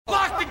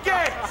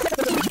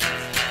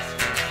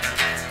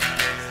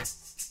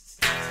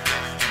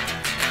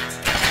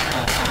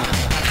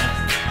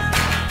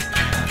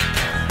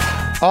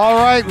All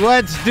right,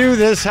 let's do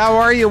this. How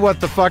are you,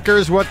 what the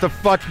fuckers, what the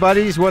fuck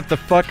buddies, what the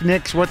fuck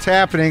nicks, what's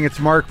happening? It's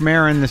Mark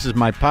Maron. This is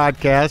my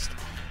podcast,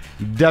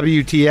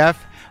 WTF.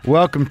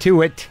 Welcome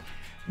to it.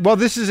 Well,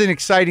 this is an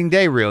exciting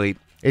day, really.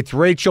 It's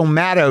Rachel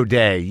Maddow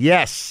Day.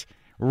 Yes,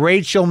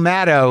 Rachel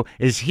Maddow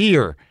is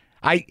here.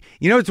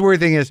 You know what's the weird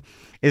thing is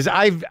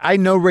I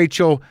know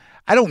Rachel.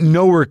 I don't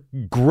know her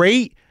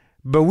great,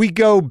 but we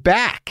go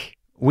back.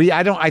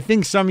 I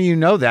think some of you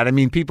know that. I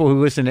mean, people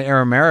who listen to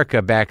Air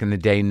America back in the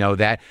day know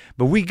that.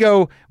 But we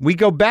go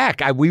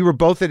back. We were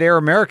both at Air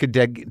America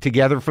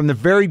together from the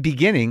very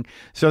beginning.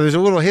 So there's a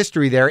little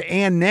history there.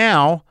 And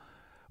now,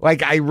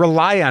 I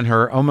rely on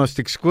her almost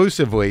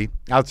exclusively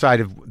outside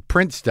of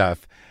print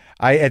stuff.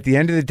 At the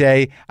end of the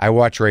day, I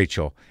watch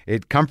Rachel.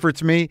 It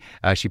comforts me.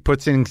 She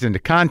puts things into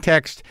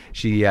context.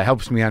 She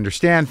helps me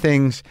understand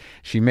things.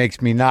 She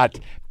makes me not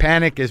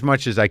panic as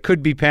much as I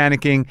could be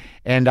panicking.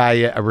 And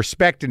I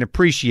respect and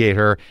appreciate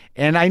her.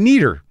 And I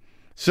need her.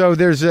 So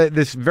there's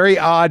this very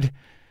odd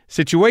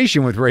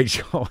situation with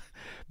Rachel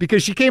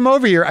because she came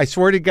over here. I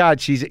swear to God,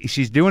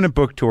 she's doing a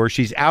book tour.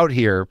 She's out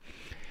here.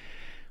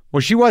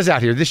 Well, she was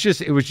out here.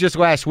 It was just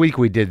last week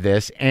we did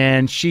this.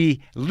 And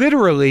she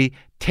literally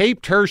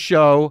taped her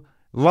show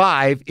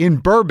live in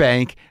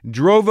Burbank,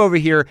 drove over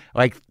here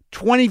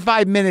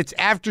 25 minutes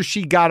after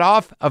she got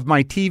off of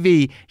my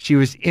TV. She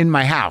was in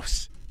my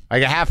house,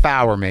 a half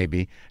hour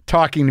maybe,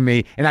 talking to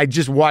me, and I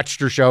just watched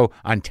her show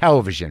on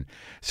television.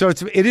 So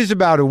it is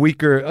about a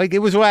week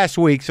it was last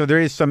week, so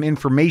there is some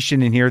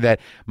information in here that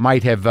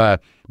might have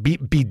be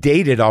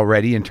dated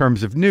already in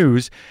terms of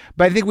news,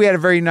 but I think we had a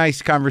very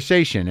nice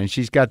conversation, and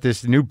she's got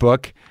this new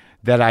book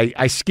that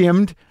I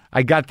skimmed.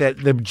 I got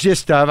the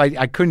gist of.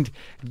 I couldn't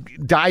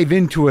dive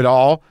into it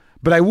all,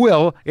 but I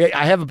will.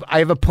 I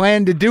have a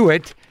plan to do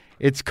it.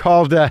 It's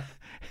called. I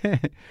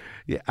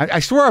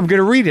swear I'm going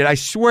to read it. I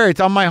swear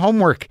it's on my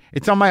homework.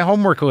 It's on my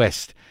homework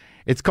list.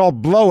 It's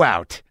called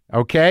Blowout.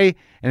 Okay,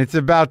 and it's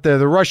about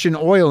the Russian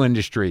oil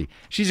industry.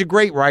 She's a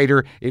great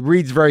writer. It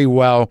reads very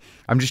well.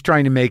 I'm just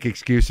trying to make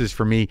excuses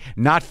for me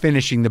not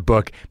finishing the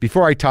book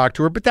before I talk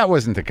to her. But that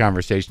wasn't the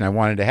conversation I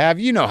wanted to have.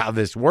 You know how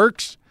this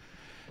works.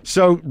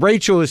 So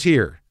Rachel is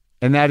here.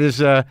 And that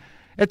is,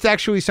 it's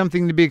actually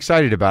something to be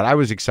excited about. I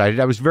was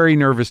excited. I was very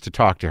nervous to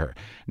talk to her.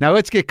 Now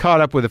let's get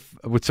caught up with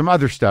some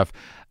other stuff.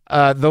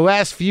 The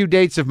last few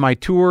dates of my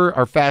tour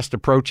are fast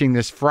approaching.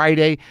 This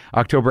Friday,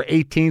 October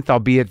 18th, I'll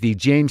be at the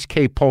James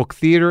K. Polk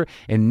Theater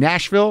in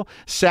Nashville.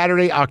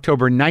 Saturday,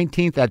 October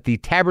 19th at the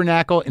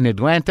Tabernacle in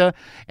Atlanta.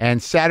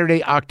 And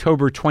Saturday,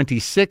 October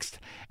 26th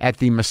at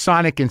the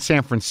Masonic in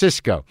San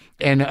Francisco.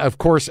 And of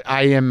course,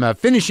 I am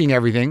finishing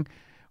everything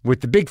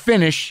with the big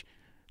finish.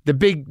 The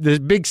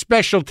big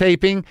special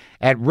taping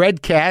at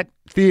Red Cat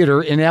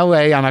Theater in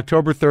L.A. on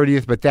October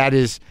 30th, but that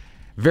is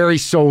very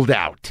sold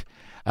out.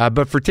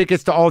 But for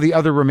tickets to all the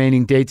other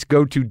remaining dates,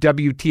 go to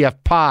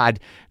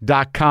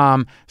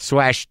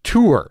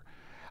WTFpod.com/tour.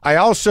 I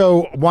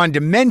also wanted to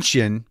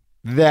mention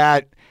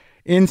that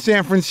in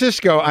San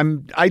Francisco,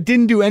 I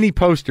didn't do any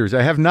posters.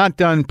 I have not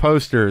done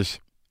posters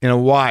in a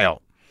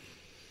while,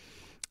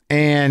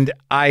 and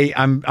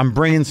I'm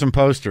bringing some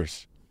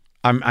posters.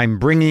 I'm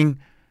bringing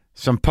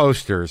some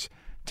posters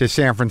to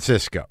San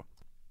Francisco.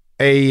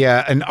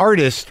 An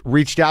artist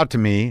reached out to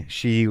me.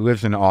 She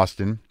lives in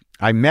Austin.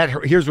 I met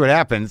her. Here's what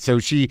happened. So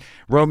she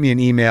wrote me an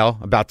email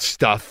about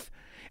stuff,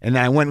 and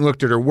then I went and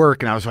looked at her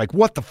work, and I was like,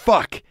 what the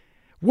fuck?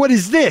 What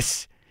is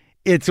this?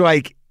 It's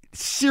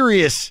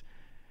serious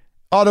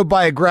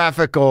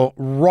autobiographical,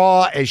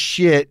 raw as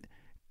shit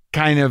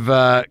kind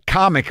of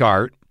comic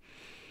art.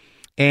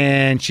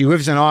 And she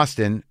lives in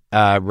Austin,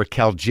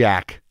 Raquel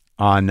Jack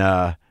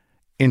on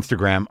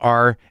Instagram,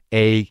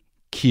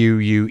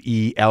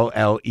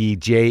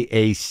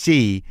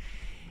 RAQUELLEJAC.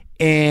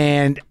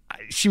 And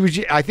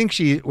I think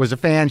she was a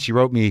fan. She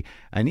wrote me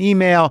an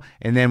email.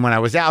 And then when I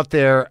was out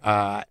there,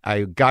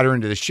 I got her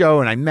into the show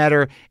and I met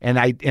her. And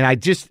I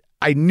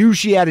knew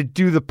she had to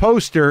do the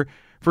poster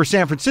for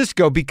San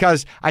Francisco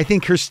because I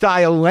think her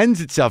style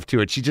lends itself to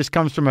it. She just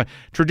comes from a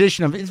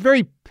tradition of,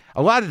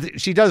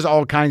 she does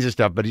all kinds of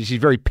stuff, but she's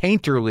very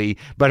painterly,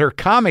 but her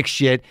comic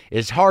shit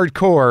is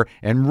hardcore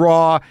and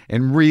raw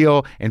and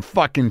real and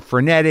fucking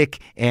frenetic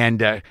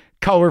and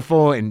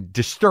colorful and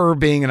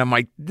disturbing. And I'm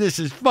like, this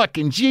is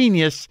fucking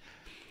genius.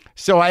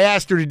 So I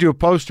asked her to do a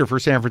poster for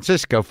San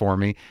Francisco for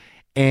me,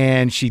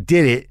 and she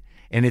did it,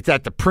 and it's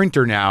at the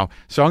printer now.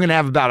 So I'm going to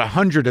have about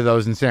 100 of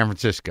those in San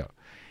Francisco.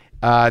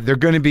 It's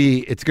going to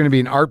be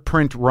an art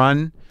print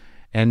run,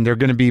 and they're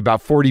going to be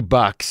about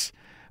 $40.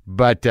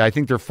 But I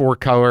think they're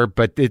 4-color,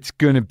 but it's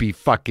going to be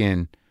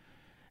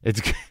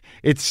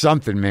it's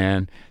something,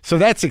 man. So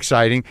that's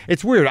exciting.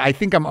 It's weird. I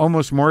think I'm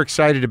almost more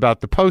excited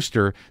about the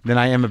poster than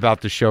I am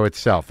about the show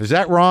itself. Is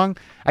that wrong?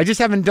 I just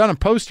haven't done a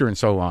poster in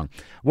so long.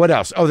 What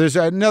else? Oh, there's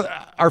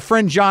our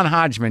friend John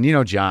Hodgman. You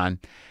know John.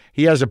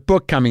 He has a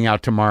book coming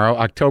out tomorrow,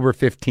 October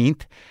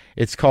 15th.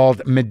 It's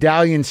called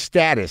Medallion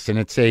Status, and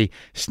it's a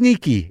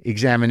sneaky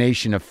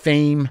examination of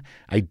fame,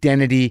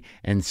 identity,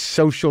 and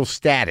social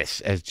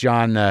status as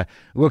John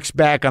looks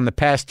back on the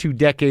past 2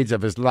 decades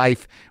of his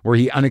life where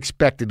he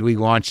unexpectedly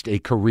launched a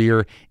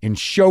career in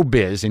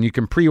showbiz. And you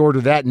can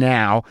pre-order that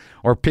now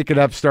or pick it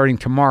up starting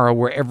tomorrow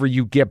wherever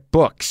you get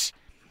books.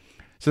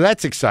 So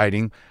that's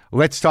exciting.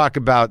 Let's talk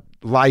about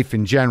life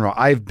in general.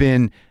 I've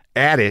been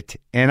at it,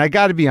 and I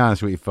got to be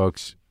honest with you,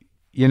 folks.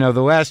 You know,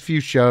 the last few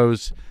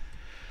shows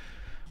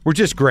were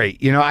just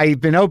great. You know,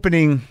 I've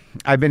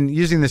been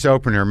using this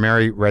opener,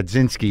 Mary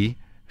Radzinski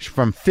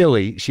from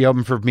Philly. She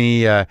opened for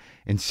me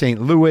in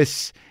St.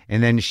 Louis,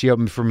 and then she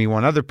opened for me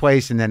one other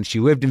place, and then she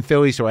lived in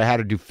Philly, so I had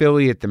to do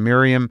Philly at the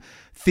Miriam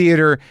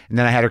Theater, and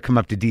then I had her come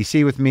up to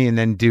D.C. with me, and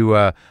then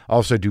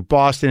also do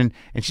Boston,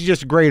 and she's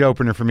just a great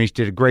opener for me. She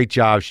did a great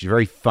job. She's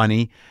very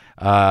funny.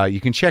 You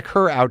can check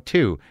her out,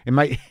 too. Am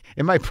I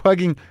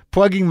plugging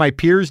my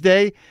Peers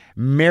Day?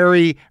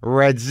 Mary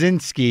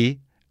Radzinski,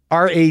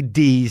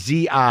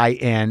 Radzinski.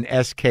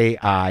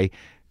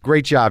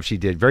 Great job she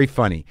did. Very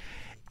funny.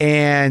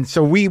 And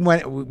so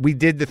we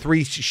did the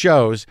 3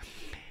 shows.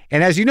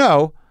 And as you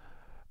know,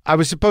 I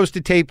was supposed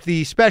to tape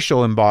the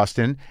special in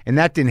Boston, and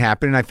that didn't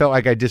happen. And I felt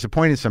like I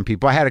disappointed some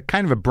people. I had a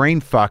kind of a brain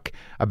fuck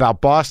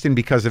about Boston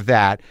because of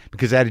that,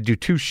 because I had to do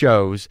 2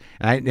 shows.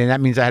 And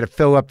that means I had to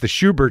fill up the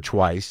Schubert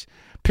twice,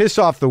 piss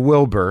off the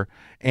Wilbur,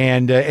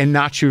 and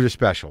not shoot a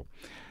special.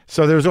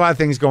 So there was a lot of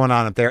things going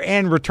on up there,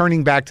 and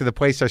returning back to the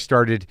place I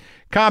started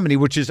comedy,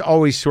 which is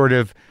always sort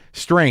of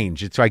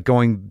strange. It's like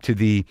going to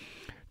the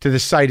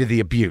site of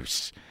the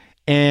abuse.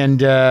 And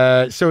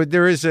so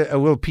there is a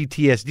little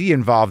PTSD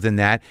involved in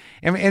that.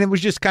 And it was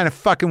just kind of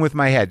fucking with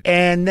my head.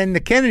 And then the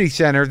Kennedy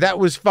Center, that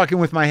was fucking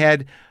with my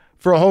head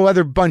for a whole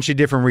other bunch of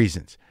different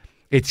reasons.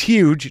 It's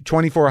huge,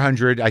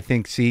 2,400, I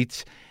think,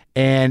 seats.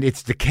 And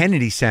it's the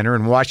Kennedy Center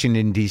in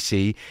Washington,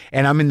 D.C.,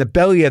 and I'm in the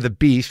belly of the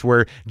beast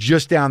where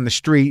just down the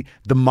street,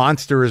 the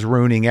monster is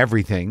ruining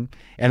everything,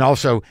 and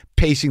also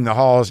pacing the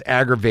halls,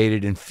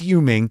 aggravated and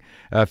fuming,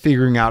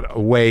 figuring out a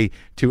way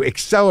to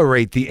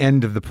accelerate the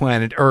end of the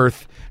planet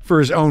Earth for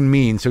his own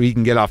means so he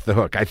can get off the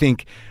hook. I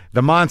think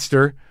the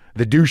monster,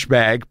 the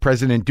douchebag,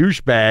 President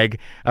Douchebag,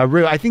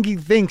 I think he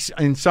thinks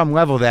in some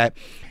level that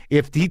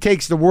if he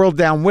takes the world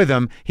down with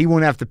him, he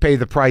won't have to pay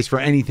the price for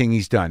anything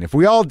he's done. If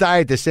we all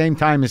die at the same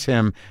time as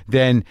him,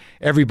 then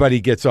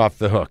everybody gets off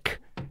the hook.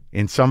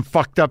 In some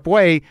fucked up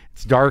way,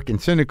 it's dark and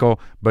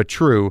cynical, but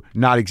true.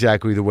 Not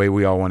exactly the way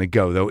we all want to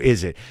go, though,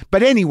 is it?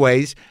 But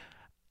anyways,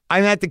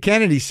 I'm at the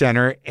Kennedy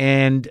Center,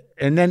 and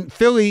then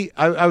Philly,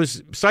 I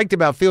was psyched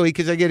about Philly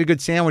because I get a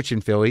good sandwich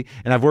in Philly,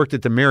 and I've worked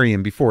at the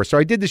Miriam before. So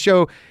I did the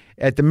show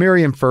at the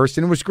Miriam first,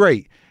 and it was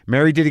great.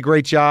 Mary did a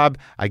great job.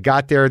 I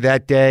got there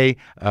that day.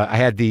 I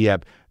had the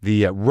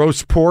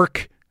roast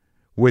pork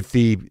with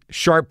the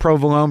sharp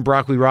provolone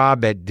broccoli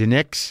rabe at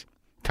Denick's,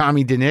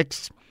 Tommy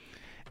Denick's.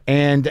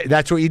 And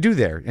that's what you do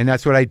there. And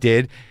that's what I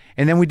did.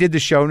 And then we did the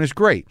show, and it was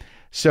great.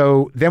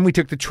 So then we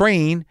took the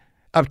train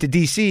up to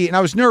D.C., and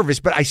I was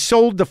nervous, but I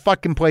sold the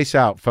fucking place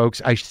out,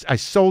 folks. I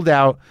sold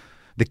out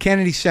the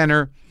Kennedy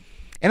Center.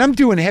 And I'm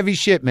doing heavy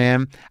shit,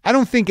 man. I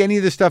don't think any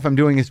of the stuff I'm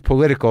doing is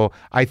political.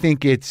 I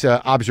think it's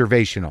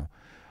observational.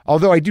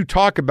 Although I do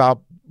talk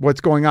about what's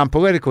going on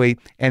politically,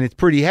 and it's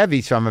pretty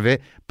heavy, some of it,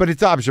 but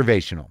it's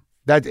observational.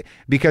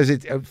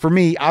 Because for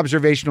me,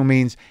 observational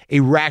means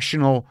a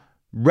rational,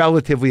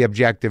 relatively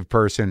objective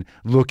person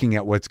looking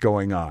at what's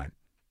going on,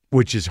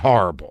 which is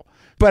horrible.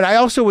 But I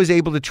also was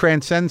able to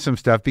transcend some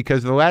stuff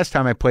because the last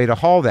time I played a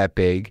hall that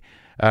big,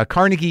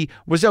 Carnegie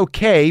was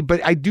okay,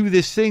 but I do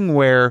this thing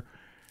where,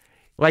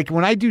 like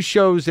when I do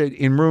shows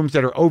in rooms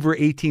that are over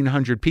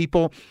 1,800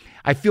 people,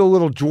 I feel a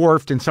little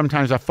dwarfed, and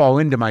sometimes I fall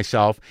into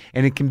myself,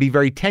 and it can be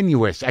very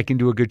tenuous. I can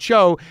do a good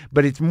show,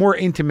 but it's more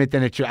intimate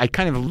than it should. I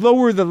kind of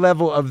lower the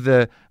level of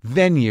the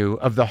venue,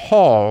 of the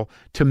hall,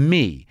 to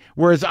me,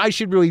 whereas I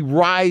should really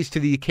rise to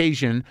the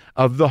occasion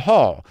of the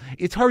hall.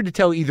 It's hard to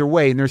tell either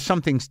way, and there's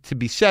something to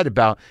be said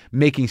about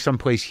making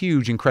someplace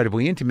huge,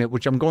 incredibly intimate,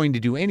 which I'm going to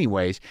do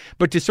anyways,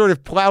 but to sort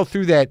of plow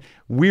through that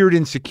weird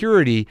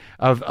insecurity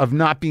of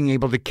not being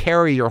able to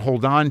carry or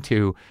hold on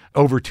to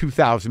over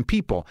 2,000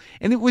 people.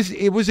 And it was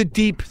a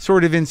deep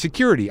sort of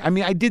insecurity. I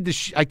mean, I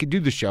could do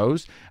the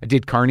shows. I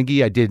did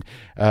Carnegie. I did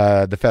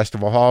the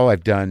Festival Hall.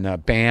 I've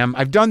done BAM.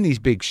 I've done these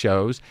big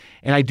shows,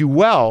 and I do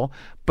well,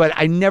 but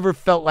I never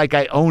felt like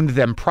I owned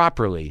them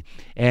properly.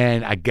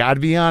 And I got to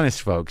be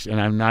honest, folks, and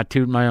I'm not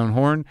tooting my own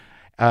horn.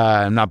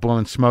 I'm not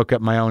blowing smoke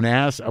up my own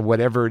ass or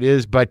whatever it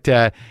is, but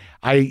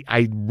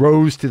I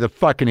rose to the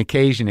fucking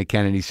occasion at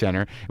Kennedy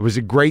Center. It was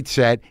a great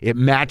set. It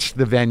matched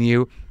the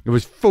venue. It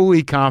was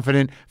fully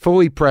confident,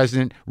 fully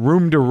present,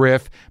 room to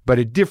riff, but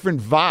a different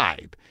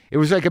vibe. It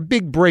was like a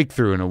big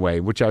breakthrough in a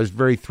way, which I was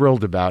very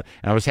thrilled about.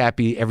 And I was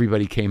happy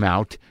everybody came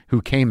out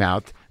who came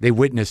out. They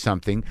witnessed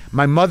something.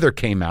 My mother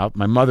came out.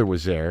 My mother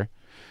was there.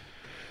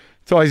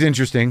 It's always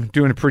interesting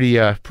doing a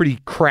pretty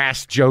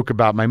crass joke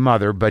about my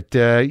mother, but,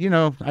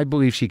 I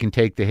believe she can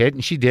take the hit,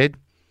 and she did.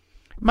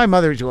 My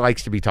mother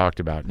likes to be talked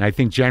about, and I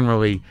think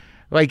generally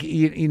Like,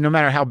 no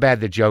matter how bad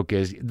the joke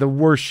is, the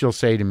worst she'll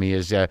say to me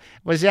is,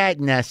 was that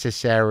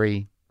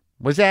necessary?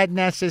 Was that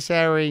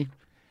necessary?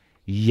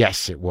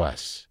 Yes, it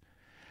was.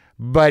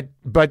 But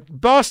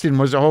Boston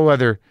was a whole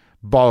other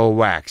ball of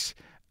wax.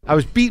 I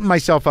was beating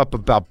myself up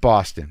about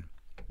Boston.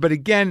 But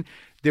again,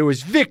 there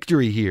was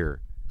victory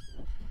here.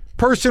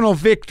 Personal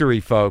victory,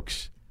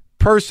 folks.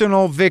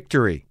 Personal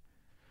victory.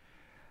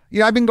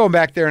 I've been going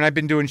back there and I've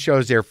been doing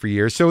shows there for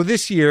years. So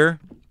this year,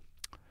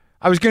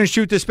 I was going to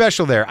shoot the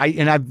special there.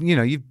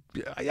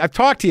 I've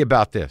talked to you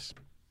about this.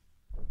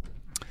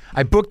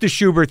 I booked the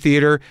Schubert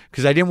Theater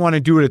because I didn't want to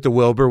do it at the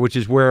Wilbur, which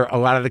is where a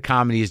lot of the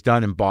comedy is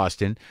done in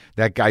Boston.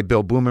 That guy,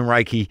 Bill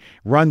Blumenreich, he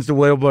runs the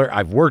Wilbur.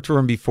 I've worked for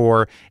him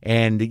before,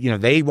 and,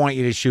 they want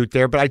you to shoot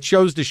there. But I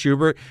chose the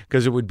Schubert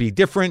because it would be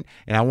different,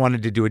 and I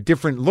wanted to do a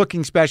different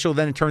looking special.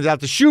 Then it turns out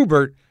the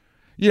Schubert,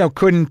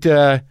 couldn't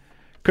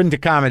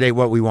accommodate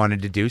what we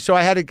wanted to do. So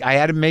I had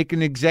to make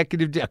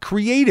a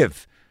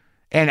creative,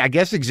 and I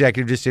guess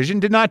executive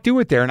decision to not do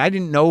it there. And I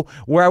didn't know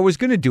where I was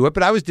going to do it,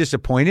 but I was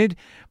disappointed.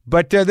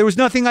 But there was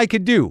nothing I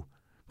could do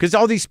because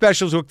all these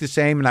specials look the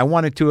same, and I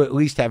wanted to at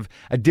least have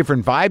a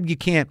different vibe.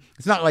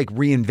 It's not like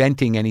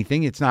reinventing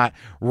anything. It's not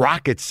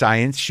rocket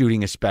science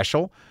shooting a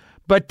special.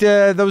 But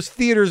those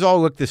theaters all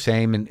look the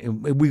same,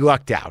 and we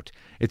lucked out.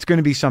 It's going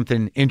to be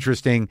something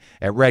interesting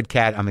at Red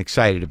Cat. I'm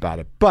excited about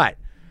it. But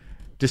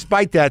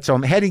despite that, so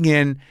I'm heading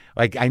in,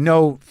 like I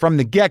know from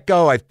the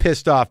get-go, I've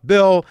pissed off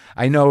Bill.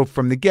 I know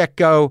from the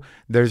get-go,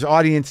 there's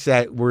audience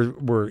that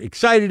were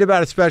excited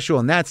about a special,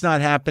 and that's not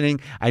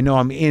happening. I know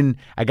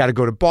I got to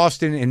go to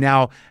Boston, and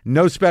now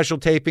no special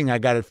taping. I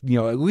got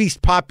to, at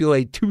least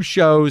populate 2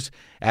 shows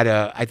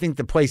I think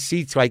the place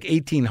seats like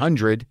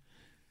 1,800.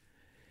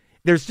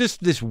 There's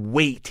just this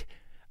weight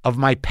of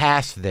my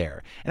past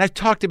there. And I've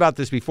talked about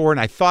this before,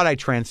 and I thought I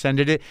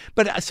transcended it,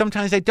 but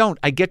sometimes I don't.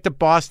 I get to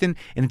Boston,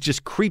 and it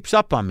just creeps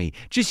up on me.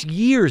 Just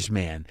years,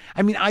 man.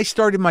 I mean, I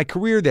started my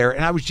career there,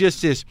 and I was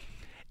just this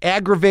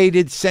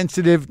aggravated,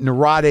 sensitive,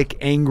 neurotic,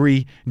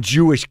 angry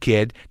Jewish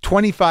kid,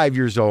 25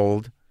 years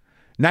old.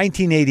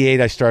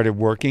 1988, I started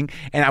working,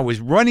 and I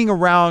was running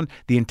around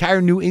the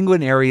entire New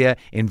England area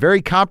in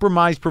very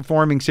compromised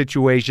performing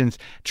situations,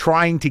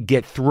 trying to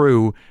get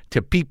through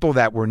to people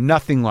that were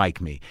nothing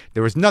like me.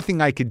 There was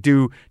nothing I could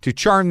do to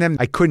charm them.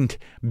 I couldn't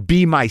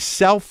be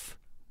myself,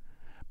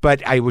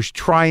 but I was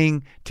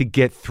trying to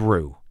get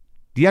through.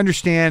 Do you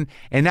understand?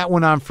 And that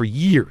went on for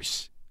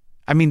years.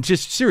 I mean,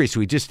 just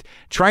seriously, just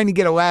trying to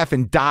get a laugh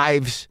in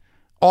dives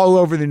all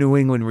over the New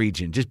England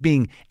region, just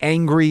being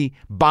angry,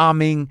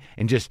 bombing,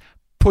 and just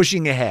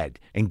pushing ahead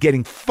and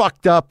getting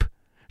fucked up,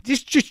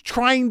 just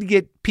trying to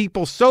get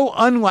people so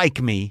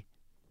unlike me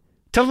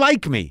to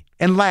like me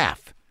and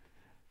laugh.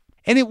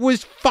 And it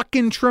was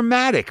fucking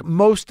traumatic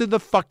most of the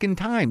fucking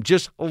time,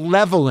 just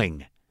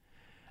leveling.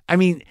 I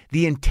mean,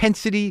 the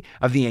intensity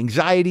of the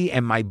anxiety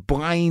and my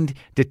blind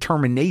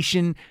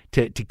determination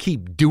to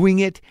keep doing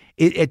it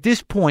at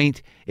this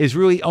point is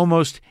really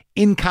almost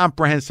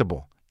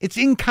incomprehensible. It's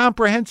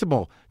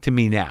incomprehensible to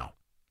me now.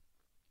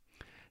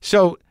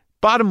 So,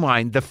 bottom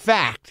line, the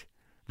fact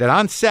that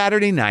on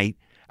Saturday night,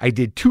 I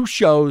did 2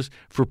 shows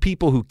for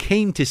people who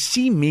came to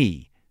see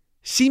me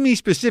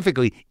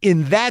specifically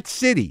in that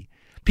city,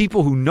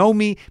 people who know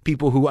me,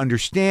 people who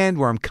understand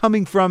where I'm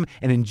coming from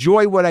and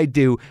enjoy what I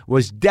do,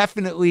 was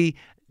definitely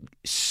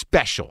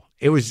special.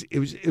 It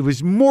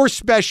was more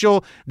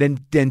special than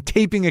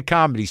taping a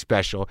comedy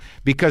special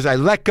because I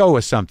let go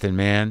of something,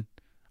 man.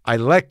 I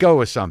let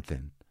go of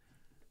something.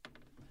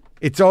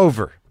 It's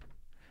over.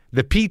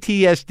 The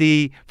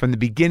PTSD from the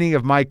beginning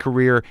of my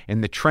career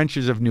in the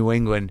trenches of New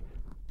England,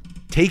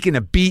 taking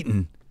a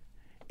beating,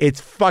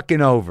 it's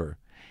fucking over.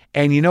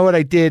 And you know what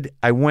I did?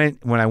 When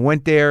I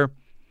went there,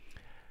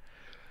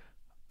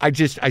 I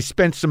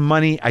spent some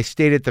money. I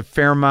stayed at the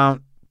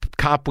Fairmount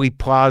Copley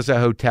Plaza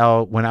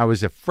Hotel when I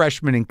was a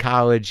freshman in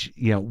college.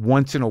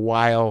 Once in a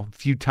while, a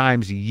few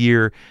times a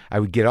year, I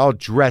would get all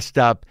dressed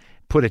up,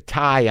 put a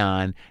tie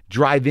on,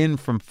 drive in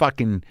from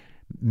fucking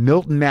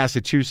Milton,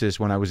 Massachusetts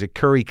when I was at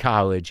Curry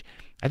College.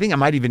 I think I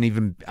might have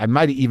even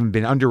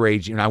been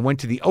underage, and I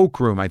went to the Oak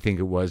Room, I think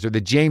it was, or the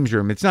James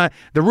Room. The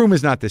room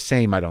is not the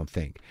same, I don't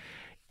think.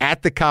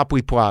 At the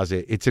Copley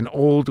Plaza, it's an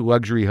old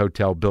luxury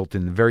hotel built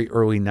in the very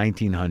early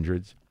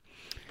 1900s.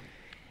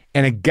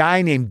 And a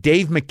guy named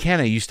Dave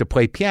McKenna used to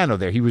play piano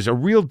there. He was a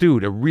real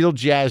dude, a real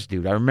jazz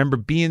dude. I remember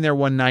being there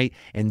one night,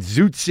 and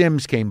Zoot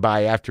Sims came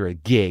by after a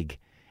gig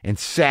and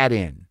sat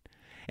in.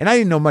 And I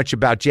didn't know much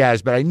about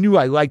jazz, but I knew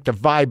I liked the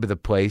vibe of the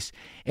place.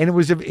 And it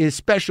was a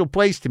special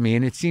place to me.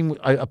 And it seemed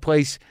a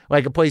place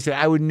that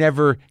I would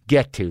never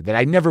get to, that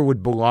I never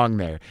would belong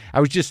there. I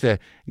was just a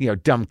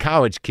dumb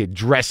college kid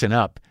dressing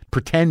up,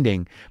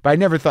 pretending. But I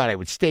never thought I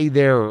would stay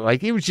there.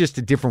 It was just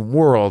a different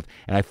world.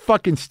 And I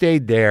fucking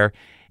stayed there.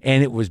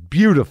 And it was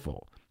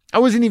beautiful. I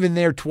wasn't even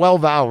there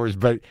 12 hours,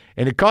 and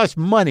it cost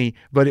money,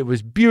 but it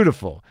was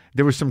beautiful.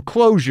 There was some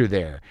closure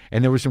there,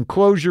 and there was some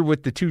closure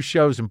with the 2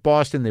 shows in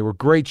Boston. They were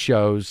great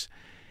shows,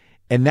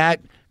 and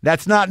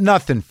that's not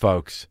nothing,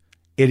 folks.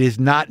 It is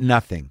not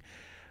nothing.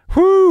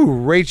 Whew,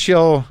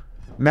 Rachel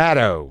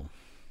Maddow.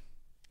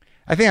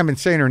 I think I've been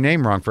saying her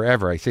name wrong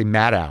forever. I say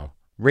Maddow.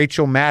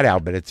 Rachel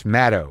Maddow, but it's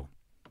Maddow.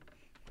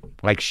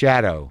 Like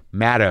shadow.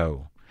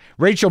 Maddow.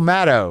 Rachel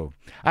Maddow.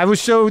 I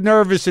was so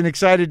nervous and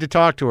excited to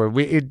talk to her.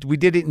 We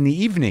did it in the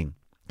evening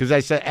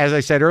because as I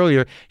said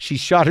earlier, she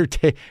shot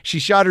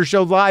her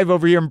show live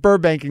over here in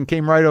Burbank and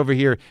came right over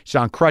here. She's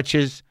on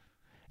crutches.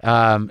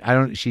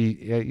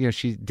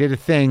 She did a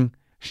thing.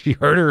 She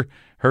hurt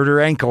her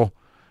ankle,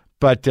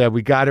 but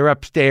we got her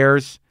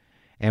upstairs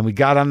and we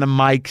got on the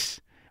mics.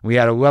 We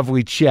had a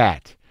lovely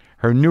chat.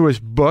 Her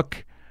newest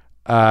book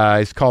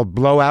is called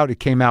Blowout.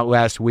 It came out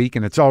last week,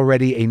 and it's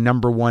already a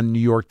 #1 New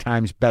York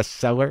Times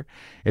bestseller.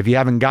 If you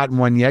haven't gotten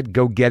one yet,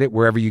 go get it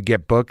wherever you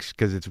get books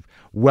because it's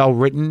well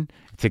written,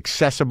 it's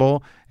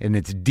accessible, and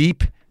it's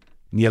deep,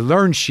 and you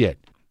learn shit.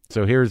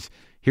 So here's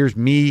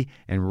me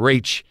and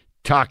Rach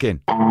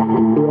talking.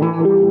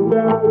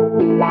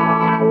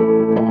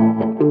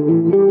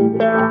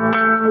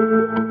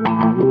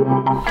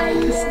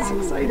 This is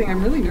exciting.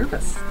 I'm really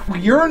nervous.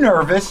 You're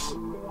nervous.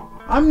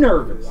 I'm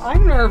nervous.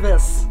 I'm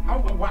nervous. Oh,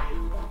 wow.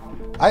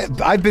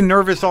 I've been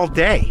nervous all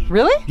day.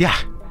 Really? Yeah.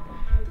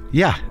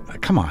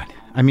 Come on.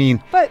 I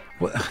mean, but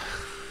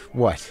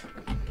what?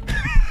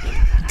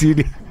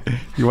 Dude,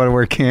 you want to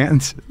wear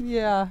cans?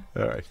 Yeah.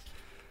 All right.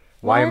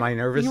 Why am I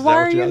nervous? Why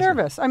are you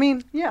nervous? I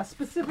mean, yeah,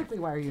 specifically,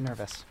 why are you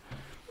nervous?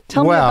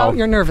 Tell me about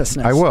your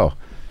nervousness. I will.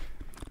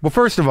 Well,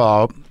 first of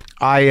all,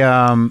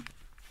 I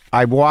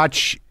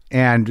watch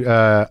and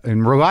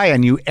rely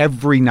on you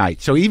every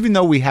night. So even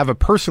though we have a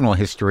personal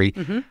history,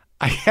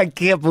 I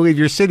can't believe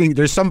you're sitting.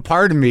 There's some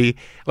part of me,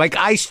 like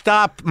I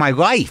stop my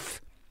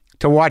life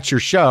to watch your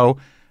show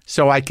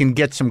so I can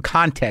get some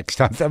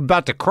context. I'm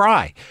about to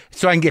cry.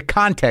 So I can get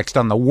context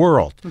on the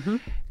world.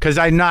 Because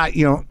I'm not,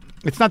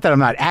 it's not that I'm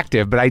not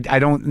active, but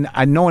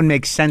no one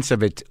makes sense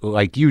of it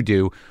like you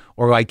do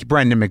or like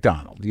Brendan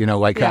McDonald.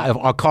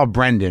 I'll call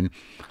Brendan.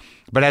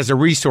 But as a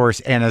resource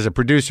and as a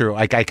producer,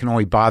 like I can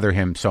only bother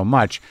him so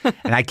much,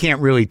 and I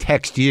can't really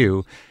text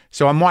you.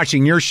 So I'm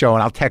watching your show,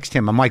 and I'll text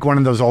him. I'm like one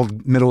of those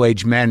old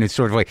middle-aged men who's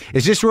sort of like,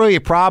 "Is this really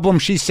a problem?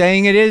 She's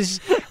saying it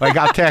is." Like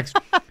I'll text.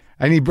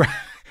 I need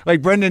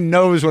like Brendan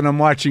knows when I'm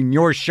watching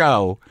your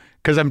show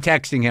because I'm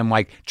texting him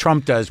like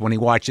Trump does when he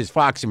watches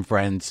Fox and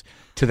Friends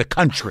to the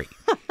country.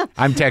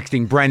 I'm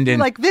texting Brendan.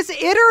 Like this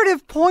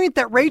iterative point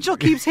that Rachel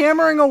keeps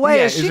hammering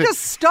away. Is she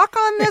just stuck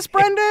on this,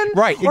 Brendan?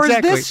 Right, exactly. Or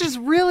is this just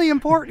really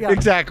important? Yeah.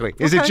 Exactly.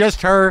 Is it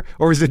just her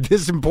or is it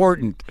this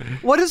important?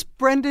 What does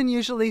Brendan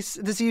usually,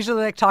 does he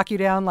usually like talk you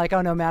down like,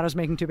 oh no, Maddow's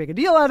making too big a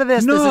deal out of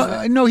this?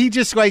 No, he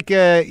just like,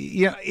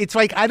 it's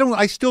like,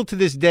 I still to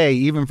this day,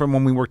 even from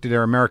when we worked at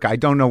Air America, I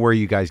don't know where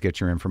you guys get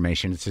your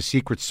information. It's a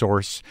secret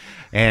source.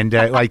 And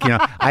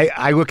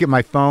I look at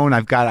my phone.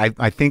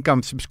 I think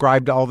I'm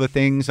subscribed to all the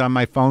things on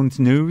my phone's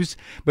news.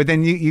 But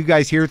then you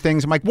guys hear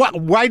things. I'm like, what?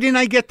 Why didn't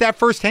I get that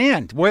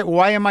firsthand?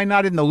 Why am I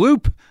not in the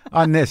loop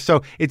on this?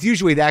 So it's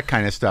usually that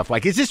kind of stuff.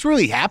 Like, is this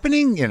really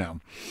happening?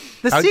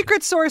 The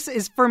secret source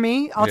is for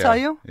me. I'll tell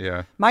you.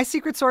 Yeah. My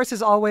secret source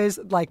is always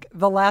like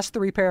the last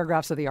 3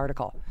 paragraphs of the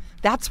article.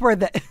 That's where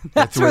the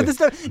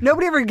stuff.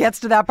 Nobody ever gets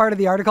to that part of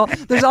the article.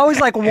 There's always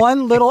like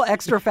one little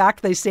extra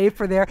fact they save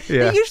for there.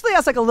 Yeah. It usually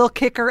has like a little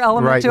kicker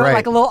element to it,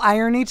 like a little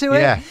irony to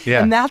it.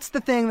 Yeah. And that's the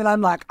thing that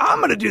I'm like, I'm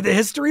going to do the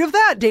history of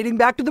that, dating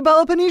back to the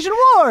Peloponnesian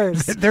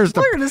Wars. We're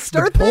going to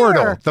start the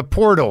portal. there. The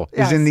portal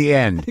is in the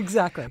end.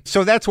 Exactly.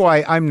 So that's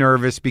why I'm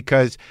nervous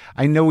because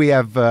I know we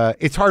have.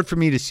 It's hard for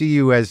me to see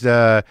you as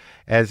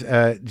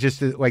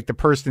just like the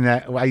person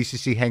that I used to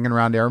see hanging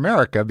around Air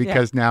America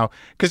because now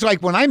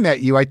like when I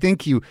met you, I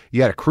think you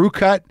had a crew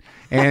cut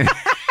and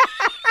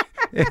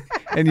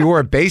and you wore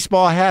a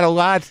baseball hat a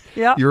lot.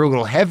 Yeah. You're a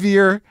little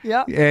heavier.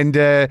 Yeah. And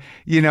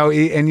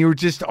and you were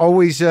just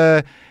always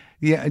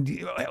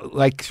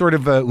like sort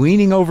of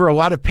leaning over a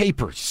lot of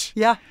papers.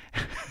 Yeah.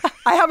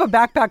 I have a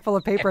backpack full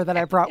of paper that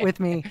I brought with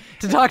me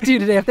to talk to you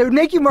today. If they would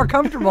make you more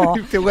comfortable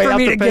for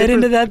me to get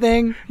into that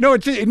thing. No,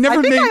 it never.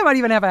 I think I might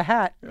even have a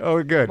hat.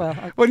 Oh, good.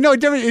 Well, no,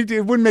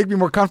 it wouldn't make me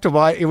more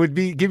comfortable. It would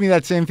give me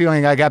that same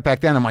feeling I got back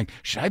then. I'm like,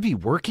 should I be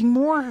working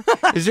more?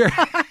 Is there?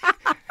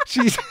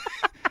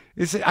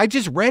 I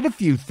just read a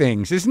few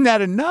things. Isn't that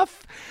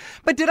enough?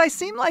 But did I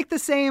seem like the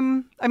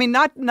same? I mean,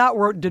 not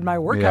did my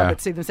work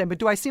habits seem the same, but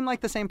do I seem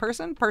like the same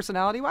person,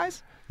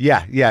 personality-wise?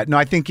 Yeah. No,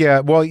 I think,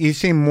 well, you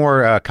seem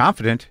more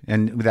confident,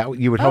 and that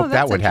you would hope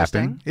that would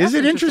happen. Is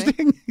it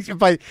interesting?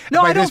 I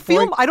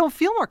don't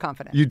feel more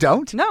confident. You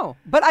don't? No,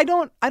 but I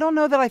don't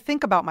know that I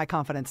think about my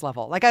confidence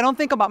level. Like, I don't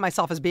think about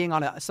myself as being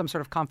on some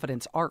sort of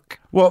confidence arc.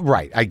 Well,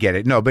 right. I get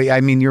it. No, but I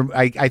mean,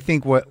 I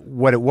think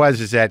what it was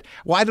is that,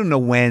 well, I don't know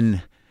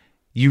when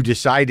you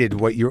decided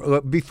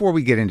before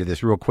we get into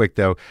this real quick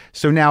though.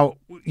 So now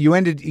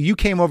you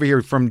came over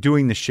here from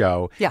doing the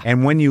show. Yeah.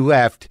 And when you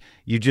left,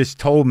 you just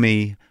told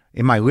me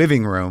in my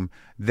living room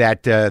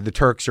that the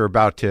Turks are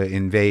about to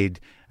invade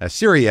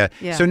Syria.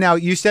 Yeah. So now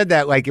you said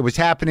that like it was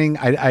happening.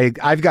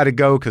 I've got to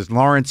go because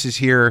Lawrence is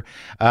here.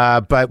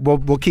 But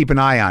we'll keep an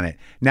eye on it.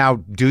 Now,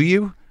 do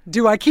you?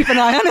 Do I keep an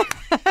eye on it?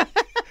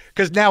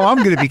 Because now I'm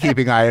going to be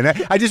keeping eye on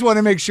it. I just want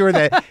to make sure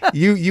that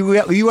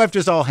you left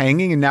us all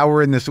hanging, and now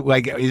we're in this,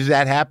 like, is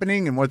that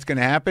happening, and what's going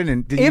to happen?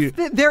 And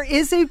there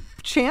is a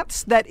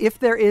chance that if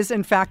there is,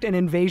 in fact, an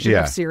invasion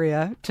of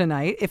Syria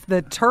tonight, if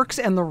the Turks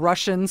and the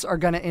Russians are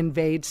going to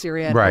invade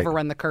Syria and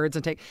overrun the Kurds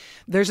and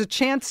there's a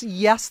chance,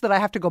 yes, that I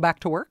have to go back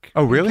to work.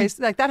 Oh, really?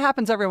 Like, that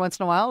happens every once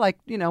in a while. Like,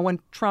 when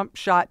Trump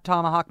shot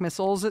Tomahawk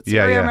missiles at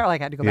Syria, I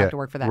had to go back to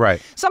work for that.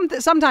 Right.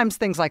 Sometimes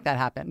things like that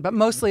happen, but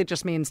mostly it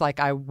just means, like,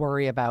 I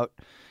worry about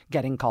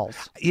getting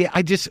calls. Yeah,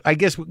 I guess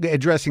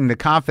addressing the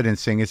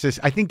confidence thing is this.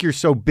 I think you're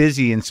so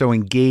busy and so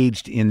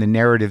engaged in the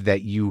narrative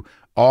that you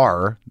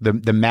are, the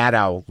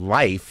Maddow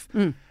life.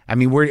 I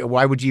mean,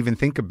 why would you even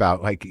think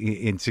about, like,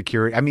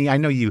 insecurity? I mean, I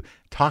know you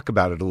talk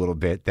about it a little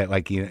bit, that,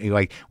 like,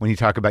 like when you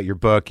talk about your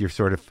book, you're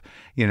sort of,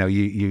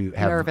 you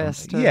have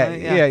nervous.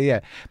 Yeah.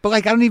 But,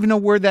 like, I don't even know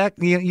where that,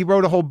 you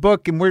wrote a whole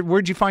book, and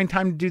where'd you find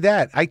time to do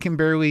that? I can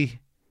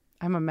barely.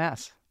 I'm a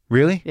mess.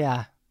 Really?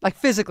 Yeah. Like,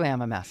 physically,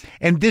 I'm a mess.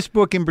 And this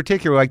book in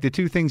particular, like the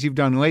two things you've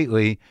done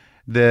lately,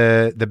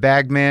 the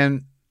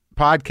Bagman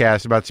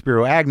podcast about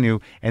Spiro Agnew,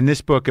 and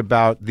this book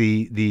about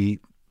the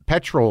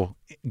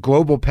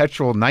global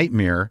petrol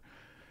nightmare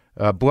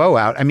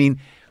blowout. I mean,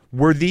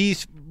 were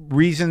these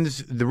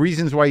the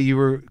reasons why you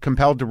were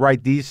compelled to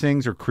write these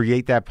things or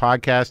create that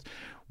podcast?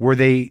 Were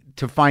they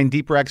to find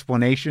deeper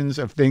explanations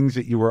of things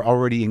that you were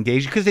already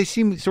engaged? Because they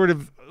seem sort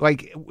of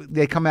like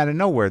they come out of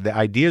nowhere, the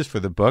ideas for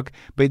the book,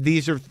 but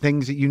these are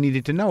things that you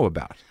needed to know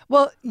about.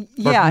 Well,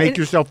 yeah. Or make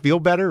yourself feel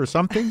better or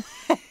something?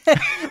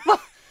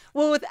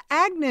 Well, with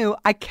Agnew,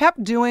 I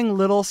kept doing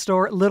little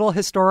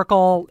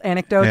historical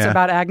anecdotes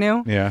about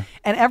Agnew. Yeah.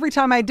 And every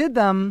time I did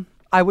them,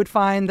 I would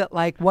find that,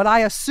 like, what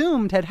I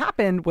assumed had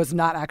happened was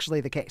not actually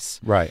the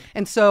case. Right.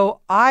 And so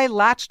I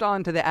latched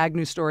on to the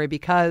Agnew story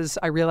because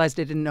I realized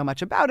I didn't know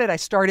much about it. I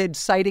started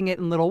citing it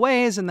in little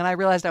ways, and then I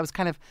realized I was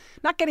kind of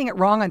not getting it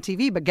wrong on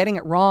TV, but getting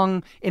it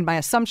wrong in my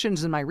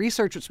assumptions and my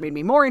research, which made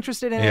me more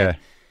interested in it.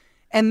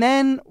 And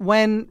then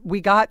when we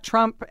got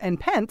Trump and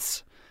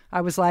Pence, I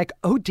was like,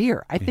 oh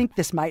dear, I think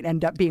this might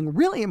end up being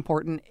really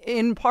important,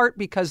 in part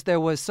because there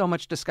was so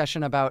much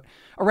discussion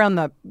around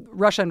the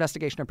Russia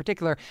investigation in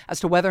particular, as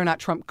to whether or not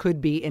Trump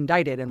could be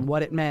indicted and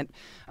what it meant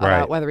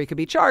about whether he could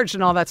be charged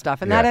and all that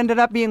stuff. And that ended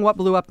up being what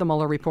blew up the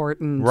Mueller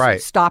report and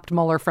stopped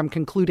Mueller from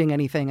concluding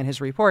anything in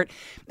his report.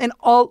 And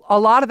a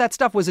lot of that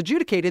stuff was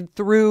adjudicated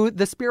through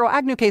the Spiro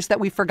Agnew case that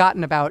we've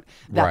forgotten about.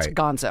 That's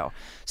gonzo.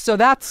 So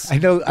that's... I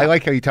know. I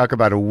like how you talk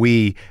about a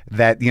we,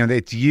 that,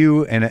 it's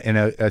you and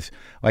a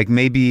like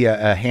maybe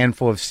a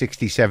handful of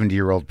 60,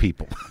 70-year-old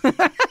people.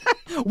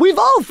 We've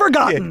all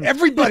forgotten. Yeah,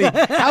 everybody.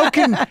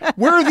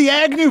 Where are the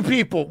Agnew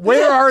people?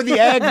 Where are the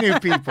Agnew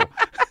people?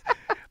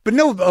 But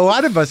no, a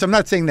lot of us, I'm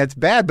not saying that's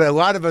bad, but a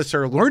lot of us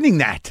are learning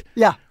that.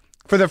 Yeah.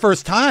 For the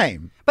first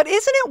time. But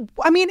isn't it,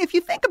 I mean, if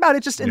you think about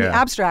it just in the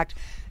abstract,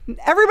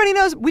 everybody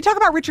knows, we talk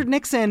about Richard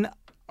Nixon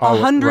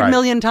 100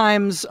 million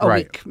times a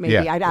week, maybe.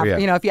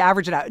 If you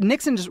average it out.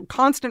 Nixon just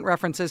constant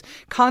references,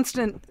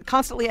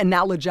 constantly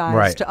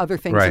analogized to other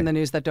things in the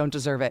news that don't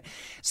deserve it.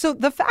 So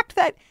the fact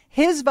that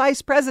his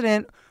vice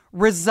president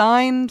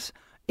resigned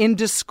in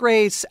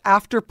disgrace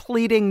after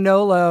pleading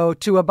NOLO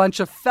to a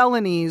bunch of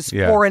felonies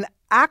for an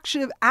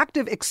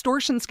active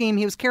extortion scheme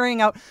he was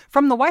carrying out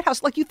from the White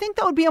House. Like, you think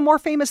that would be a more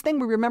famous thing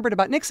we remembered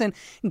about Nixon,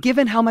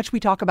 given how much we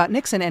talk about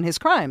Nixon and his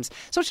crimes.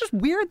 So it's just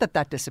weird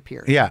that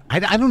disappeared. Yeah.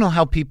 I don't know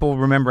how people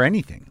remember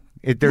anything.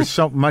 There's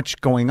so much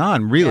going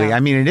on, really. Yeah. I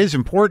mean, it is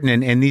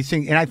important. And these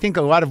things, and I think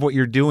a lot of what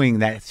you're doing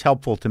that's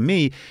helpful to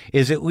me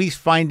is at least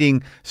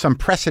finding some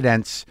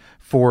precedents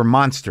for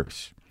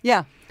monsters.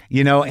 Yeah.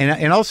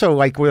 And also,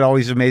 like, what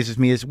always amazes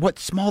me is what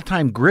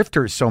small-time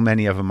grifters so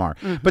many of them are.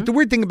 Mm-hmm. But the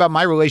weird thing about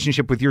my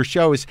relationship with your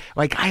show is,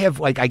 like,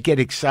 I get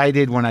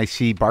excited when I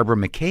see Barbara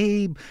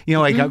McCabe,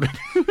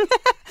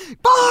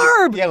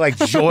 Barb! Yeah, like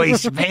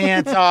Joyce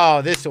Vance.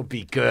 Oh, this will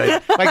be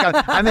good.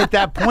 Like, I'm at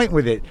that point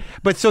with it.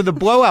 But so the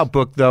Blowout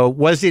book, though,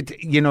 was it,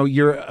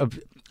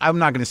 I'm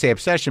not going to say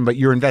obsession, but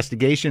your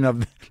investigation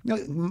of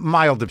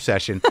mild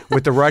obsession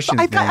with the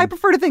Russians. I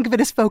prefer to think of it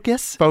as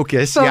focus.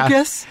 Focus.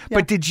 Yeah.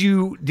 But did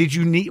you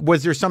need?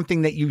 Was there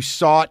something that you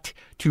sought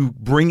to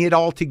bring it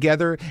all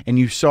together, and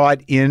you saw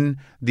it in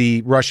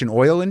the Russian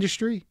oil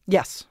industry?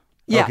 Yes.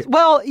 Yeah. Okay.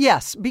 Well,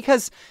 yes,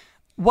 because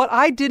what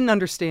I didn't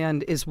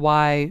understand is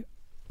why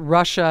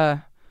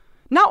Russia.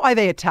 Not why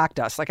they attacked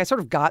us. Like, I sort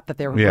of got that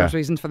there were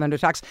reasons for them to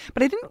attack us,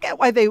 but I didn't get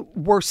why they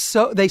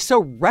so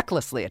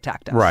recklessly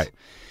attacked us. Right.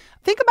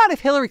 Think about if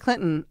Hillary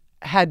Clinton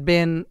had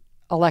been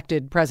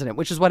elected president,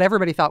 which is what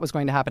everybody thought was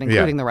going to happen,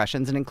 including the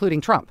Russians and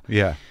including Trump.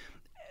 Yeah.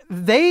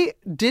 They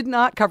did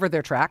not cover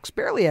their tracks,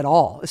 barely at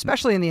all,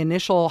 especially in the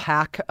initial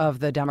hack of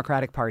the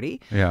Democratic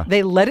Party. Yeah.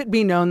 They let it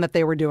be known that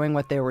they were doing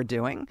what they were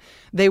doing.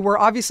 They were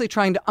obviously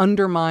trying to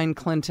undermine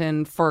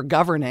Clinton for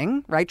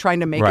governing, right?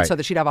 Trying to make it so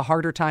that she'd have a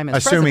harder time as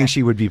president. Assuming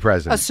she would be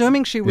president.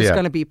 Assuming she was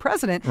going to be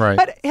president. Right.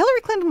 But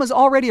Hillary Clinton was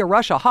already a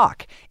Russia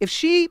hawk. If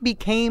she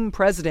became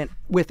president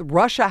with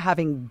Russia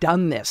having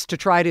done this to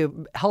try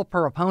to help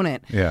her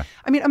opponent,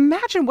 I mean,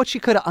 imagine what she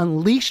could have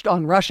unleashed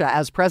on Russia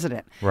as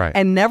president. Right.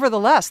 And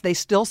nevertheless, they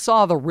still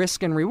saw the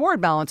risk and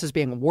reward balance as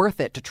being worth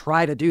it to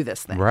try to do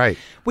this thing. Right.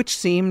 Which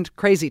seemed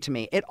crazy to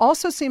me. It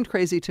also seemed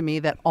crazy to me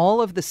that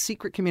all of the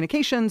secret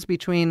communications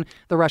between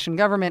the Russian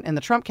government and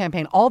the Trump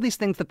campaign, all these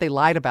things that they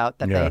lied about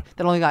that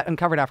only got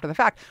uncovered after the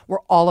fact,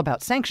 were all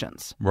about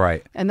sanctions.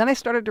 Right. And then I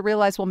started to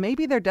realize, well,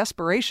 maybe their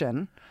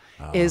desperation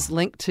is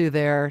linked to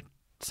their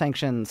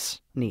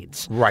sanctions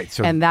needs. Right.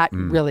 So, and that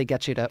really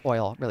gets you to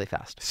oil really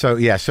fast. So,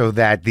 so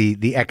that the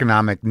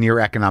near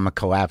economic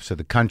collapse of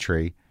the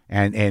country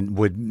and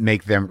would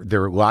make them,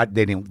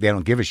 they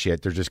don't give a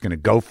shit. They're just going to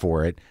go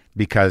for it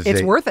because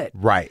it's worth it.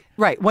 Right.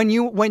 Right.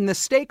 When the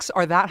stakes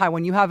are that high,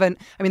 when you have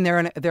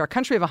they're a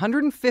country of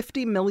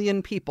 150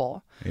 million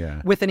people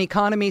with an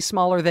economy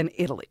smaller than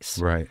Italy's.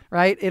 Right.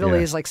 Right.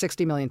 Italy is like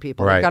 60 million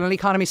people. Right. They've got an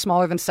economy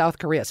smaller than South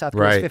Korea. South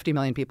Korea is 50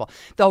 million people.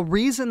 The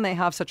reason they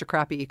have such a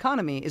crappy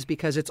economy is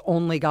because it's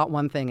only got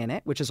one thing in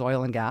it, which is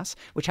oil and gas,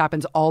 which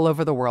happens all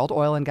over the world.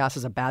 Oil and gas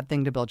is a bad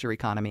thing to build your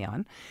economy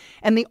on.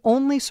 And the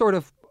only sort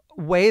of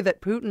way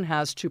that Putin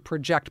has to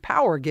project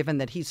power, given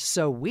that he's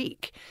so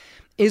weak,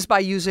 is by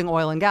using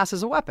oil and gas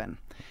as a weapon.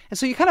 And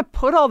so you kind of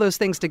put all those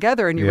things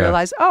together and you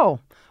realize,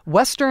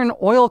 Western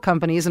oil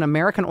companies and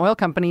American oil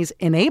companies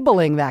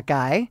enabling that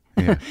guy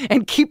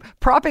and keep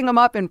propping him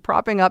up and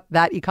propping up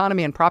that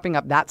economy and propping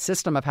up that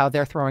system of how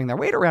they're throwing their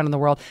weight around in the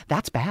world.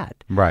 That's bad.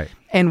 Right.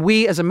 And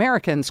we as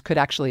Americans could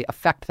actually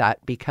affect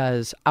that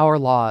because our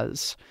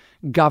laws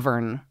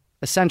govern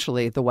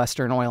essentially the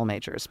Western oil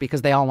majors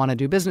because they all want to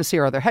do business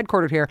here or they're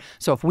headquartered here.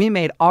 So if we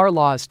made our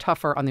laws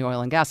tougher on the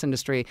oil and gas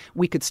industry,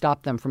 we could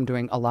stop them from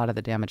doing a lot of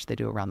the damage they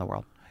do around the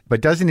world.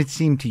 But doesn't it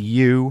seem to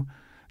you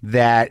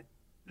that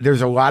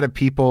there's a lot of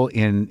people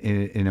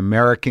in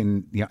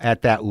American,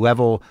 at that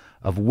level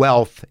of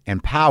wealth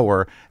and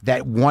power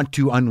that want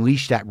to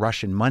unleash that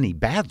Russian money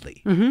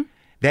badly? Mm-hmm.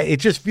 That it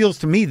just feels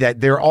to me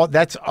that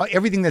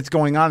everything that's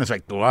going on is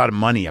like a lot of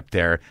money up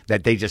there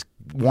that they just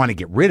want to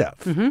get rid of.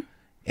 Mm-hmm.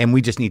 And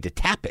we just need to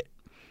tap it.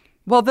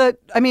 Well, the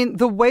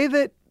way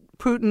that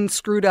Putin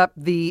screwed up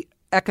the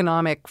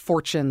economic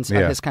fortunes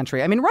of his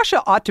country. I mean,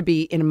 Russia ought to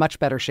be in much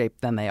better shape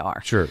than they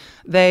are. Sure.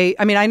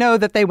 I know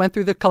that they went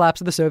through the collapse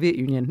of the Soviet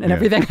Union and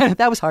everything.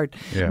 That was hard.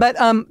 Yeah. But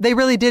they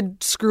really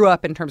did screw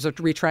up in terms of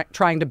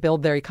trying to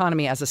build their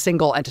economy as a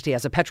single entity,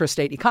 as a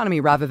petrostate economy,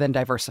 rather than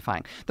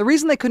diversifying. The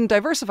reason they couldn't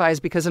diversify is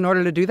because in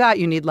order to do that,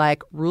 you need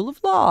rule of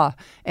law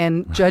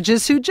and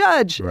judges who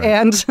judge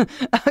and,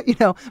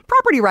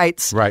 property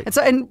rights. Right.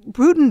 And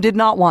Putin did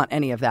not want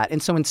any of that.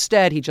 And so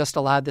instead, he just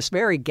allowed this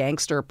very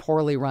gangster,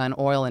 poorly run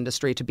oil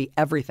industry to be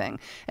everything.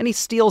 And he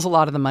steals a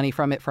lot of the money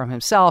from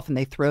himself, and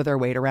they throw their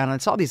weight around. And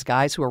it's all these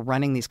guys who are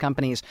running these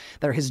companies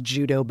that are his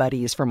judo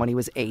buddies from when he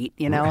was 8,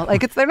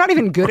 they're not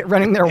even good at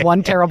running their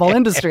one terrible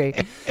industry.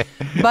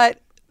 But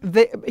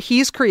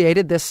he's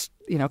created this,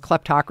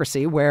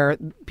 kleptocracy where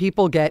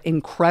people get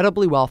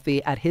incredibly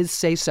wealthy at his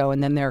say-so,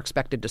 and then they're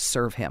expected to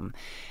serve him.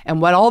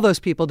 And what all those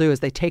people do is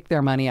they take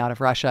their money out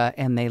of Russia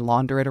and they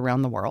launder it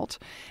around the world.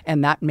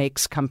 And that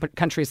makes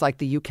countries like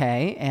the UK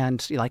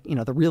and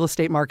the real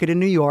estate market in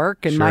New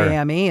York and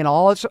Miami and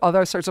all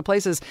other sorts of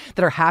places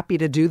that are happy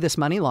to do this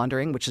money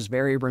laundering, which is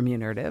very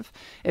remunerative.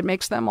 It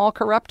makes them all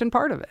corrupt and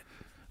part of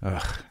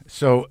it.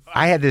 So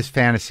I had this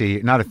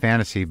fantasy, not a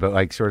fantasy,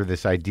 but sort of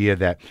this idea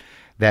that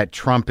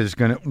Trump is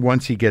going to,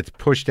 once he gets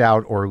pushed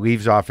out or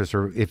leaves office,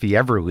 or if he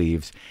ever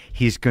leaves,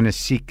 he's going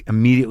to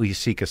immediately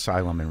seek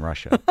asylum in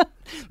Russia.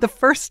 The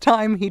first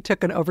time he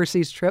took an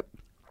overseas trip,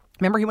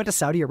 remember he went to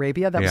Saudi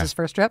Arabia? That was his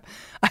first trip.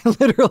 I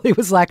literally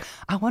was like,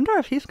 I wonder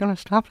if he's going to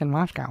stop in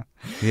Moscow.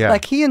 Yeah.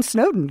 He and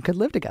Snowden could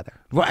live together.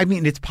 Well, I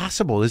mean, it's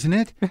possible, isn't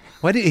it?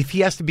 What if he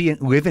has to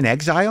live in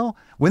exile?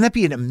 Wouldn't that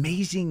be an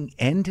amazing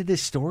end to this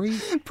story?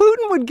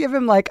 Putin would give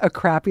him a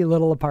crappy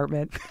little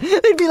apartment.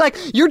 They'd be like,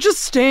 you're just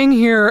staying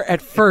here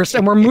at first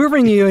and we're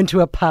moving you into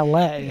a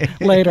palais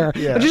later.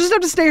 Yeah. But you just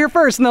have to stay here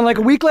first. And then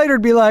a week later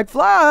it'd be like,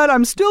 Vlad,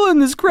 I'm still in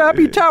this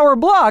crappy tower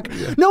block.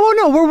 Yeah. No,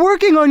 we're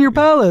working on your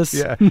palace.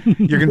 Yeah.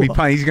 You're going to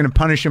be he's going to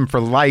punish him for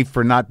life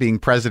for not being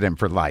president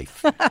for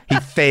life. He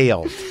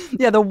failed.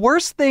 Yeah, the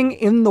worst thing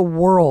in the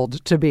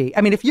world to be.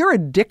 I mean, if you're a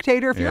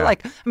dictator, if you're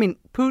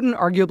Putin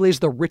arguably is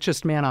the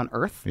richest man on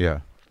earth. Yeah.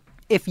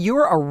 If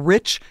you're a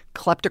rich,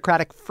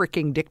 kleptocratic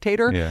freaking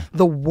dictator,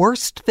 the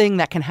worst thing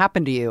that can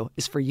happen to you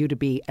is for you to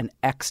be an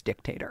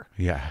ex-dictator.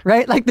 Yeah.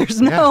 Right? There's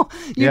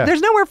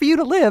there's nowhere for you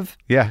to live.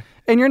 Yeah.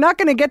 And you're not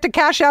going to get to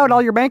cash out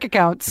all your bank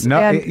accounts.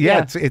 No.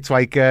 It's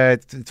like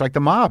the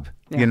mob.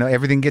 Yeah.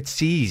 Everything gets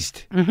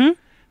seized. Mm-hmm.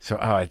 So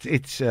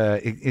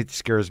it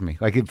scares me.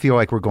 Like, I feel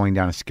like we're going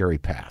down a scary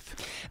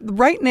path.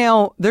 Right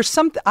now,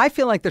 I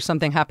feel like there's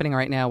something happening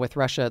right now with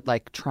Russia,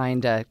 like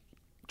trying to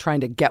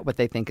get what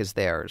they think is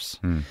theirs.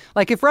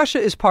 Like, if Russia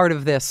is part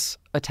of this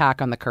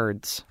attack on the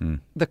Kurds,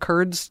 the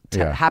Kurds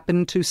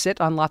happen to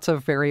sit on lots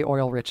of very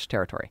oil-rich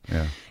territory.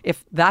 Yeah.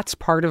 If that's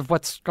part of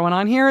what's going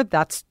on here,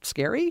 that's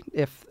scary.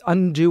 If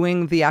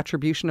undoing the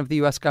attribution of the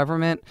U.S.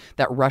 government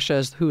that Russia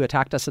is who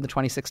attacked us in the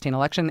 2016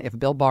 election, if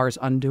Bill Barr is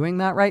undoing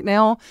that right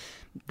now,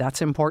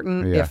 that's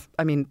important. Yeah.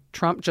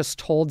 Trump just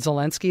told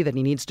Zelensky that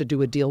he needs to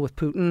do a deal with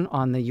Putin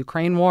on the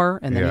Ukraine war,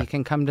 and then he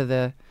can come to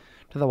the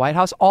White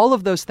House. All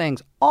of those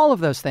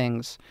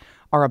things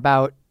are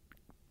about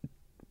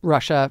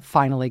Russia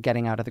finally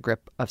getting out of the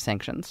grip of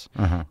sanctions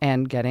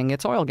and getting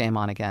its oil game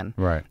on again.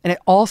 Right. And it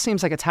all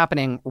seems like it's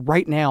happening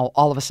right now,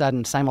 all of a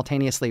sudden,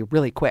 simultaneously,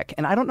 really quick.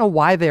 And I don't know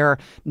why they're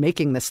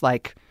making this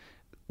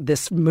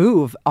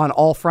move on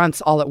all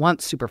fronts all at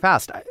once super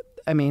fast.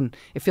 I mean,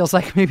 it feels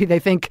like maybe they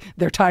think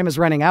their time is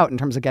running out in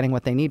terms of getting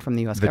what they need from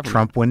the U.S. government. The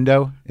Trump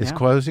window is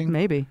closing?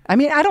 Maybe. I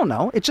mean, I don't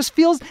know. It just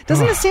feels,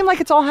 doesn't it seem like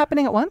it's all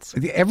happening at once?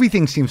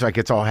 Everything seems like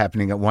it's all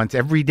happening at once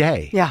every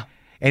day. Yeah.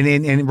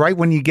 And right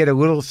when you get a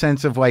little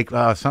sense of like,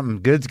 oh,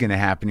 something good's going to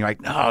happen, you're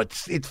like, no,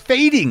 it's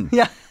fading.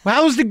 Yeah. Well,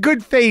 how's the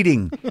good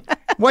fading?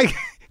 Why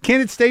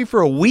can't it stay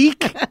for a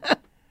week?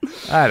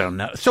 I don't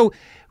know. So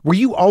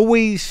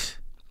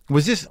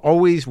was this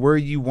always where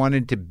you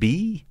wanted to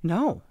be?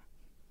 No.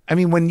 I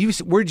mean,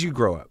 where'd you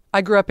grow up?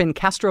 I grew up in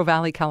Castro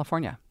Valley,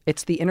 California.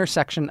 It's the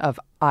intersection of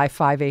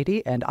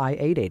I-580 and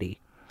I-880.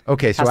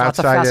 Okay, so outside lots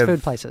of fast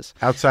food places.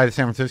 Outside of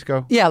San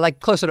Francisco? Yeah, like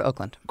closer to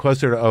Oakland.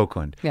 Closer to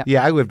Oakland.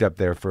 Yeah. I lived up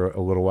there for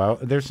a little while.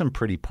 There's some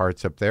pretty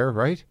parts up there,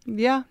 right?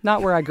 Yeah,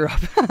 not where I grew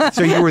up.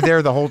 So you were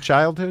there the whole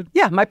childhood?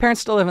 Yeah, my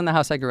parents still live in the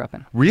house I grew up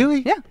in.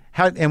 Really? Yeah.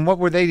 And what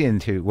were they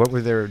into? What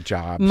were their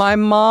jobs? My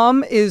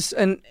mom is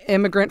an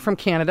immigrant from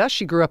Canada.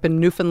 She grew up in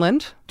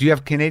Newfoundland. Do you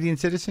have Canadian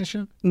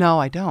citizenship? No,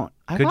 I don't.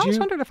 I've always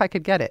wondered if I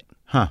could get it.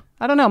 Huh.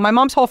 I don't know. My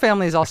mom's whole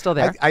family is all still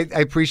there. I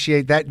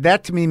appreciate that.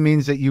 That to me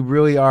means that you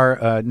really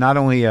are not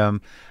only an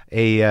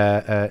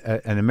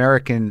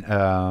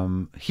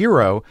American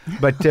hero,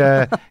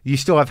 but you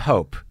still have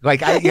hope.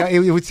 Like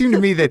it would seem to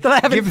me that I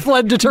haven't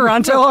fled to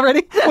Toronto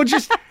already. Well,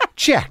 just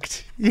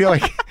checked. You know,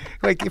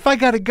 like if I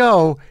got to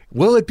go,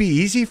 will it be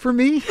easy for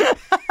me?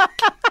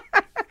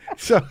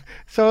 So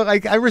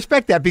like I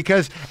respect that,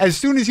 because as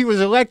soon as he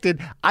was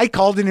elected, I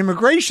called an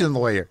immigration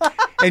lawyer,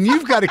 and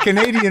you've got a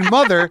Canadian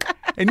mother,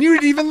 and you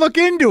didn't even look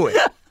into it.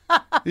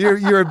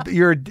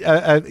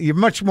 You're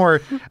much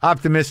more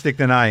optimistic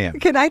than I am.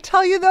 Can I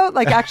tell you though?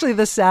 Like, actually,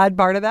 the sad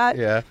part of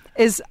that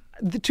is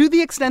to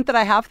the extent that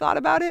I have thought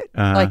about it.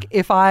 Like,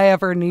 if I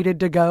ever needed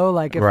to go,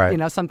 like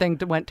if something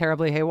went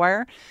terribly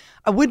haywire,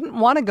 I wouldn't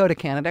want to go to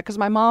Canada because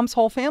my mom's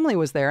whole family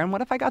was there, and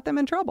what if I got them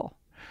in trouble?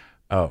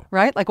 Oh.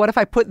 Right? Like, what if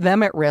I put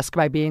them at risk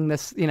by being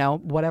this,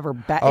 whatever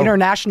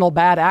international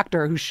bad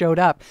actor who showed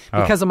up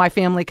because of my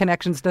family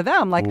connections to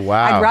them? Like,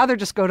 wow. I'd rather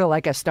just go to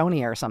like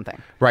Estonia or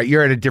something. Right.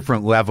 You're at a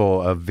different level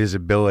of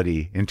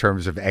visibility in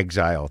terms of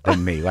exile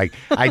than me. Like,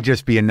 I'd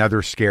just be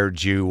another scared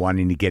Jew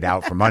wanting to get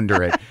out from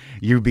under it.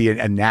 You'd be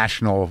a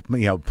national,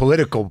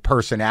 political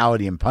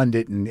personality and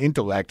pundit and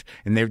intellect,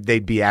 and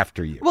they'd be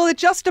after you. Well, it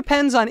just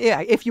depends on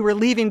if you were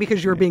leaving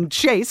because you were being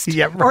chased,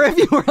 right. or if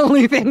you were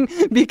leaving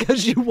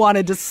because you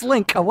wanted to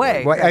slink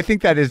away. Well, I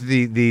think that is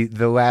the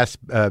last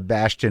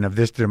bastion of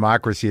this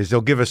democracy, is they'll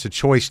give us a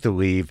choice to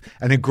leave,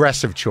 an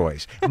aggressive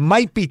choice.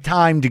 Might be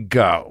time to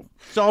go.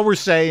 That's all we're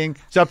saying.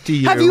 It's up to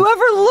you. Have you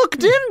ever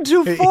looked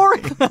into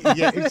foreign?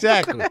 Yeah,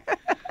 exactly.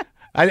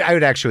 I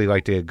would actually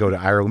like to go to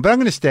Ireland, but I'm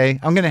going to stay.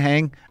 I'm going to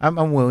hang.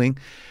 I'm willing.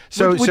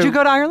 So, would you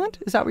go to Ireland?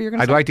 Is that what you're going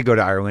to say? I'd like to go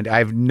to Ireland. I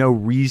have no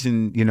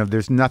reason.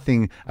 There's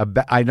nothing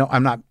about.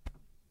 I'm not.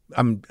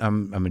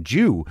 I'm a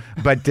Jew,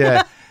 but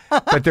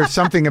but there's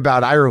something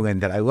about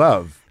Ireland that I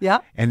love.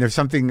 Yeah. And there's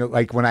something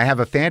like when I have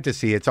a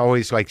fantasy, it's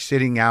always like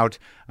sitting out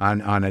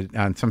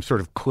on some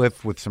sort of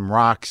cliff with some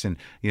rocks and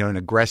an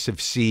aggressive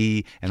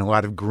sea and a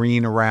lot of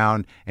green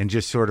around, and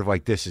just sort of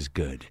like, this is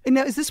good. And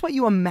now, is this what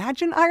you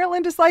imagine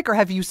Ireland is like, or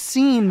have you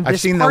seen this? I've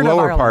seen part the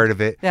lower of part of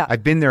it. Yeah.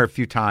 I've been there a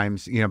few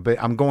times,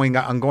 but I'm going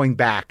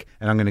back,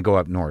 and I'm going to go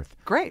up north.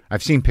 Great.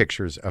 I've seen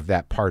pictures of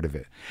that part of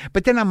it.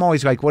 But then I'm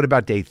always like, what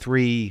about day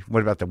 3?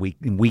 What about the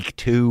week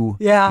 2?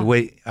 Yeah.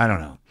 I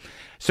don't know.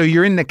 So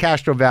you're in the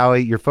Castro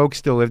Valley. Your folks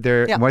still live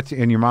there. Yeah.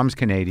 And your mom's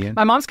Canadian.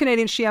 My mom's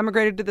Canadian. She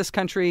emigrated to this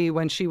country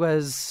when she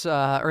was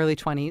early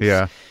 20s.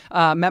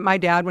 Yeah. Met my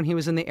dad when he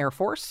was in the Air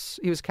Force.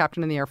 He was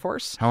captain in the Air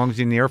Force. How long was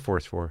he in the Air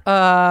Force for?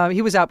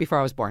 He was out before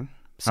I was born.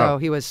 So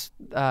he was,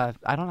 I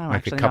don't know, like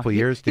actually. A couple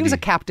years? He was a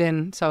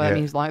captain, so I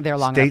mean, he's there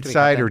long enough to be stateside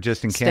captain. or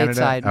just in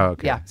Canada? Stateside. Oh,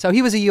 okay. Yeah. So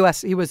he was he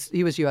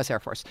was U.S. Air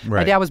Force. Right.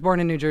 My dad was born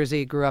in New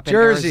Jersey, grew up in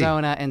Jersey.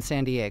 Arizona and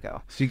San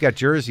Diego. So you got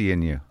Jersey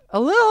in you. A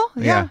little,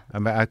 yeah.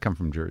 I come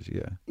from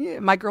Jersey, yeah. Yeah,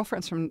 my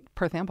girlfriend's from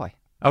Perth Amboy.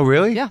 Oh,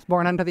 really? Yeah,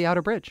 born under the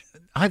outer bridge.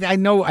 I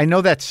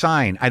know that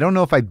sign. I don't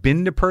know if I've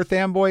been to Perth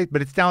Amboy,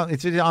 but it's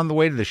on the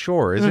way to the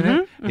shore, isn't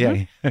it?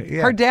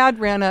 Yeah. Her dad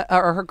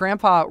or her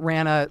grandpa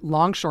ran a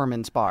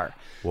longshoreman's bar.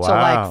 Wow. So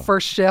like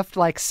first shift,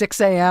 like 6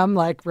 a.m.,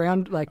 like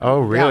round, like. Oh,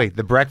 really? Yeah.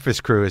 The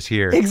breakfast crew is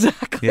here.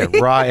 Exactly. Yeah,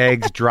 raw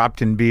eggs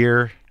dropped in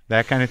beer.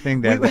 That kind of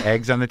thing. They have the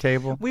eggs on the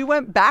table. We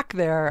went back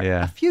there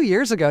a few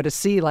years ago to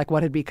see like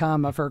what had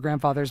become of her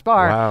grandfather's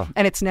bar. Wow.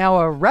 And it's now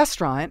a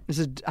restaurant.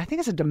 I think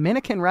it's a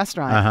Dominican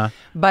restaurant.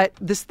 But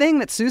this thing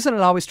that Susan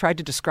had always tried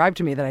to describe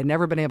to me that I'd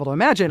never been able to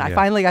imagine, I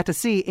finally got to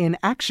see in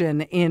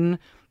action in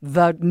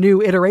the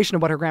new iteration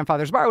of what her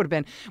grandfather's bar would have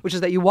been, which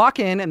is that you walk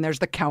in and there's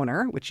the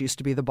counter, which used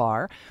to be the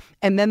bar,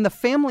 and then the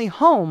family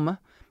home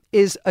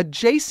is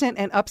adjacent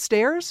and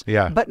upstairs,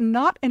 but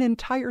not an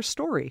entire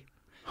story.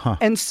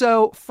 And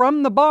so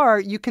from the bar,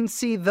 you can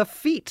see the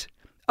feet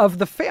of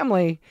the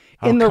family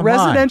in the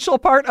residential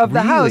part of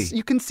the house.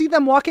 You can see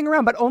them walking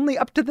around, but only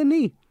up to the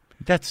knee.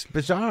 That's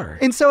bizarre.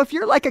 And so if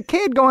you're like a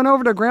kid going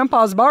over to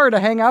grandpa's bar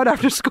to hang out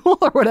after school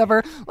or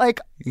whatever,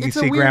 like you can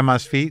see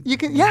grandma's feet. You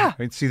can, yeah.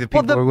 You can see the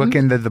people who look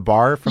into the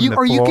bar from the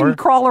floor. Or you can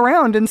crawl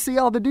around and see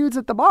all the dudes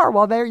at the bar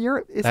while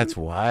That's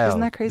wild.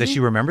 Isn't that crazy? Does she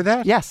remember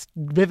that? Yes,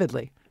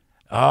 vividly.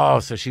 Oh,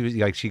 so she was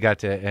like she got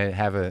to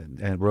have a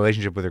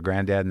relationship with her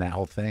granddad and that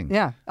whole thing.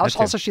 Yeah.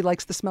 Also, she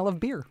likes the smell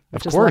of beer,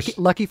 which of course. is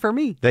lucky for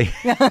me.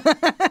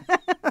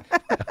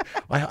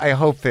 I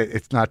hope that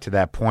it's not to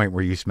that point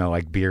where you smell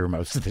like beer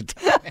most of the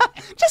time.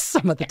 Just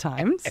some of the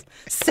times.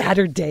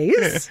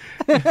 Saturdays.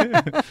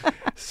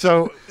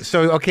 So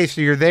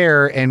you're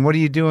there, and what are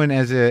you doing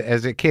as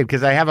a kid?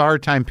 Because I have a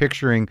hard time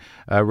picturing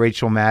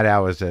Rachel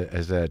Maddow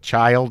as a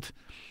child.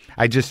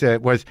 I just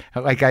was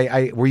like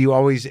were you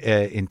always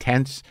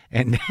intense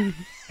and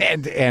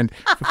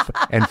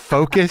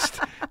focused?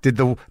 Did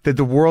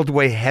the world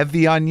weigh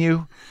heavy on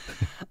you?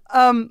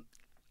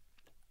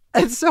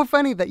 It's so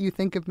funny that you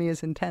think of me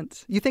as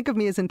intense. You think of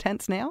me as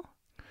intense now?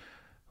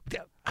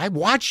 I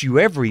watch you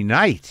every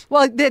night.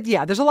 Well,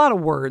 there's a lot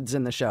of words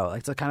in the show.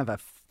 It's a kind of a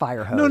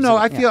fire hose. No,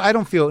 I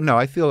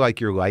feel like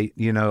you're light.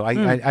 You know,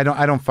 I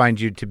don't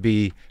find you to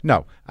be.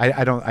 No,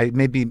 I don't.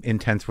 Maybe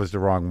intense was the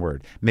wrong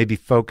word. Maybe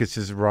focus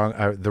is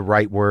the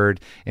right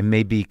word, and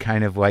maybe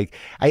kind of like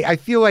I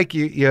feel like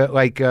you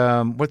like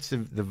what's the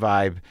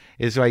vibe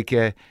is like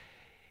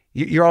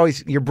you're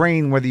always your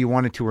brain, whether you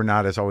wanted to or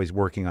not, is always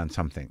working on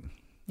something.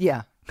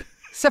 Yeah.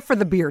 Except for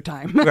the beer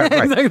time. Right.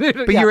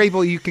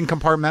 But you can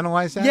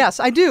compartmentalize that?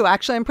 Yes, I do.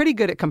 Actually, I'm pretty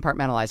good at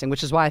compartmentalizing,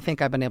 which is why I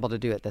think I've been able to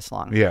do it this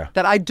long. Yeah.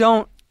 That I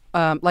don't,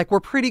 we're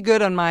pretty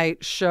good on my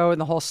show and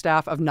the whole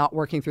staff of not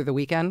working through the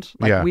weekend.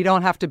 If we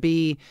don't have to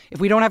be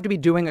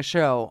doing a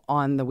show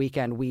on the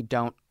weekend, we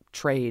don't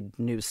trade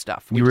news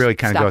stuff. You really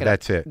kind of go,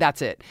 that's it.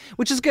 That's it,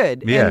 which is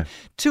good. Yeah. And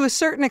to a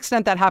certain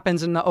extent, that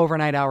happens in the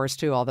overnight hours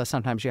too, although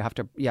sometimes you have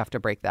to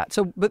break that.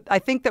 So, but I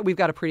think that we've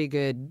got a pretty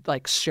good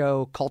like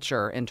show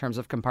culture in terms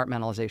of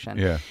compartmentalization.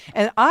 Yeah.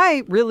 And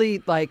I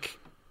really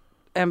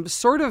am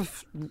sort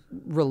of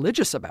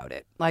religious about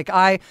it. Like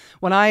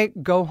when I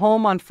go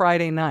home on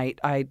Friday night,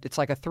 it's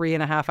like a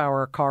 3.5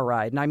 hour car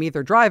ride, and I'm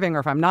either driving or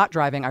if I'm not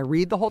driving, I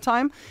read the whole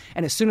time.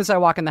 And as soon as I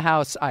walk in the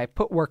house, I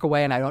put work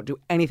away and I don't do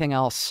anything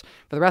else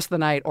for the rest of the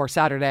night or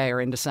Saturday or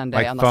into Sunday.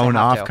 Like unless phone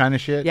I have off to. kind of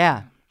shit?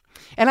 Yeah.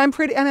 And I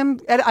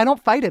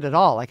don't fight it at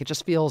all. Like it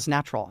just feels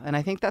natural. And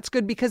I think that's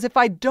good because if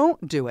I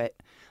don't do it,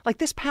 like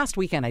this past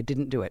weekend, I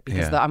didn't do it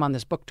because I'm on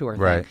this book tour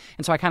thing. Right.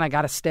 And so I kind of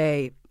got to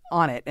stay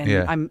on it.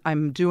 And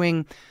I'm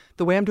doing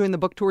the way I'm doing the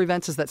book tour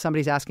events is that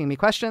somebody's asking me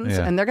questions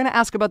and they're going to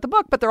ask about the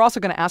book, but they're also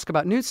going to ask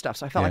about news stuff.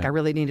 So I felt like I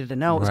really needed to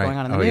know what was going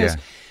on in the news.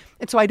 Yeah.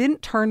 And so I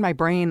didn't turn my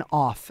brain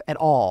off at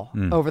all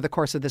over the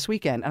course of this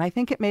weekend. And I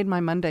think it made my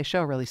Monday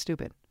show really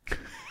stupid.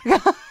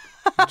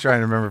 I'm trying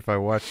to remember if I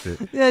watched it.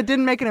 Yeah, it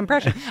didn't make an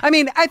impression. I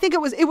mean, I think it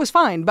was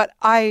fine, but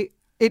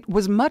it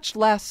was much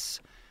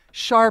less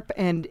sharp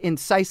and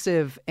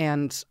incisive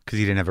and because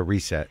you didn't have a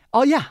reset.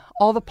 Oh yeah,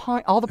 all the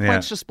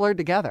points just blurred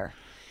together.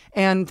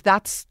 And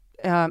that's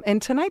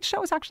and tonight's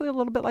show is actually a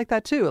little bit like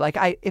that too. Like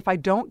if I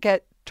don't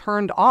get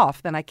turned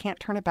off, then I can't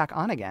turn it back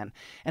on again.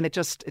 And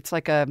it's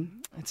like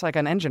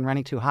an engine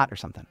running too hot or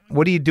something.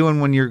 What are you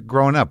doing when you're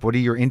growing up? What are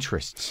your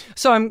interests?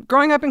 So I'm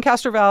growing up in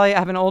Castro Valley. I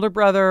have an older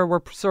brother.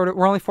 We're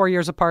only 4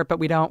 years apart, but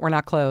we're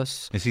not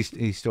close. Is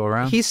he still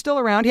around? He's still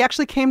around. He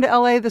actually came to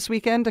LA this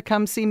weekend to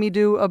come see me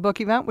do a book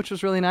event, which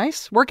was really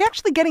nice. We're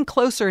actually getting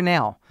closer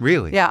now.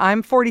 Really? Yeah,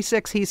 I'm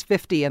 46, he's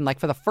 50, and like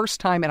for the first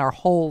time in our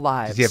whole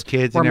lives, does he have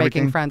kids we're and making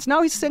everything? Friends.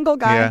 No, he's a single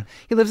guy. Yeah.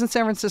 He lives in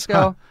San Francisco.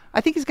 Huh. I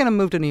think he's going to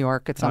move to New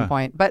York at some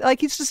point. But like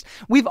he's just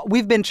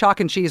we've been chalk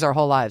and cheese our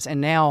whole lives, and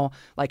now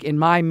like in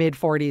my mid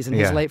 40s and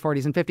his late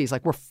 40s and 50s,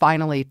 like we're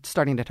finally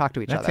starting to talk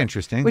to each other. That's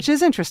interesting. Which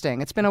is interesting.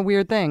 It's been a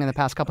weird thing in the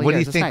past couple of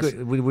years. What do you it's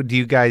think? Nice. Do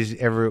you guys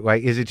ever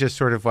like? Is it just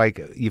sort of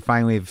like you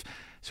finally have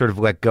sort of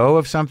let go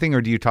of something,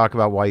 or do you talk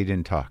about why you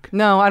didn't talk?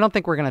 No, I don't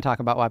think we're going to talk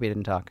about why we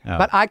didn't talk. Oh.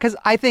 But because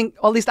I think,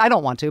 well, at least I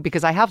don't want to,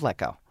 because I have let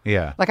go.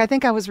 Yeah. Like, I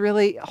think I was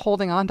really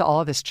holding on to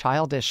all of this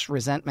childish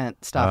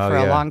resentment stuff for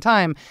a yeah. long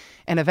time.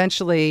 And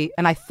eventually,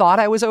 and I thought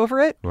I was over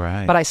it,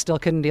 Right. but I still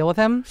couldn't deal with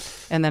him.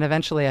 And then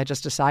eventually I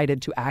just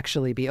decided to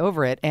actually be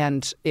over it.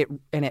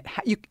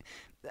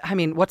 I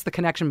mean, what's the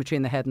connection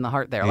between the head and the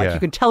heart there? Like, Yeah. you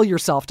can tell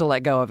yourself to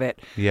let go of it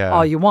Yeah.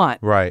 all you want.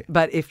 Right.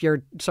 But if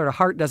your sort of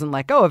heart doesn't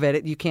let go of it,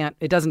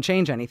 it doesn't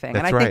change anything.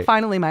 That's and I right. think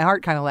finally my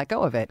heart kind of let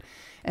go of it.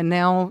 And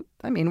now,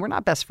 I mean, we're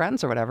not best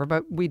friends or whatever,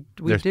 but we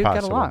do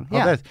get along.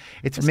 Well, Yeah.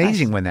 it's That's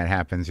amazing nice. when that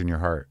happens in your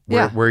heart.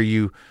 Yeah.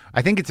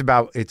 I think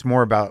it's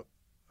more about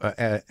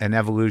an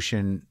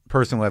evolution,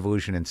 personal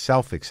evolution and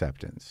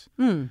self-acceptance.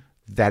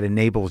 That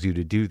enables you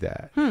to do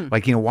that.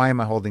 Like, why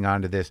am I holding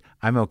on to this?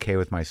 I'm okay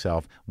with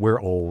myself. We're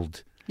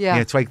old. Yeah.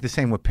 It's like the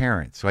same with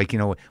parents. Like,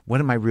 what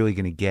am I really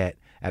going to get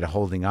out of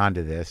holding on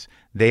to this?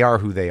 They are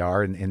who they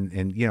are,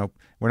 and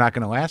we're not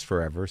going to last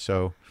forever.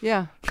 So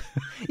Yeah.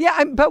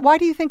 Yeah. But why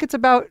do you think it's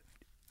about?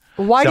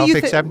 Why do you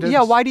think? Self-acceptance?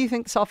 Yeah. Why do you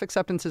think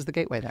self-acceptance is the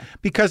gateway there?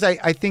 because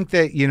I think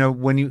that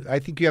I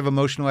think you have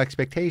emotional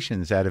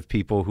expectations out of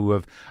people who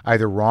have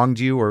either wronged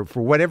you or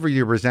for whatever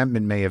your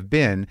resentment may have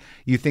been,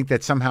 you think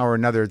that somehow or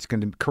another it's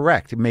going to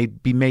correct. It may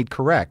be made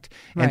correct,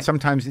 and Right.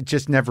 sometimes it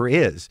just never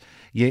is.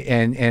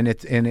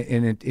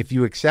 If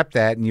you accept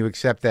that and you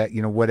accept that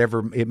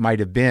whatever it might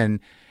have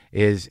been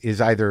is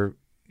either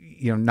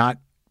not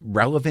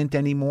relevant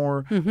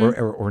anymore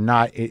or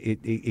not.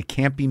 It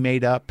can't be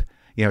made up.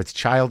 It's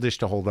childish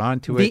to hold on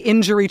to it. The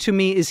injury to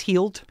me is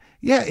healed.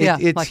 Yeah,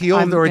 it's like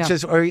healed, or it's yeah.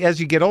 just, or as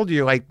you get older,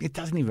 you're like, it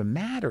doesn't even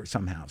matter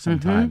somehow.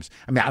 Sometimes,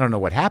 I mean, I don't know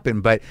what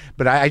happened, but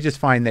I just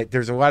find that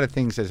there's a lot of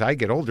things as I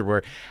get older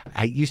where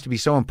I used to be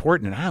so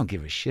important, and I don't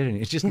give a shit. And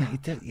it's just,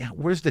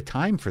 where's the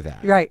time for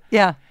that? Right.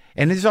 Yeah.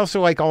 And there's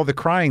also like all the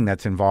crying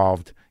that's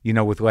involved,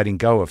 with letting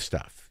go of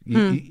stuff.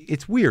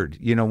 It's weird,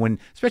 when,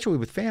 especially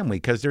with family,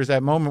 because there's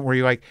that moment where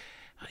you're like,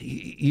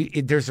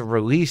 there's a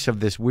release of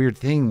this weird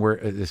thing where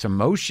this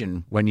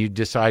emotion when you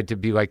decide to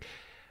be like,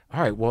 all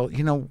right, well,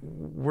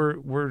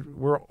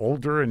 we're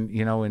older and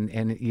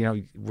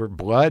we're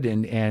blood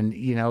and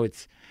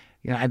it's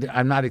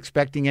I'm not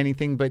expecting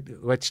anything, but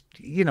let's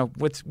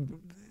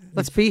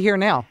be here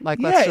now. Like,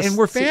 let's just and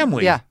we're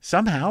family. Yeah.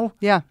 Somehow.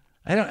 Yeah.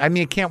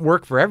 It can't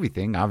work for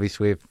everything,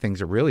 obviously, if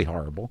things are really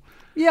horrible.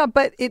 Yeah,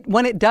 but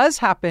when it does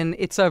happen,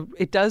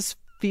 it does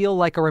feel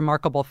like a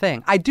remarkable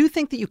thing. I do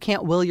think that you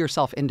can't will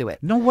yourself into it.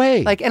 No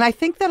way. And I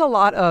think that a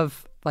lot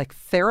of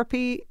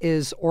therapy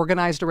is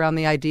organized around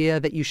the idea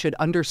that you should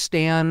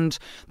understand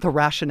the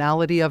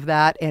rationality of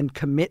that and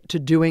commit to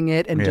doing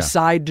it and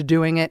decide to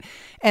doing it.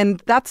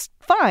 And that's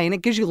fine.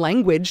 It gives you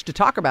language to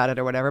talk about it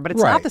or whatever, but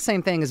it's not the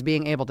same thing as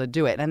being able to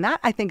do it. And that,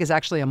 I think, is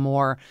actually a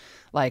more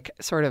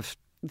sort of,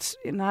 it's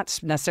not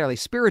necessarily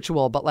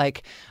spiritual,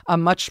 but a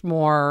much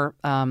more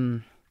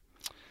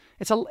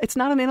it's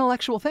not an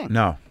intellectual thing.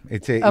 No,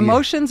 it's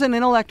emotions and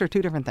intellect are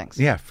two different things.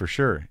 Yeah, for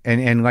sure.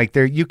 And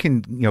there you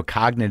can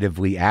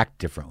cognitively act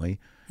differently.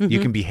 You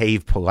can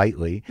behave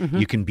politely.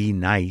 You can be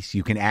nice.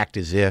 You can act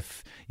as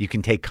if. You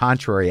can take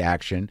contrary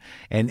action,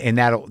 and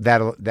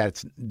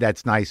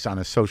that's nice on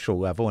a social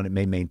level, and it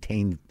may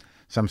maintain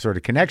some sort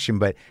of connection.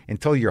 But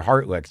until your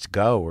heart lets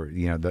go, or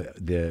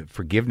the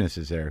forgiveness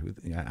is there,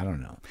 I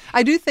don't know.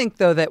 I do think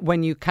though that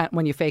when you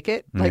fake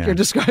it, like you're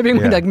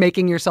describing, like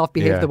making yourself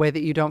behave the way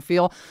that you don't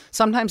feel,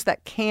 sometimes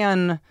that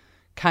can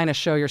kind of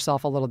show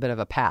yourself a little bit of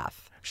a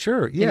path.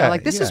 Sure. Yeah.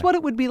 This is what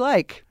it would be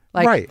like.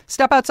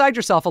 Step outside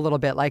yourself a little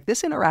bit. Like,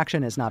 this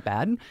interaction is not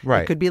bad.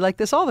 Right. It could be like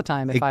this all the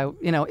time. If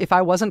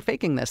I wasn't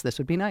faking this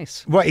would be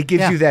nice. Well, it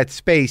gives you that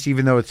space,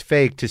 even though it's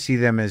fake, to see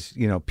them as,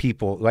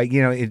 people,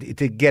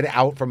 to get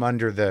out from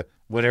under the,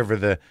 whatever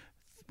the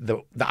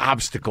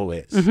obstacle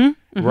is,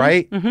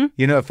 right?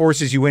 It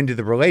forces you into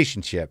the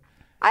relationship.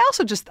 I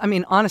also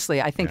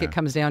honestly, I think it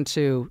comes down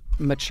to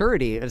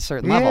maturity at a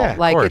certain level. Of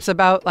course. It's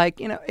about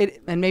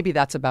and maybe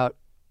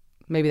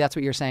that's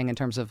what you're saying in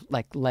terms of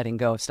letting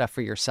go of stuff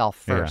for yourself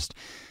first.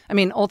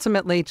 Yeah.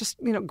 Ultimately, just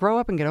grow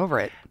up and get over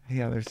it.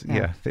 Yeah,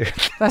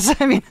 That's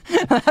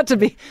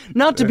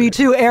not to be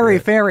too airy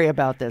fairy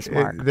about this,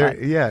 Mark. And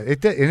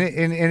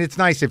it's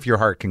nice if your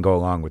heart can go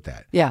along with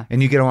that. Yeah,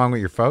 and you get along with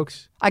your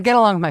folks. I get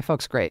along with my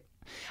folks great.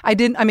 I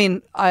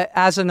didn't.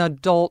 As an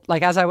adult,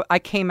 as I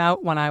came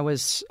out when I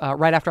was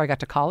right after I got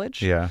to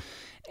college. Yeah.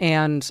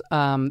 And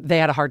they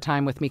had a hard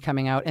time with me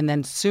coming out. And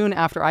then soon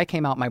after I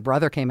came out, my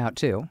brother came out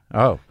too.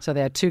 Oh. So they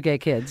had two gay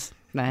kids.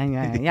 So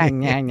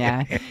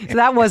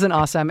that wasn't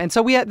awesome. And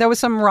so there was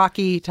some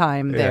rocky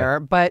time there.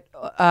 But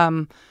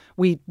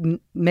we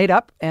made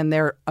up, and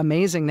they're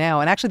amazing now.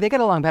 And actually, they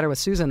get along better with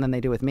Susan than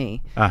they do with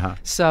me. Uh-huh.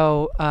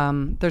 So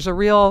there's a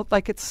real,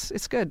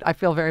 it's good. I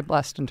feel very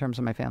blessed in terms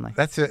of my family.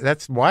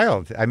 That's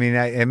wild. I mean,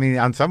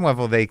 on some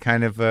level, they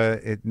kind of,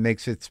 it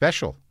makes it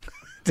special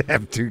to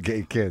have two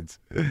gay kids.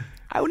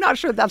 I'm not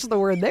sure that's the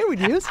word they would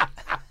use.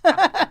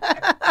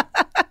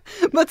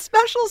 But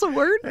special's a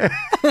word.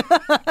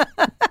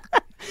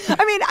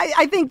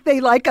 I think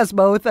they like us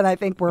both, and I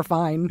think we're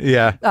fine.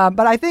 Yeah.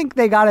 But I think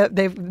they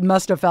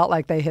must have felt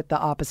like they hit the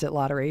opposite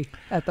lottery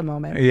at the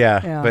moment.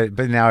 Yeah.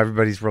 But now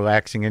everybody's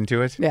relaxing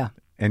into it. Yeah.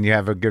 And you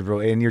have a good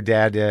role. And your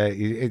dad,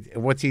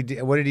 what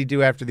did he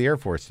do after the Air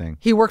Force thing?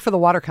 He worked for the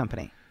water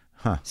company.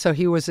 Huh. So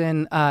he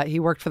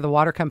worked for the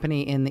water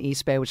company in the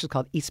East Bay, which is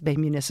called East Bay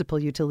Municipal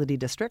Utility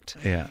District.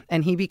 Yeah.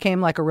 And he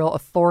became like a real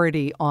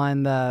authority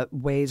on the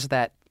ways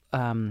that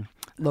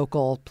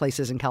local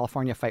places in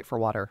California fight for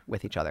water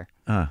with each other.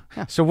 Yeah.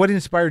 So what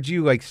inspired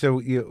you? Like,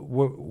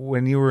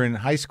 when you were in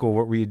high school,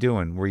 what were you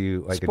doing? Were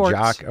you like Sports. a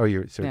jock? Oh,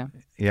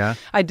 yeah.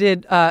 I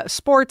did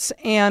sports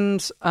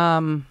and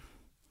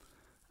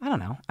I don't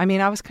know. I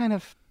mean, I was kind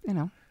of,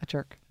 a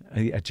jerk.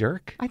 A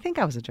jerk? I think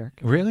I was a jerk.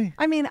 Really?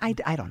 I mean, I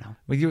don't know.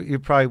 Well, you're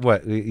probably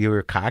what? You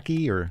were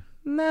cocky or?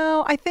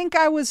 No, I think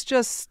I was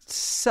just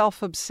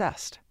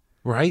self-obsessed.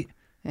 Right?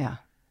 Yeah.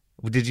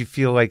 Did you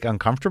feel like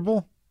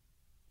uncomfortable?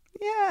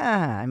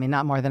 Yeah. I mean,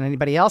 not more than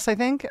anybody else, I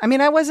think. I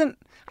mean,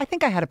 I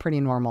think I had a pretty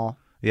normal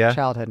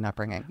childhood and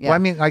upbringing. Yeah. Well, I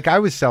mean, like I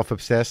was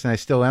self-obsessed and I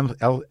still am.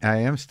 I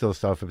am still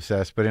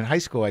self-obsessed. But in high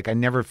school, like I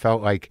never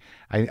felt like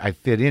I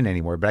fit in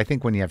anymore. But I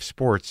think when you have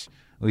sports,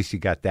 at least you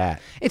got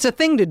that. It's a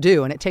thing to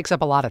do, and it takes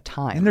up a lot of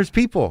time. And there's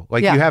people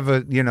like you have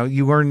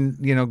you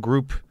learn,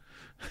 group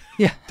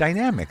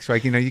dynamics.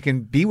 Like, you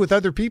can be with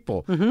other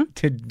people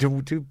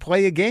to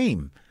play a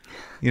game.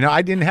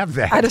 I didn't have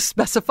that. At a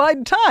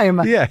specified time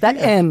that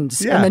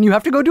ends. Yeah. And then you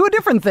have to go do a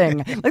different thing.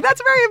 Like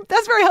that's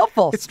very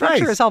helpful. It's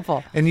Structure nice. is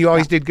helpful. And you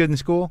always did good in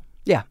school?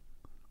 Yeah.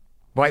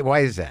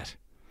 Why is that?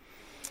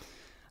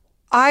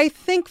 I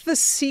think the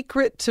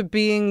secret to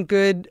being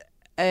good,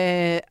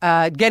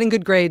 getting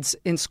good grades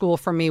in school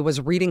for me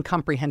was reading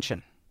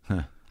comprehension.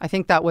 Huh. I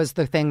think that was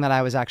the thing that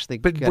I was actually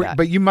good at.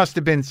 But you must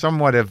have been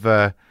somewhat of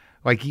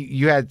like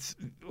you had,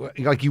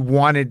 like you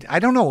wanted, I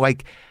don't know,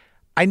 like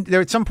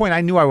there at some point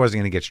I knew I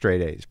wasn't going to get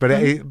straight A's, but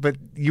but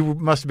you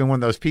must have been one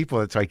of those people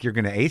that's like, you're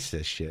going to ace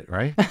this shit,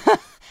 right?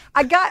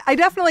 I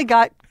definitely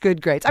got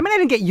good grades. I mean, I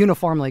didn't get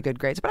uniformly good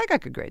grades, but I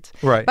got good grades.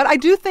 Right. But I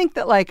do think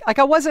that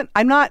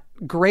I'm not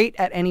great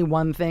at any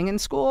one thing in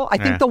school. I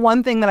think the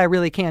one thing that I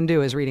really can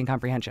do is reading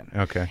comprehension.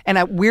 Okay. And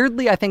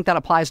weirdly, I think that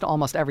applies to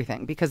almost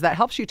everything because that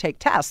helps you take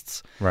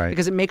tests. Right.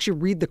 Because it makes you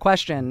read the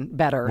question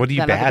better What are you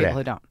than bad other at? people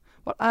who don't.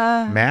 Well,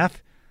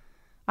 Math?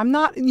 I'm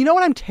not,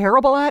 what I'm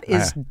terrible at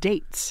is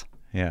dates.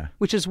 Yeah.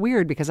 Which is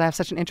weird because I have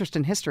such an interest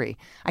in history.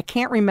 I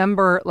can't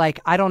remember,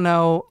 I don't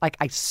know,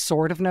 I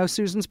sort of know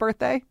Susan's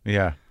birthday.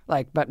 Yeah.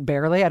 But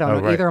barely. I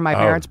don't know either of my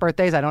parents'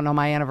 birthdays. I don't know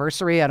my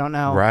anniversary. I don't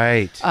know.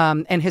 Right.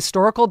 And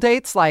historical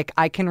dates, I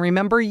can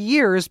remember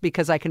years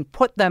because I can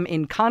put them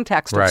in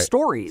context of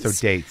stories. So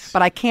dates.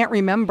 But I can't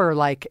remember,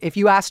 if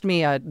you asked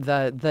me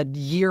the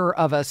year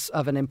of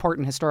an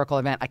important historical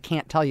event, I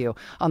can't tell you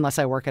unless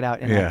I work it out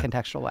in a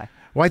contextual way.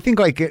 Well, I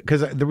think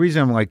because the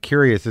reason I'm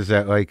curious is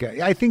that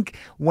I think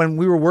when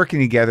we were working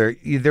together,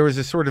 there was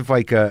a sort of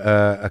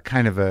a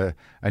kind of a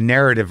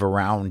narrative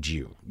around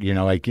you.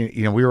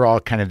 We were all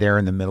kind of there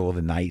in the middle of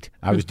the night.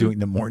 I was doing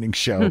the morning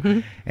show,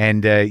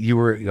 and you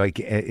were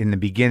in the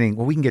beginning.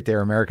 Well, we can get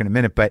there, America, in a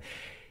minute, but.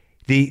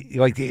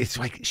 It's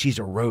like she's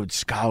a Rhodes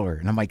Scholar,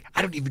 and I'm like,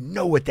 I don't even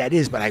know what that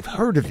is, but I've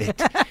heard of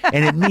it,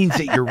 and it means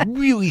that you're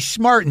really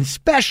smart and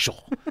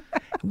special.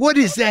 What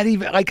is that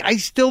even? I'm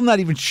still not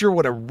even sure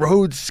what a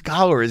Rhodes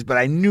Scholar is, but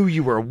I knew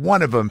you were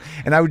one of them,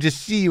 and I would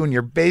just see you in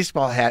your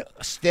baseball hat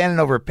standing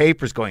over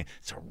papers going,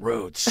 it's a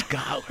Rhodes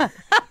Scholar.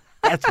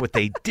 That's what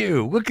they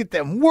do. Look at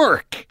them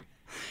work.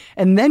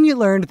 And then you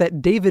learned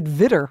that David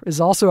Vitter is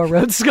also a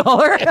Rhodes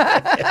Scholar.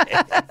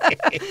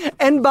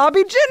 And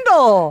Bobby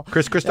Jindal.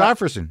 Chris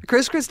Christopherson.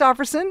 Chris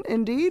Christopherson,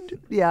 indeed.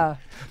 Yeah.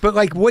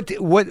 But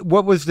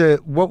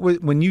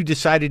when you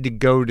decided to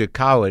go to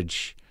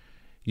college,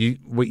 you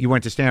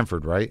went to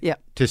Stanford, right? Yeah.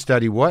 To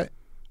study what?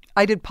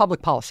 I did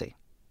public policy.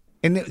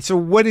 And so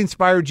what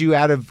inspired you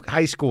out of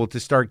high school to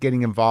start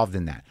getting involved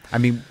in that? I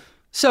mean...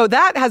 So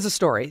that has a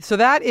story.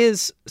 I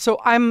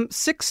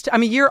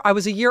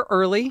was a year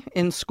early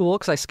in school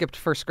because I skipped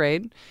first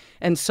grade.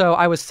 And so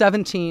I was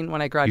 17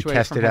 when I graduated from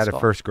high school. You tested out of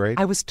first grade?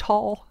 I was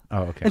tall.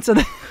 Oh, okay. And so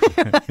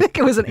I think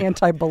it was an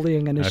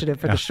anti-bullying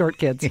initiative for the short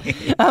kids.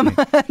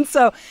 And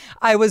so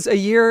I was a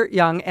year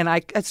young, and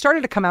I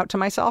started to come out to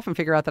myself and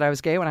figure out that I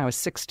was gay when I was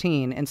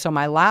 16. And so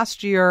my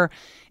last year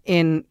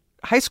in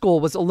high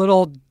school was a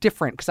little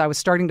different because I was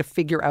starting to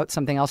figure out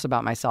something else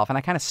about myself. And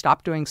I kind of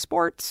stopped doing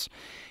sports.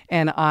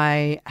 And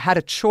I had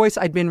a choice.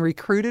 I'd been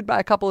recruited by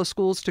a couple of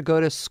schools to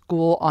go to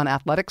school on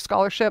athletic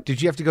scholarship.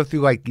 Did you have to go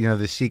through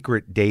the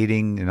secret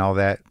dating and all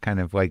that kind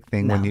of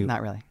thing? No, when you...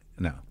 not really.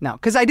 No.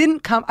 Because I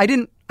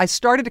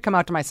started to come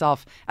out to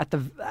myself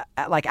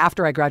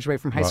after I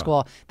graduated from high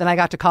school. Then I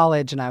got to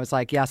college and I was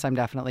like, yes, I'm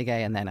definitely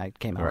gay. And then I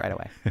came out right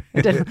away.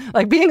 It didn't,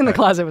 being in the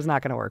closet was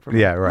not going to work for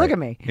me. Yeah, right. Look at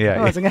me. Yeah.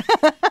 I wasn't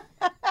gonna...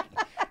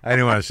 I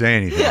didn't want to say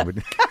anything,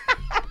 but...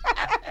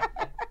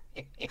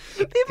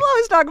 People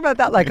always talk about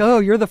that, oh,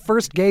 you're the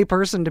first gay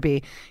person to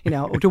be,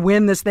 to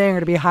win this thing or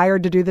to be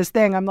hired to do this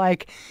thing. I'm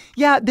like,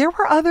 yeah, there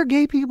were other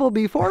gay people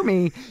before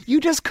me. You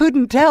just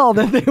couldn't tell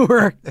that they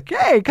were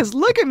gay because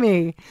look at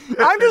me.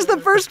 I'm just the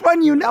first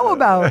one you know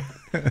about.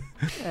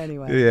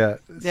 Anyway. Yeah.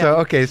 So,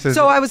 okay.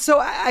 So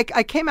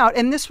I came out,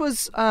 and this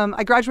was,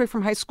 I graduated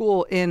from high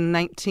school in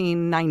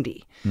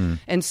 1990.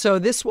 And so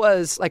this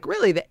was like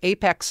really the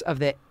apex of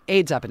the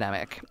AIDS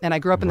epidemic. And I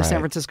grew up in the San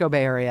Francisco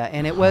Bay Area,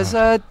 and it was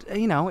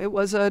it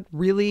was a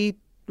really,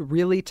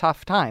 really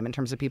tough time in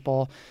terms of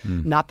people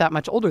not that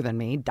much older than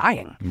me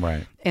dying.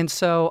 Right. And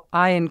so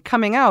I, in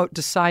coming out,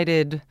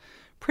 decided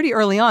pretty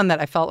early on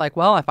that I felt like,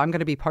 well, if I'm going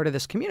to be part of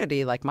this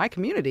community, like my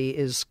community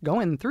is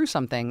going through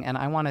something and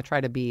I want to try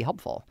to be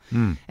helpful.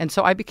 And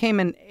so I became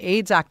an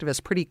AIDS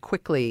activist pretty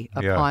quickly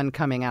upon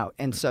coming out.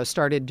 And so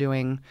started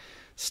doing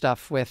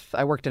stuff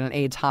I worked in an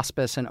AIDS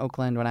hospice in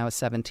Oakland when I was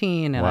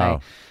 17.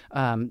 And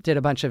I did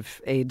a bunch of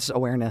AIDS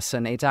awareness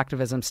and AIDS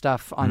activism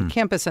stuff on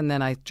campus. And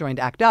then I joined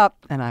ACT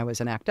UP, and I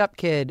was an ACT UP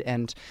kid.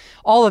 And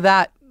all of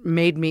that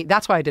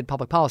that's why I did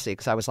public policy,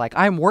 because I was like,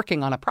 I'm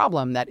working on a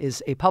problem that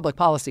is a public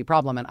policy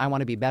problem, and I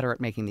want to be better at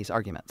making these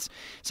arguments.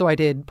 So I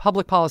did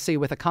public policy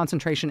with a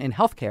concentration in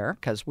healthcare,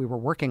 because we were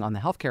working on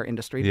the healthcare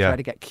industry to try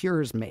to get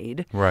cures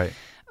made. Right.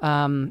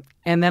 And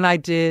then I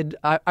did,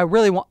 I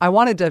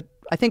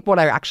think what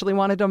I actually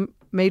wanted to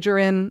major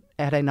in,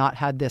 had I not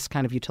had this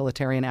kind of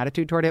utilitarian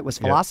attitude toward it, was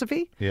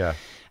philosophy. Yeah.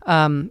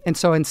 And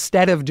so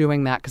instead of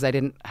doing that, because I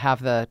didn't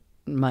have the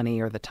money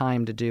or the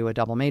time to do a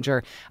double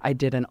major, I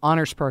did an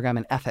honors program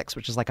in ethics,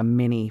 which is like a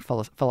mini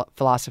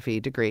philosophy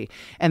degree.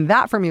 And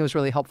that for me was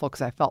really helpful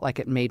because I felt like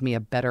it made me a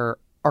better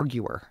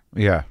arguer.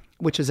 Yeah.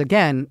 Which is,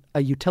 again,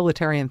 a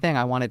utilitarian thing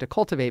I wanted to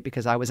cultivate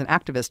because I was an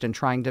activist and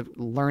trying to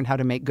learn how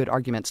to make good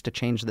arguments to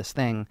change this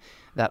thing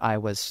that I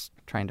was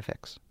trying to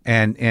fix.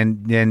 And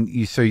then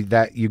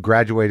you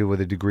graduated with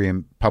a degree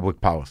in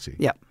public policy.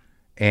 Yep.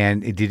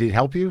 And did it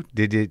help you?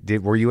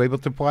 Were you able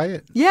to apply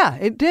it? Yeah,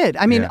 it did.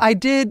 I mean, I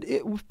did.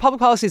 Public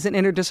policy is an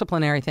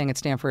interdisciplinary thing at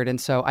Stanford. And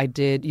so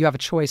you have a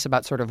choice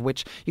about sort of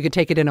which, you could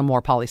take it in a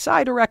more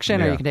poli-sci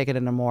direction or you can take it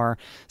in a more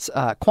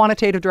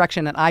quantitative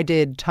direction. And I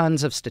did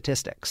tons of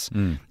statistics.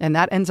 And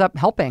that ends up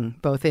helping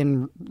both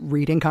in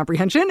reading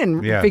comprehension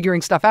and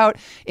figuring stuff out,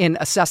 in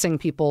assessing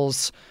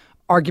people's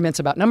arguments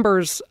about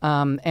numbers,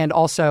 and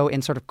also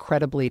in sort of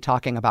credibly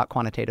talking about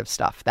quantitative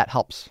stuff. That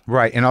helps.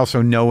 Right. And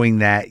also knowing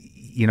that,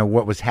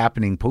 what was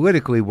happening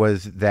politically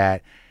was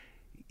that,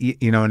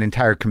 an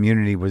entire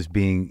community was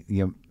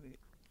being,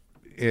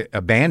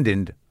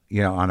 abandoned,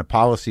 on a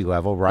policy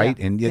level, right?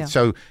 And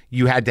so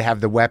you had to have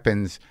the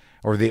weapons,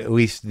 or at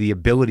least the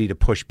ability to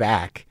push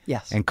back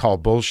and call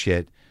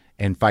bullshit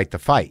and fight the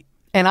fight.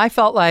 And I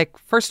felt like,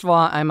 first of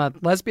all, I'm a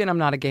lesbian, I'm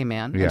not a gay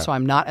man, and so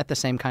I'm not at the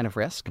same kind of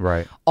risk.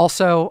 Right.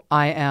 Also,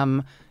 I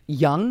am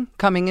young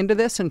coming into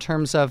this in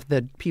terms of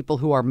the people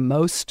who are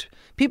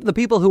the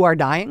people who are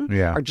dying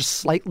are just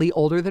slightly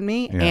older than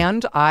me,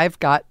 and I've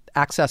got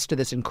access to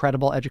this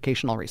incredible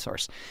educational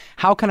resource.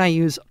 How can I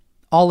use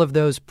all of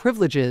those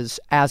privileges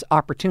as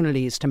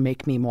opportunities to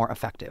make me more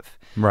effective?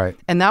 Right.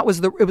 And it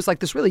was like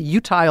this really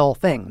utile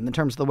thing in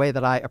terms of the way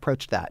that I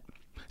approached that.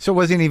 So it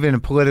wasn't even a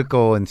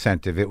political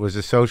incentive. It was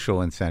a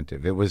social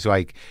incentive. It was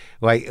like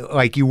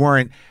you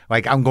weren't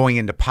like, I'm going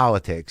into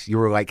politics. You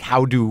were like,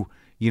 how do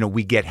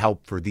we get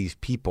help for these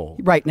people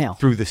right now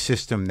through the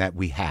system that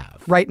we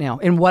have right now?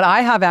 And what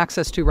I have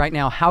access to right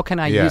now, how can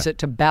I use it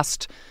to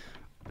best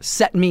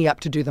set me up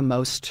to do the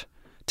most,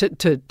 to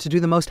do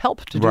the most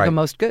help, to do the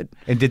most good?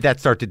 And did that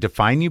start to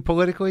define you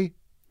politically?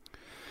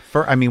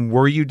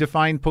 Were you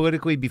defined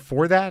politically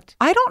before that?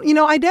 I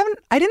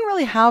didn't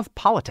really have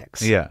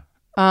politics. Yeah.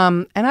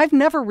 And I've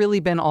never really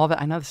been all that,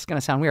 I know this is going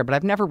to sound weird, but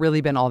I've never really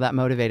been all that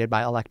motivated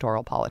by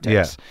electoral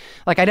politics. Yeah.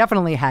 Like, I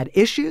definitely had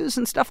issues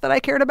and stuff that I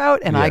cared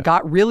about, and I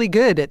got really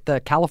good at the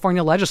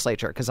California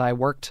legislature because I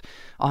worked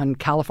on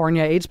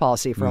California AIDS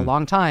policy for a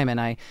long time,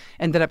 and I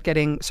ended up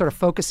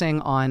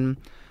focusing on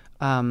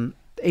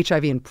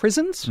HIV in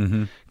prisons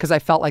because I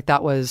felt like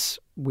that was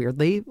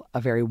weirdly a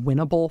very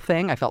winnable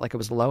thing. I felt like it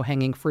was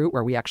low-hanging fruit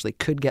where we actually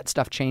could get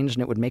stuff changed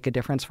and it would make a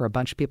difference for a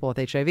bunch of people with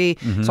HIV.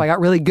 So I got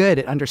really good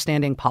at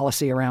understanding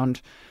policy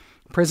around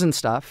prison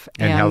stuff.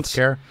 And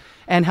healthcare.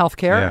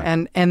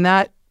 And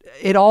that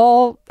it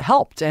all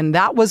helped. And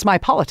that was my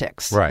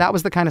politics. Right. That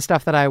was the kind of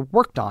stuff that I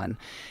worked on.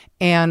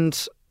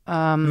 And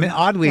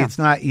oddly, it's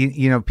not,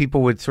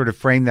 people would sort of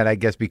frame that, I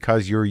guess,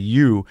 because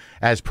you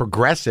as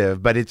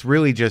progressive, but it's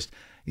really just,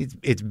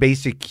 it's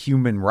basic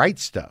human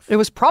rights stuff. It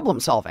was problem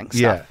solving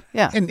stuff.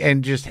 Yeah.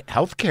 And just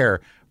healthcare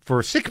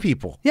for sick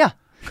people. Yeah.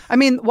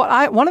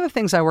 One of the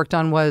things I worked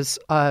on was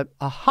a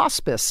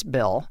hospice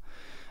bill.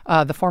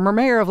 The former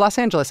mayor of Los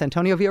Angeles,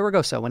 Antonio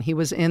Villaraigosa, when he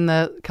was in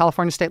the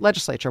California state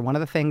legislature, one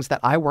of the things that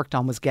I worked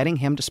on was getting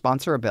him to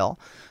sponsor a bill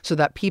so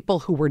that people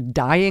who were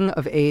dying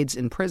of AIDS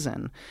in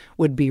prison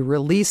would be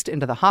released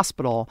into the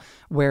hospital,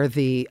 where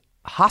the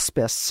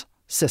hospice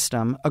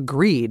system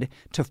agreed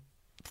to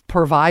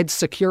provide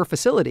secure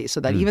facilities so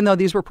that even though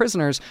these were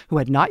prisoners who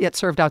had not yet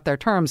served out their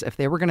terms, if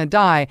they were going to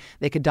die,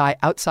 they could die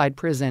outside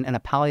prison in a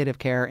palliative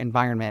care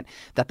environment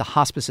that the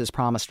hospices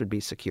promised would be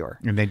secure.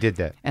 And they did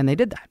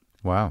that.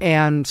 Wow.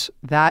 And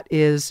that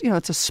is,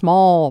 it's a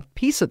small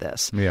piece of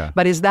this. Yeah.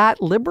 But is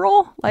that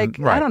liberal? Like,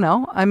 right. I don't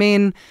know.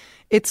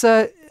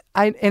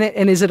 And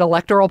is it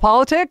electoral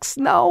politics?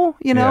 No,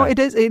 it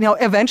is.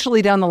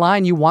 Eventually down the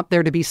line, you want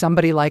there to be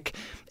somebody like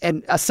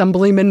an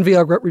Assemblyman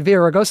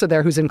Villaraigosa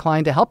there who's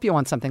inclined to help you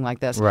on something like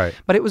this. Right.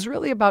 But it was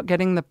really about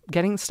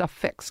getting stuff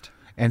fixed.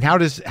 And how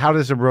does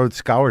a Rhodes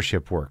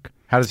Scholarship work?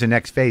 How does the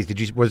next phase?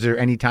 Was there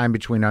any time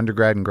between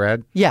undergrad and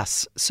grad?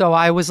 Yes. So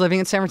I was living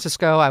in San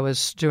Francisco. I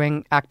was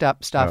doing ACT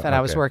UP stuff, and I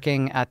was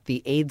working at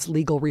the AIDS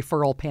Legal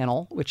Referral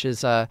Panel, which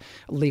is a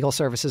legal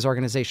services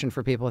organization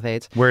for people with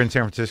AIDS. Where in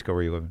San Francisco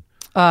were you living?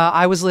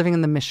 I was living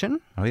in the Mission.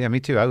 Oh, yeah,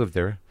 me too. I lived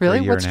there. Really?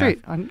 For a year What and a half.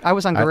 street? I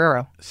was on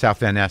Guerrero. South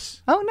Van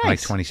Ness. Oh,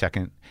 nice. Like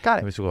 22nd. Got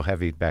it. It was a little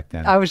heavy back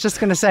then. I was just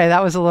going to say,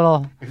 that was a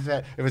little...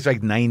 It was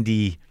like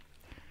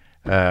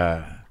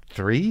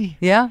 93?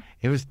 Yeah.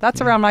 That's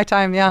yeah. around my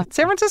time, yeah.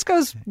 San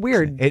Francisco's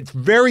weird. It's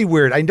very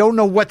weird. I don't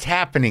know what's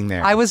happening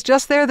there. I was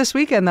just there this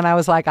weekend, and I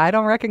was like, I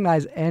don't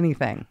recognize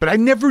anything. But I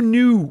never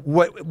knew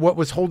what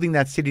was holding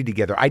that city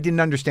together. I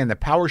didn't understand the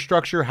power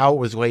structure, how it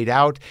was laid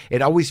out.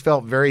 It always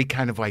felt very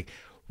kind of like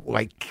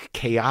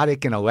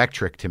chaotic and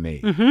electric to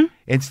me. Mm-hmm.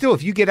 And still,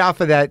 if you get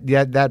off of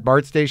that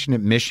BART station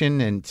at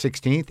Mission and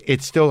 16th,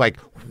 it's still like,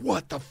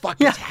 what the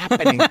fuck is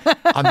happening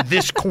on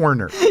this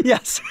corner?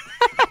 Yes.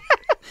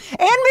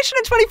 And Mission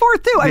and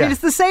 24th too. I mean,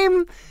 it's the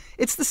same.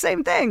 It's the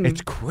same thing.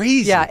 It's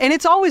crazy. Yeah, and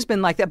it's always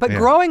been like that. But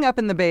growing up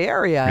in the Bay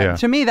Area,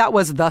 to me, that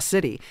was the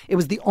city. It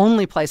was the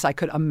only place I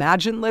could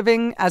imagine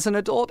living as an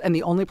adult, and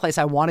the only place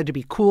I wanted to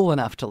be cool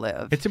enough to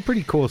live. It's a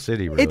pretty cool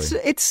city, really.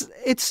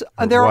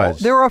 There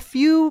are a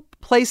few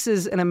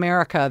places in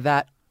America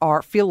that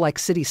feel like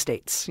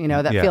city-states,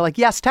 that feel like,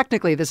 yes,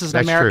 technically this is an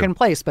American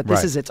place, but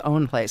this is its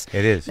own place.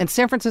 It is. And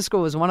San Francisco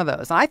was one of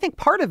those. And I think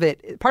part of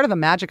the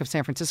magic of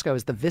San Francisco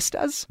is the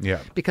vistas,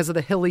 because of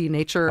the hilly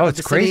nature of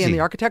the city and the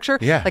architecture.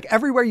 Yeah. Like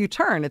everywhere you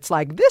turn, it's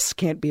like, this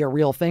can't be a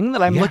real thing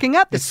that I'm looking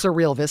at, this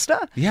surreal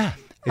vista. Yeah,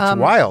 it's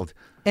wild.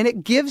 And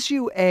it gives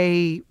you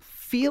a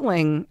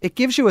feeling, it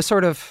gives you a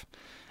sort of,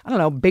 I don't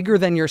know, bigger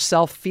than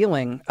yourself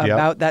feeling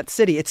about that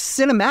city. It's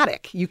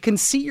cinematic. You can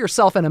see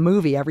yourself in a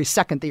movie every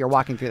second that you're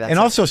walking through that city.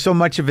 And also so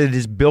much of it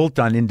is built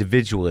on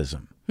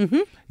individualism. Mm-hmm.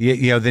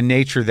 The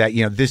nature that,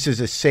 this is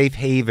a safe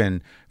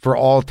haven for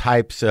all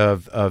types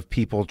of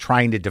people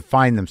trying to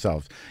define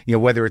themselves,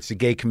 whether it's the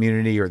gay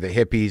community or the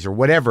hippies or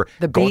whatever,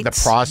 the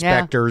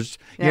prospectors.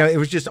 Yeah. It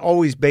was just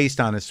always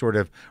based on a sort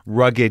of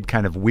rugged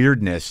kind of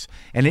weirdness.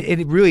 And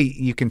it really,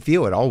 you can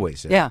feel it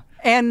always. Yeah.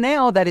 And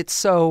now that it's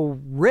so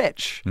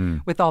rich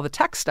with all the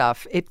tech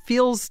stuff, it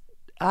feels,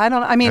 are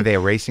they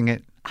erasing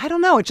it? I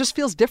don't know. It just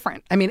feels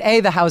different. I mean,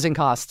 the housing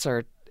costs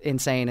are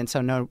insane, and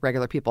so no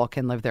regular people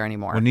can live there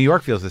anymore. Well, New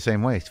York feels the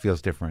same way. It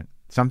feels different.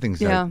 Something's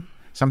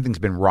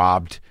been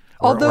robbed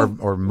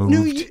or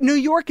moved. New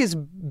York is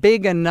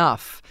big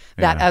enough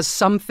that as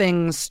some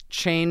things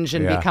change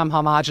and become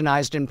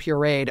homogenized and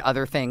pureed,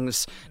 other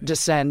things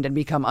descend and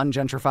become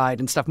ungentrified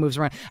and stuff moves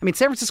around. I mean,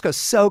 San Francisco's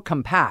so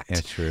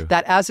compact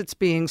that as it's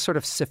being sort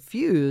of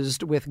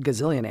suffused with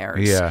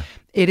gazillionaires,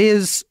 it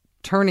is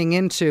turning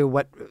into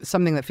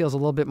something that feels a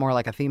little bit more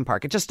like a theme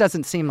park. It just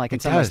doesn't seem like in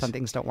some ways some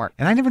things don't work.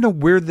 And I never know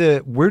where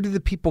do the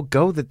people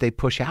go that they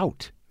push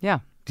out? Yeah.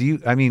 Do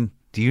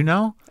you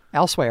know?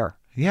 Elsewhere.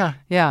 Yeah.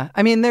 Yeah.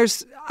 I mean, they're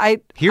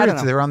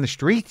on the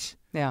streets.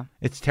 Yeah.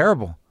 It's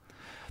terrible.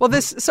 Well,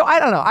 so I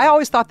don't know. I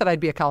always thought that I'd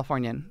be a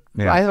Californian.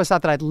 Yeah. I always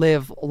thought that I'd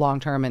live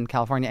long-term in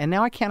California, and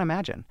now I can't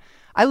imagine.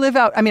 I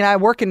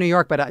work in New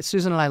York, but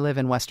Susan and I live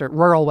in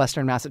rural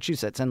Western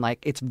Massachusetts, and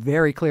it's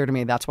very clear to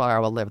me that's where I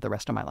will live the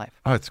rest of my life.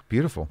 Oh, it's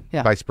beautiful.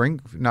 Yeah.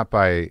 Not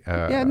by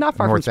not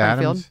far North from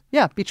Springfield. Adams?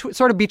 Yeah,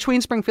 sort of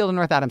between Springfield and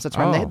North Adams. That's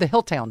right. The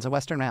hill towns of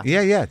Western Mass.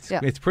 Yeah.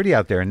 It's pretty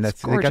out there, and they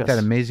got gorgeous. that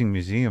amazing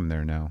museum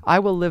there now. I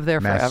will live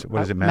there forever.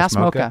 What is it, Mass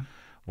Mocha?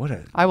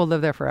 I will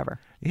live there forever.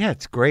 Yeah,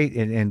 it's great,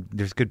 and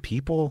there's good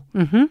people,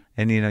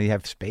 and you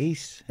have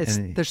space.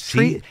 There's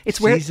trees.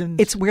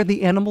 It's where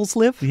the animals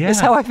live. Yeah. Is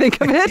how I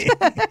think of it.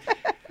 All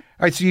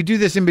right, so you do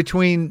this in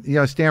between,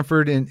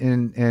 Stanford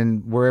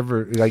and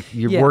wherever,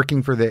 you're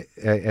working for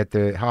at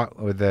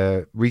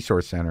the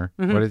resource center.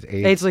 Mm-hmm. What is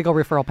AIDS? AIDS Legal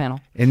Referral Panel.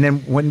 And then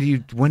when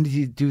did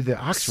you do the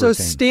Oxford thing? So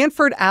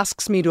Stanford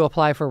asks me to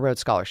apply for a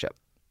Rhodes Scholarship,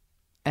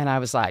 and I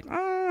was like,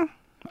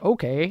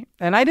 okay.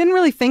 And I didn't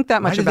really think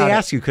that much about it. Why did they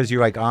ask you? Because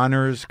you're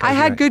honors? I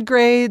had good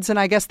grades, and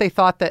I guess they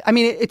thought that,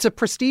 it's a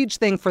prestige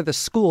thing for the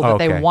school that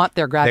they want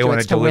their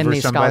graduates to win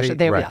these scholarships.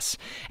 Yes.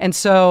 And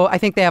so I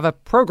think they have a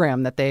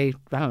program that they,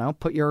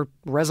 put your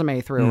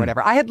resume through or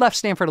whatever. I had left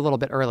Stanford a little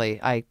bit early.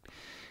 I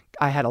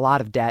had a lot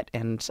of debt,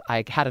 and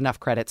I had enough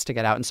credits to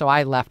get out. And so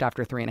I left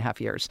after 3.5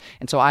 years.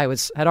 And so I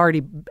had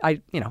already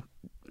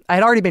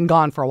been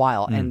gone for a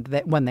while, and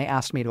when they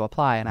asked me to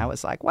apply, and I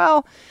was like,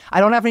 well, I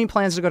don't have any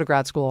plans to go to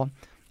grad school.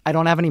 I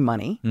don't have any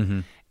money,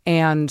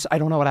 and I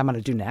don't know what I'm going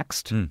to do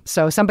next.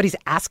 So somebody's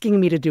asking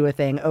me to do a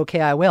thing. Okay,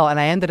 I will. And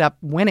I ended up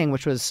winning,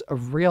 which was a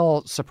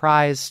real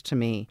surprise to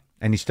me.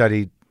 And you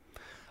studied?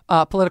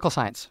 Political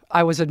science.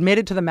 I was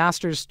admitted to the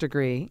master's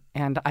degree,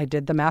 and I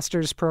did the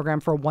master's program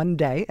for one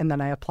day, and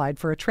then I applied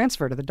for a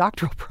transfer to the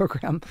doctoral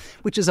program,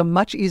 which is a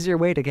much easier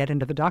way to get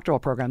into the doctoral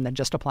program than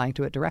just applying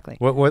to it directly.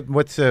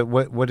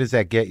 What does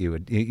that get you?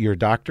 You're a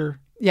doctor?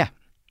 Yeah.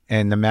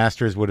 And the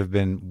master's would have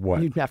been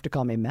what? You'd have to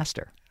call me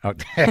master. Oh.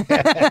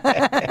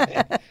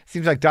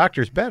 Seems like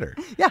doctor's better.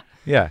 Yeah.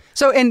 Yeah.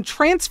 So, and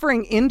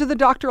transferring into the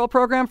doctoral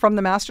program from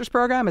the master's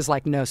program is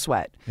like no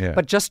sweat. Yeah.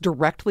 But just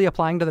directly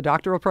applying to the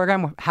doctoral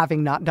program,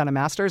 having not done a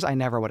master's, I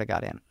never would have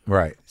got in.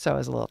 Right. So it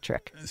was a little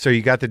trick. So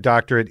you got the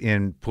doctorate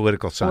in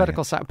political science.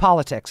 Political science.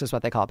 Politics is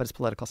what they call it, but it's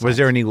political science. Was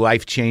there any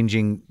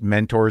life-changing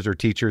mentors or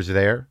teachers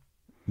there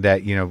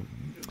that,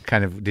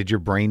 kind of, did your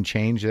brain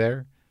change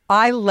there?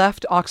 I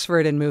left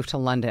Oxford and moved to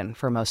London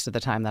for most of the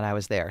time that I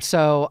was there.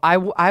 So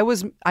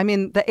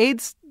the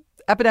AIDS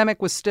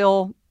epidemic was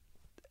still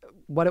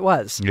what it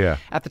was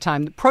at the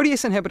time. The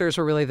protease inhibitors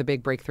were really the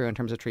big breakthrough in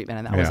terms of treatment,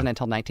 and that wasn't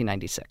until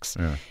 1996.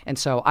 Yeah. And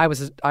so I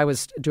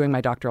was doing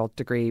my doctoral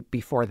degree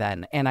before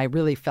then, and I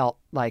really felt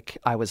like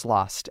I was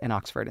lost in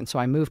Oxford. And so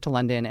I moved to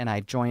London, and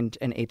I joined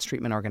an AIDS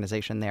treatment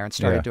organization there and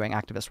started doing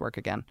activist work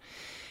again.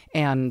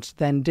 And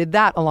then did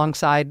that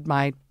alongside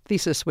my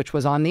thesis, which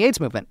was on the AIDS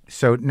movement.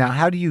 So now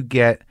how do you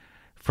get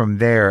from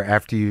there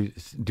after you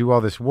do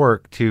all this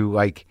work to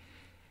like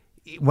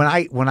when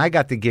I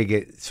got the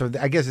gig so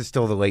I guess it's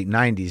still the late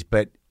 90s,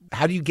 but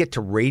how do you get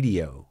to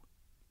radio?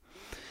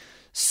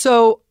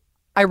 So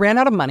I ran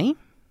out of money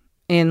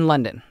in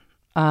London.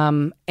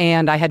 And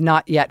I had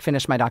not yet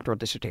finished my doctoral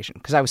dissertation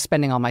because I was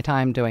spending all my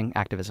time doing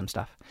activism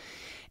stuff.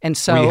 And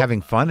so were you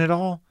having fun at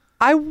all?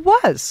 I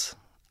was.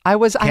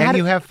 Can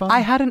you have fun? I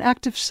had an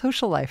active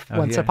social life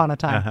once upon a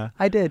time. Uh-huh.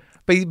 I did.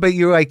 But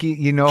you're like,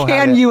 know.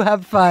 Can you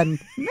have fun,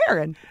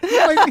 Marin?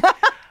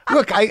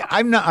 Look,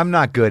 I'm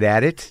not good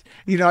at it.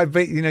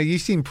 But you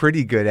seem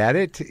pretty good at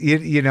it.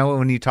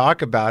 When you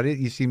talk about it,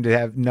 you seem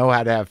to know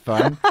how to have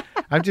fun.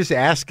 I'm just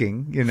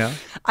asking.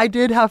 I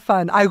did have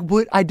fun.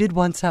 I did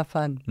once have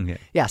fun. Okay.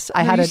 Yes,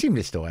 You seem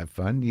to still have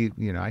fun.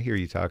 I hear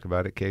you talk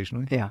about it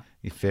occasionally. Yeah.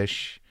 You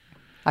fish.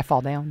 I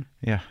fall down.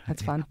 Yeah.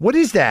 That's fun. What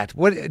is that?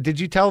 What did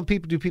you tell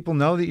people? Do people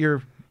know that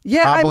you're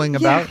hobbling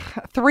about?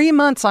 3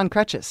 months on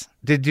crutches.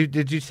 Did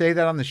you say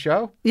that on the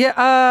show? Yeah.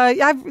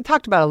 I've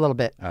talked about it a little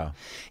bit. Oh.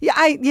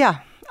 Yeah.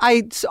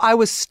 I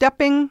was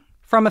stepping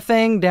from a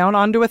thing down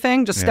onto a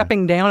thing, just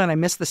stepping down, and I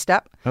missed the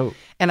step. Oh.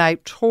 And I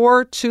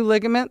tore 2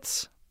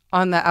 ligaments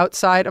on the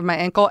outside of my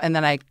ankle, and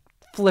then I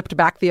flipped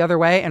back the other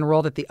way and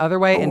rolled it the other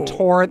way and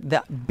tore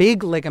the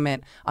big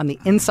ligament on the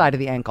inside of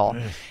the ankle.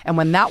 And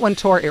when that one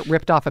tore, it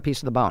ripped off a piece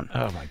of the bone.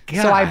 Oh my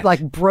God. So I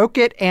broke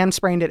it and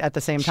sprained it at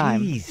the same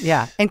time. Jeez.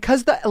 Yeah. And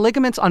because the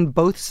ligaments on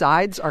both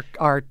sides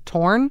are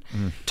torn,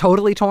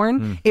 totally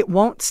torn, it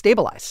won't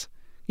stabilize.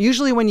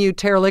 Usually when you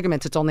tear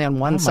ligaments, it's only on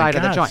one side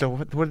of the joint. So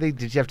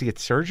did you have to get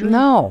surgery?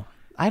 No.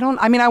 I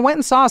went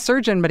and saw a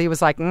surgeon, but he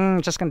was like,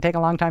 it's just going to take a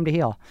long time to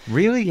heal.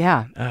 Really?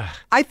 Yeah. Ugh.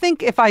 I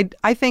think by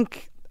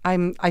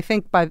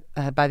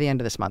the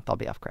end of this month I'll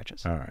be off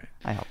crutches. All right.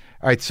 I hope.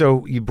 All right.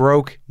 So you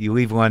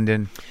leave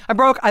London.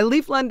 I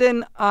leave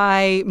London.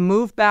 I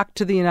move back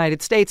to the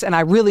United States, and I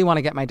really want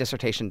to get my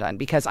dissertation done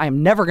because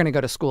I'm never going to go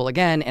to school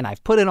again. And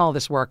I've put in all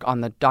this work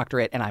on the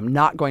doctorate, and I'm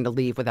not going to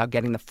leave without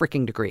getting the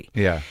freaking degree.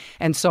 Yeah.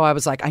 And so I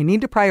was like, I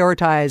need to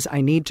prioritize. I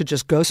need to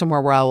just go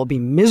somewhere where I will be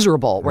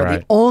miserable, where Right.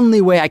 the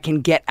only way I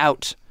can get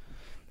out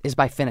is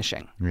by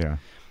finishing. Yeah.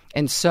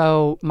 And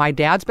so my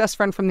dad's best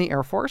friend from the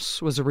Air Force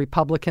was a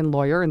Republican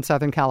lawyer in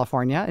Southern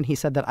California, and he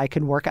said that I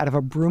could work out of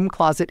a broom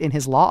closet in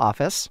his law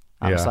office.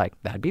 I was like,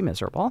 that'd be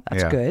miserable.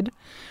 That's good.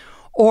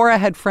 Or I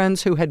had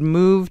friends who had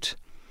moved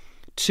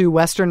to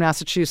Western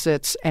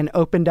Massachusetts and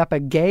opened up a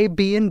gay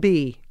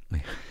B&B.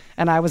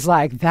 And I was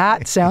like,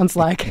 that sounds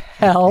like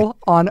hell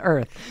on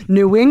earth.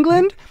 New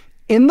England,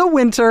 in the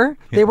winter,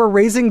 they were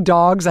raising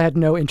dogs. I had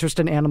no interest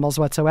in animals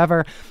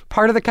whatsoever.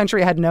 Part of the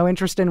country I had no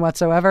interest in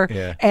whatsoever.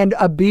 Yeah. And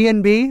a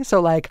B&B,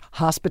 so like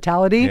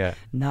hospitality,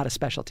 not a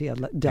specialty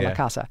de la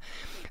casa.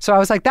 So I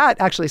was like,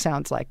 that actually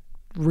sounds like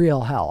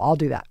real hell. I'll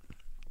do that.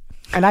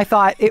 And I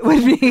thought it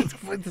would be.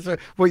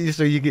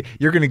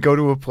 You're going to go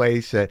to a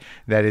place that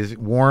is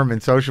warm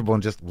and sociable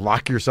and just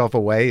lock yourself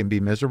away and be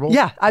miserable?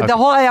 Yeah. The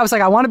whole I was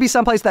like, I want to be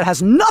someplace that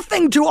has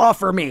nothing to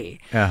offer me.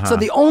 Uh-huh. So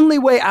the only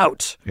way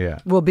out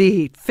will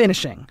be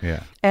finishing.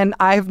 Yeah. And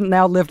I've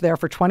now lived there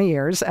for 20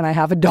 years, and I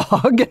have a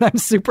dog, and I'm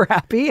super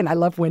happy, and I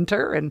love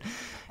winter. And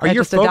Are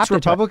your folks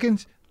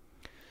Republicans?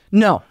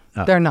 No.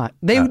 They're not.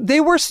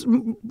 They were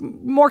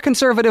more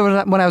conservative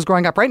when I was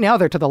growing up. Right now,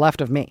 they're to the left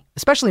of me,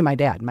 especially my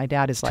dad. My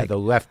dad is like... To the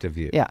left of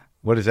you? Yeah.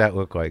 What does that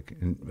look like?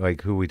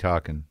 Like, who are we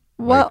talking?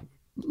 Well,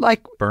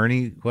 like...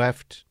 Bernie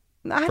left?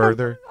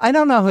 Further? I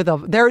don't know who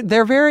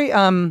they're very...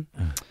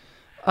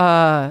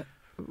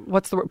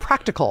 what's the word?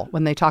 Practical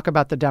when they talk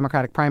about the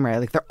Democratic primary.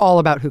 Like, they're all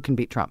about who can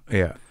beat Trump.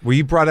 Yeah. Were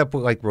you brought up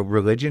with, like,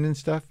 religion and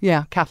stuff?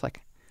 Yeah,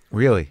 Catholic.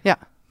 Really? Yeah.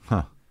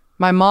 Huh.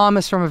 My mom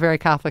is from a very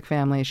Catholic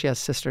family. She has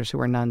sisters who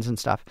were nuns and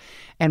stuff.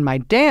 And my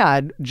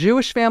dad,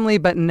 Jewish family,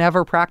 but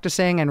never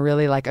practicing and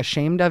really like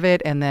ashamed of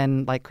it. And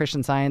then like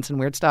Christian Science and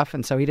weird stuff.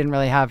 And so he didn't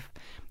really have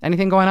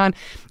anything going on.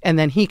 And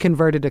then he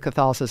converted to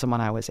Catholicism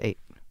when I was 8.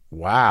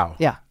 Wow.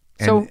 Yeah.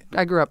 So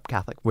I grew up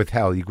Catholic. With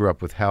hell. You grew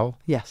up with hell?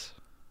 Yes.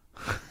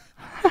 Well,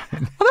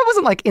 that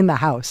wasn't like in the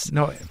house.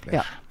 No.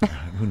 Yeah.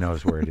 Who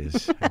knows where it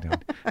is? I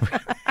don't.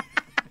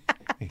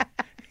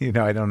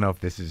 I don't know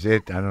if this is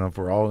it. I don't know if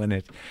we're all in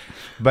it.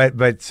 But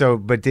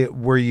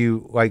were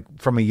you like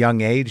from a young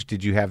age,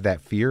 did you have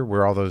that fear?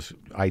 Were all those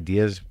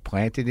ideas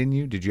planted in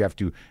you? Did you have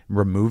to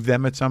remove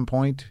them at some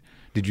point?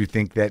 Did you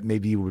think that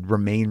maybe you would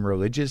remain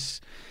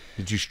religious?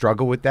 Did you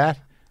struggle with that?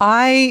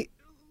 I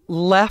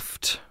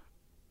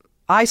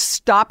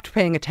stopped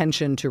paying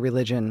attention to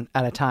religion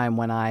at a time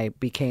when I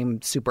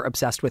became super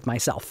obsessed with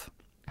myself.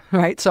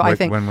 Right. So I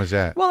think. When was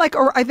that? Well,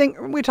 I think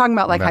we're talking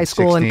about like about high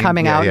school 16? and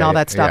coming out and all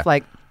that stuff. Yeah.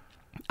 Like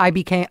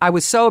I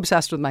was so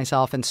obsessed with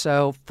myself and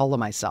so full of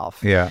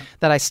myself that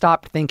I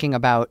stopped thinking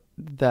about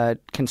the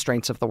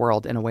constraints of the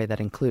world in a way that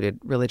included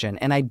religion.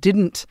 And I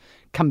didn't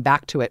come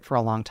back to it for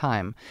a long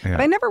time. Yeah.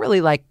 But I never really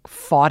like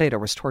fought it or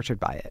was tortured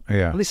by it.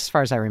 Yeah. At least as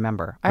far as I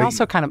remember. I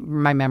also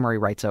my memory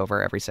writes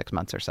over every 6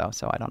 months or so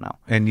I don't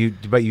know.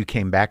 But you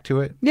came back to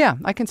it? Yeah.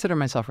 I consider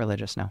myself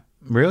religious now.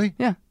 Really?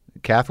 Yeah.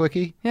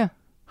 Catholic-y? Yeah.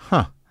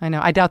 Huh. I know.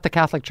 I doubt the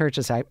Catholic Church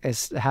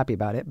is happy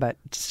about it, but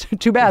it's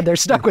too bad they're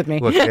stuck with me.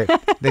 Look,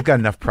 they've got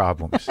enough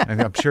problems.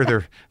 I'm sure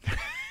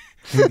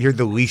you're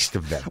the least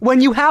of them.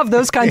 When you have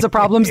those kinds of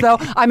problems, though,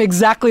 I'm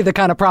exactly the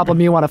kind of problem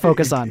you want to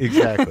focus on.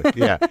 Exactly.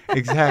 Yeah,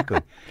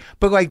 exactly.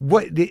 But like,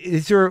 what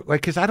is there,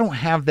 like, because I don't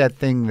have that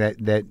thing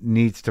that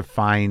needs to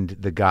find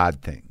the God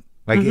thing.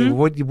 Like,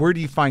 where do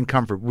you find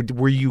comfort?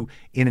 Were you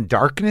in a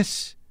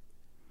darkness?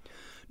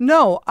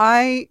 No,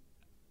 I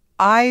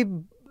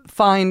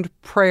find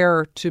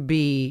prayer to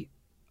be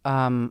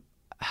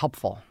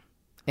helpful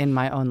in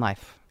my own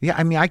life. Yeah,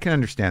 I mean, I can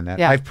understand that.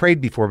 Yeah. I've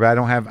prayed before, but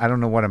I don't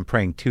know what I'm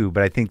praying to,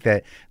 but I think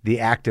that the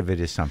act of it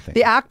is something.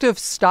 The act of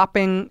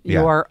stopping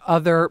your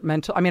other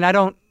mental,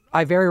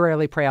 I very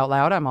rarely pray out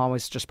loud. I'm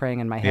always just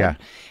praying in my head.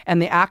 Yeah.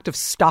 And the act of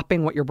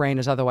stopping what your brain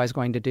is otherwise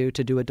going to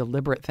do a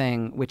deliberate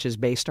thing, which is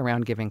based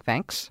around giving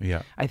thanks,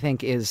 I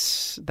think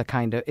is the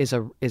kind of, is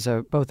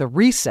a both a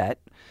reset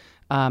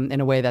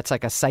in a way that's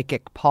like a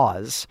psychic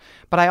pause.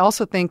 But I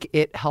also think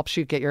it helps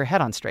you get your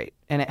head on straight.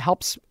 And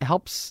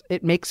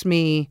it makes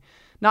me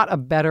not a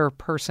better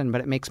person, but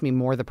it makes me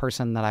more the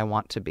person that I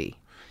want to be.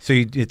 So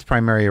it's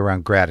primarily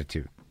around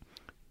gratitude.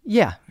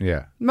 Yeah.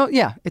 Yeah. Well,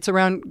 yeah. It's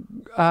around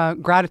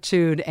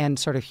gratitude and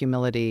sort of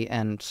humility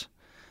and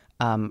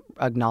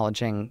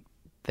acknowledging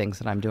things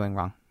that I'm doing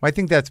wrong. Well, I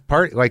think that's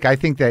I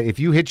think that if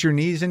you hit your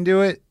knees and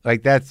do it,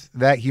 like that's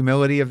that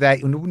humility of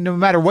that, no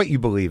matter what you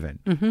believe in.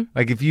 Mm-hmm.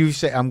 Like if you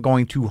say, I'm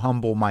going to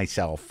humble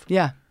myself.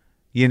 Yeah.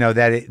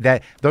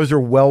 That those are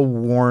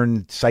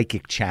well-worn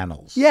psychic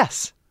channels.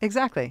 Yes,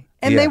 exactly.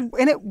 And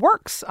it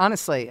works,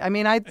 honestly. I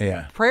mean,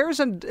 prayer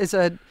is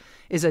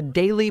a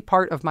daily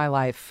part of my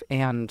life,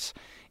 and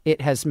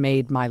it has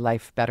made my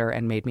life better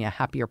and made me a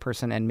happier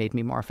person and made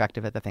me more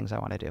effective at the things I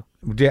want to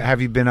do.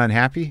 Have you been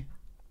unhappy?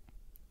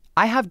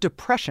 I have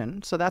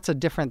depression, so that's a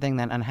different thing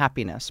than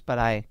unhappiness. But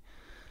I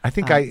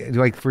think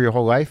like for your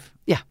whole life?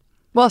 Yeah.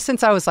 Well,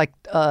 since I was like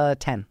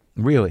 10.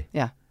 Really?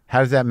 Yeah.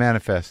 How does that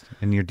manifest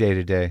in your day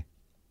to day?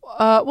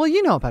 Well,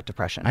 you know about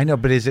depression. I know,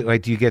 but is it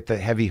like, do you get the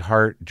heavy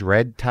heart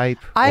dread type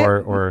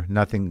or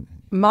nothing?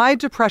 My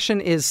depression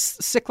is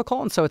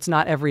cyclical, and so it's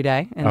not every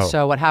day. And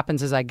so what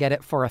happens is I get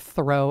it for a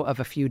throw of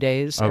a few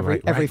days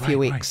every few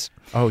weeks.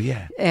 Right. Oh,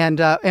 yeah.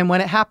 And when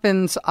it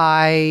happens,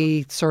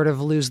 I sort of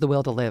lose the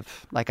will to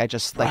live. Like I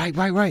just like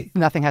right.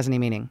 Nothing has any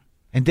meaning.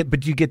 But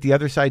do you get the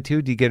other side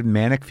too? Do you get a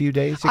manic few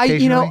days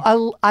occasionally?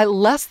 I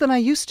less than I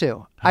used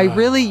to. I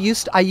really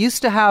used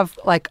to have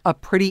like a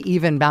pretty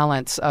even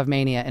balance of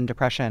mania and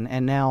depression,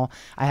 and now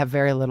I have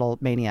very little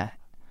mania.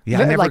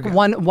 Yeah, it's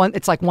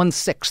like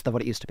 1/6 of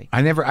what it used to be.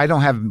 I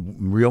don't have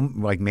real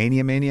like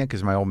mania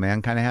because my old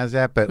man kind of has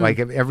that. But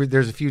like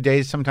there's a few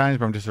days sometimes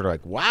where I'm just sort of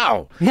like,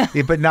 wow,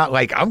 but not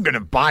like I'm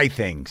gonna buy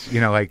things.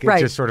 It's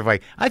just sort of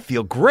like I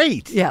feel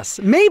great. Yes,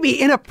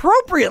 maybe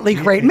inappropriately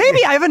great.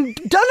 Maybe I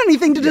haven't done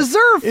anything to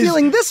deserve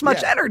feeling this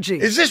much energy.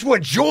 Is this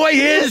what joy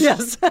is?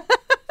 Yes.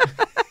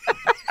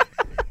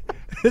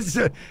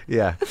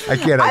 I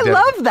can't. I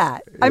love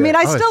that. I mean,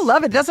 I still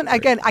love it.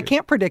 I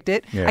can't predict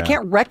it. Yeah. I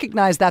can't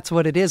recognize that's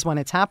what it is when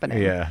it's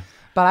happening. Yeah.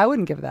 But I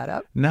wouldn't give that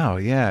up. No,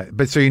 yeah.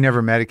 But so you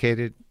never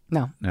medicated?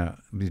 No.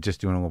 You're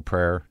just doing a little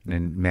prayer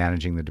and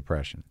managing the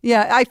depression.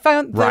 Yeah, I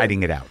found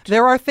riding it out.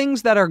 There are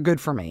things that are good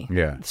for me.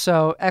 Yeah.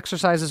 So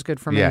exercise is good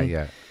for me.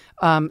 Yeah.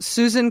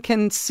 Susan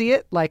can see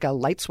it like a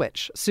light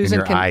switch. Susan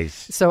in your eyes.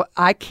 So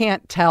I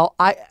can't tell.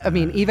 I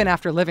mean, even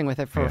after living with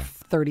it for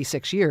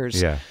 36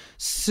 years,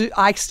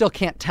 I still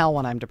can't tell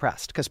when I'm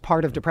depressed because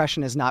part of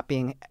depression is not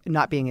being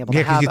able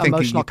to have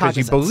emotional cognizance. Because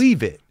you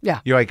believe it.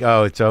 Yeah. You're like,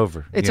 oh, it's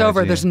over. It's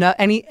over. There's no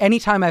any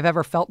time I've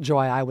ever felt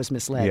joy, I was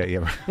misled.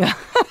 Yeah.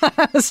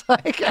 It's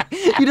like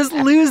you just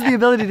lose the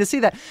ability to see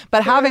that.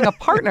 But having a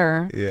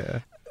partner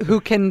who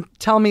can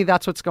tell me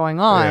that's what's going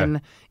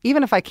on,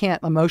 even if I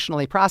can't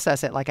emotionally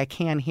process it, like I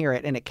can hear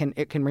it, and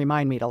it can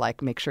remind me to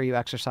like make sure you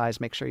exercise,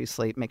 make sure you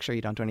sleep, make sure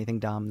you don't do anything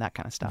dumb, that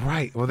kind of stuff.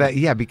 Right. Well,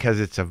 because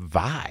it's a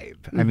vibe.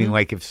 I mean,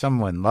 like if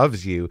someone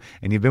loves you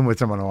and you've been with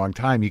someone a long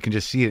time, you can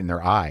just see it in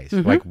their eyes,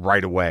 like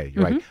right away.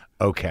 You're like,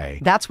 okay,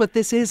 that's what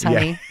this is,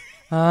 honey.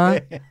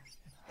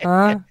 Who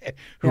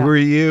are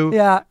you?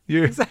 Yeah,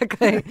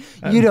 exactly.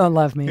 You don't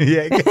love me.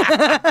 Yeah.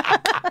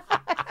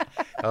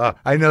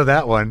 I know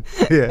that one.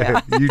 Yeah,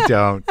 you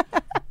don't.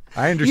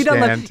 I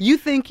understand. You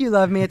think you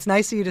love me. It's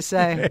nice of you to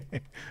say.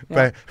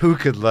 But who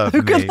could love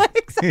me?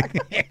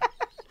 Exactly.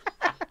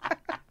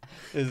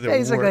 Is the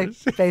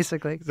worst.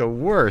 Basically. It's the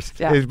worst.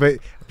 Yeah.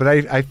 But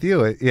I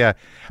feel it. Yeah.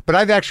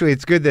 But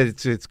it's good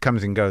that it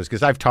comes and goes,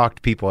 because I've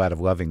talked people out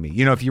of loving me.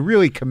 You know, if you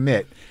really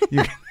commit,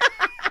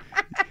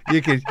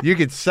 you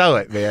could sell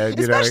it, man.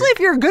 Especially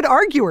if you're a good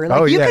arguer.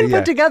 Like you can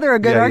put together a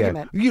good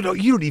argument. You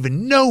don't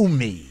even know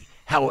me.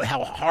 How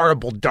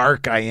horrible,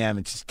 dark I am.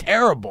 It's just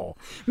terrible.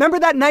 Remember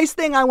that nice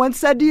thing I once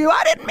said to you?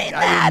 I didn't mean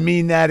that. I didn't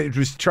mean that. It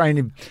was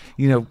trying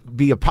to,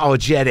 be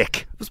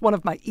apologetic. It was one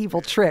of my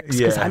evil tricks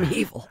because I'm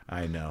evil.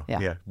 I know.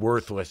 Yeah.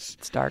 Worthless.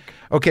 It's dark.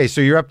 Okay,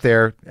 so you're up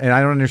there, and I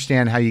don't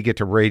understand how you get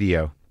to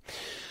radio.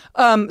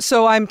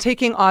 So I'm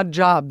taking odd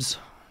jobs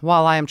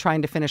while I am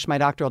trying to finish my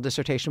doctoral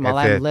dissertation while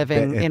I'm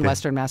living in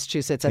Western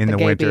Massachusetts at the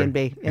gay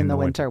B&B in the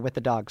winter with the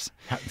dogs.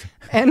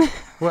 And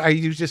well, are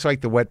you just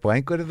like the wet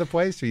blanket of the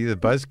place? Are you the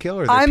buzzkill,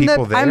 or are there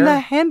people there? I'm the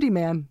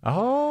handyman.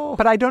 Oh.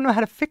 But I don't know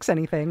how to fix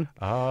anything.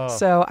 Oh.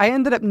 So I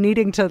ended up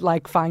needing to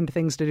like find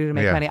things to do to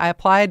make money. I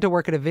applied to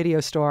work at a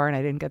video store and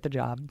I didn't get the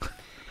job.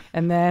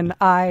 And then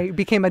I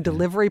became a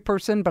delivery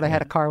person, but I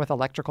had a car with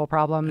electrical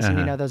problems,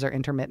 and those are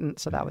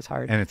intermittent, so that was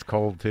hard. And it's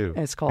cold too.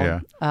 And it's cold.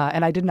 Yeah.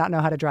 And I did not know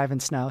how to drive in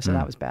snow, so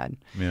that was bad.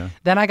 Yeah.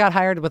 Then I got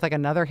hired with like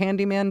another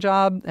handyman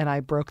job, and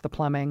I broke the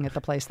plumbing at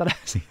the place that I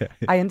was.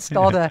 I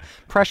installed a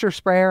pressure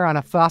sprayer on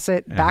a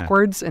faucet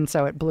backwards, and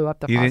so it blew up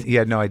the faucet. You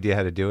had no idea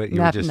how to do it?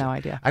 No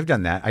idea. I've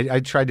done that. I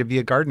tried to be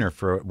a gardener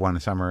for one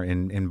summer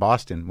in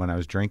Boston when I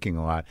was drinking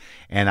a lot,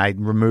 and I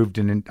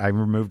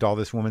removed all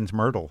this woman's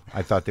myrtle.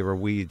 I thought they were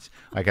weeds.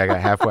 Like I got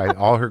halfway,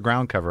 all her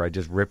ground cover I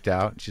just ripped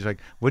out. She's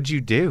like, "What'd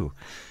you do?"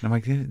 And I'm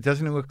like,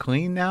 "Doesn't it look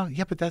clean now?"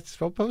 Yeah, but that's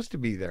supposed to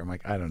be there. I'm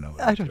like, I don't know.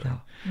 I don't know.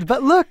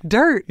 But look,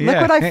 dirt. Look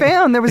what I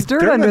found. There was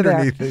dirt under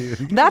there.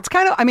 That's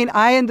kind of,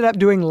 I ended up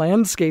doing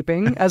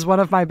landscaping as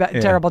one of my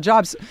terrible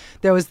jobs.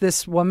 There was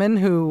this woman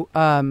who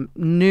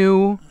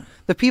knew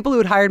the people who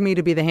had hired me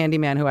to be the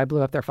handyman who I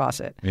blew up their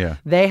faucet. Yeah.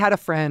 They had a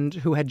friend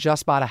who had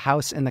just bought a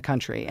house in the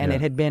country, and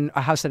it had been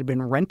a house that had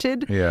been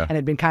rented and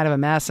had been kind of a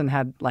mess and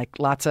had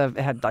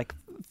like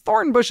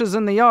thorn bushes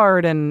in the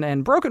yard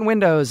and broken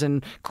windows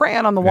and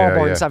crayon on the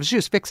wallboard and stuff. She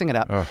was fixing it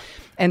up. Oh.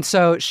 And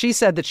so she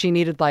said that she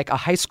needed like a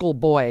high school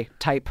boy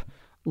type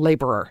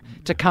laborer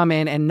to come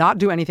in and not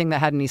do anything that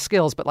had any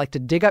skills, but like to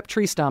dig up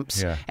tree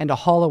stumps and to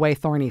haul away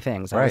thorny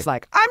things. I was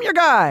like, I'm your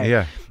guy.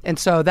 Yeah. And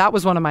so that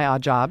was one of my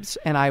odd jobs.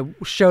 And I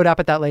showed up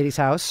at that lady's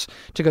house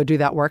to go do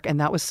that work. And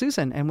that was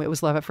Susan. And it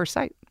was love at first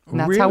sight. And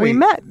that's how we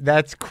met.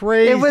 That's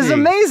crazy. It was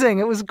amazing.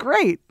 It was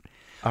great.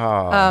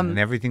 Oh, and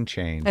everything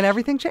changed. And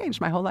everything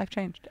changed. My whole life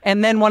changed.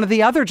 And then one of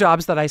the other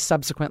jobs that I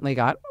subsequently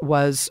got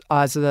was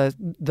as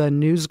the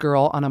news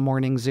girl on a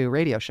morning zoo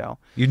radio show.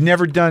 You'd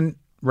never done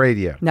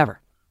radio? Never.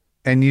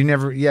 And you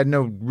had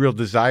no real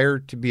desire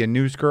to be a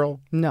news girl?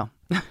 No.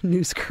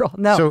 News girl,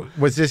 no. So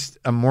was this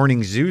a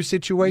morning zoo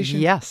situation?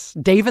 Yes.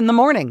 Dave in the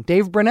Morning,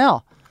 Dave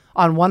Brunell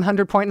on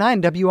 100.9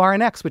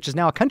 WRNX, which is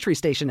now a country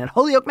station in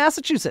Holyoke,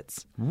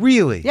 Massachusetts.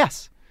 Really?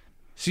 Yes.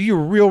 So you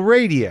were real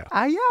radio.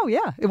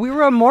 Yeah. We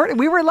were like,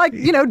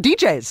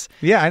 DJs.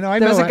 Yeah, I know.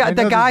 There was a guy,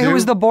 the guy who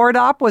was the board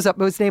op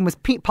his name was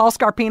Paul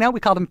Scarpino.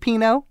 We called him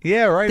Pino.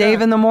 Yeah, right. Dave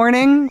in the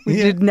Morning. We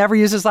did never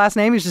use his last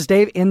name. He was just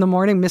Dave in the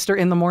Morning, Mr.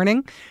 in the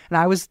Morning. And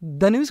I was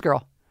the news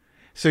girl.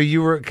 So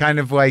you were kind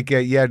of like,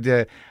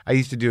 I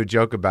used to do a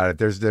joke about it.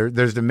 There's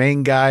the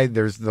main guy,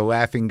 there's the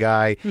laughing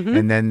guy,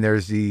 and then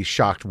there's the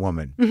shocked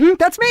woman. Mm-hmm.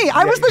 That's me.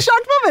 I was the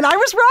shocked woman. I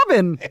was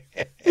Robin.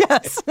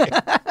 Yes.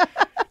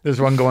 There's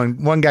one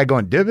guy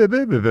going, and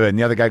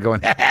the other guy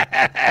going,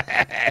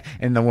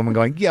 and the woman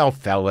going, yo,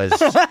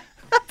 fellas.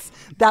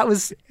 That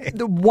was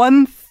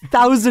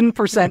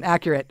 1,000%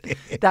 accurate.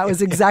 That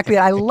was exactly it.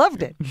 I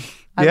loved it.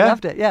 I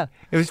loved it, yeah.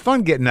 It was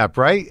fun getting up,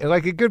 right?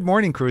 Like a good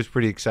morning crew is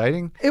pretty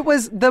exciting. It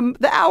was,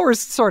 the hours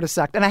sort of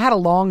sucked. And I had a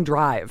long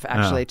drive,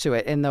 actually, to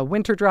it. In the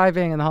winter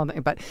driving and the whole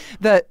thing. But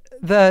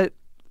the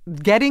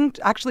getting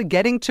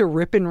to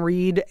rip and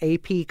read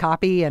AP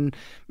copy and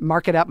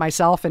mark it up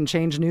myself and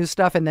change news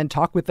stuff and then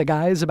talk with the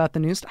guys about the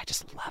news, I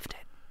just loved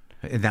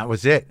it. And that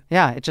was it.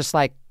 Yeah, it just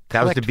like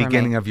that was the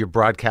beginning of your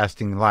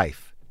broadcasting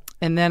life.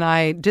 And then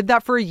I did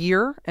that for a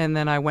year, and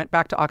then I went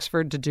back to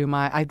Oxford to do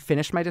I'd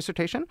finished my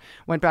dissertation,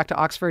 went back to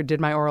Oxford,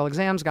 did my oral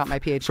exams, got my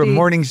PhD. From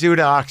morning zoo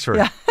to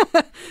Oxford.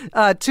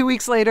 Yeah. 2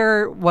 weeks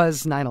later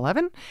was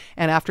 9/11,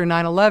 and after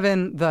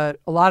 9/11,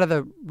 a lot of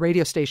the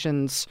radio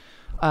stations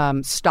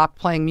stopped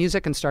playing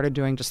music and started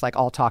doing just like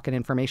all talk and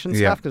information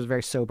stuff because it was a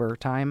very sober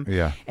time.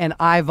 Yeah. And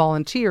I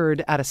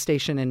volunteered at a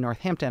station in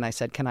Northampton. I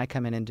said, can I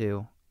come in and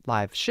do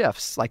live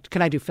shifts? Like,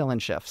 can I do fill-in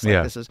shifts?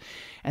 Like, this is,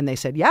 and they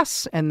said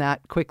yes. And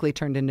that quickly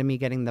turned into me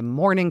getting the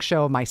morning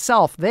show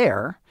myself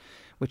there,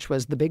 which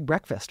was The Big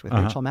Breakfast with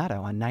Rachel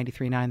Maddow on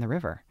 93.9 The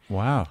River.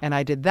 Wow. And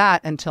I did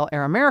that until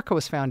Air America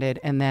was founded.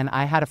 And then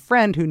I had a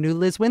friend who knew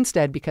Liz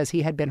Winstead because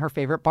he had been her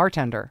favorite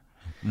bartender.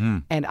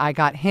 And I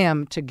got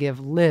him to give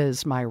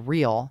Liz my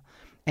reel.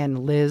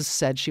 And Liz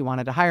said she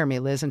wanted to hire me,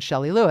 Liz and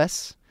Shelley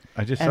Lewis.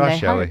 I just saw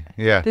Shelley.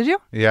 Yeah. Did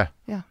you? Yeah.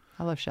 Yeah.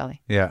 I love Shelley.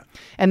 Yeah.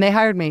 And they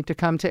hired me to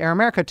come to Air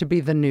America to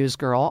be the news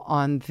girl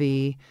on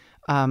the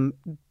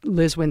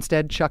Liz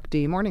Winstead, Chuck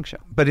D morning show.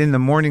 But in the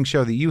morning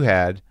show that you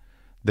had,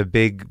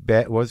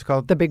 what was it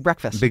called? The Big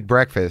Breakfast. Big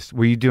Breakfast.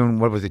 Were you doing,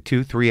 what was it,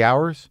 2-3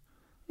 hours?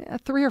 Yeah,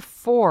 3 or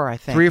 4, I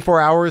think. 3 or 4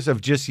 hours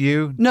of just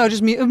you? No,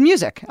 just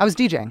music. I was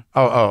DJing.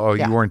 Oh,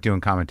 Yeah. You weren't doing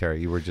commentary.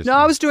 You were just... No,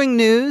 I was doing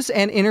news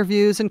and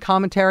interviews and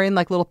commentary and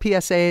like little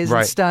PSAs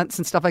and stunts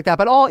and stuff like that.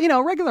 But all,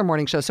 regular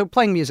morning shows. So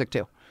playing music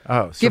too.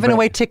 Oh, giving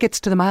away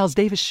tickets to the Miles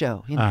Davis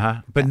show.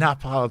 But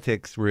not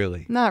politics,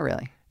 really. Not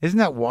really. Isn't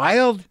that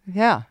wild?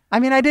 Yeah. I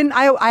mean,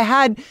 I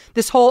had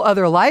this whole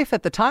other life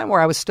at the time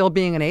where I was still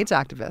being an AIDS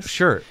activist.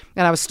 Sure.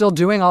 And I was still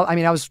doing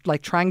I was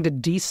like trying to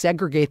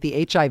desegregate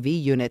the HIV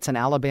units in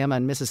Alabama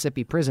and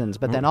Mississippi prisons,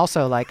 but then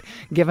also like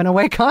giving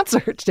away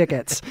concert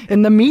tickets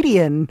in the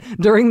median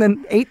during the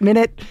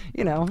 8-minute,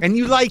 And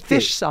you liked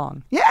Fish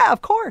song. Yeah,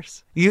 of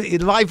course.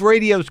 Live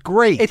radio's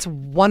great. It's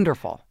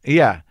wonderful.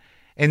 Yeah.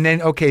 And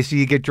then, okay, so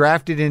you get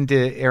drafted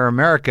into Air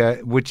America,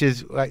 which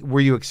is,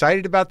 were you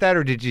excited about that,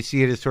 or did you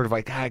see it as sort of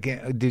like,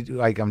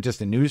 I'm just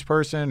a news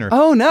person? Or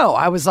Oh, no.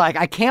 I was like,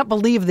 I can't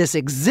believe this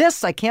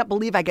exists. I can't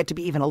believe I get to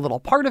be even a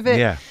little part of it.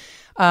 Yeah.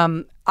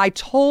 I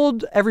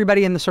told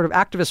everybody in the sort of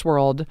activist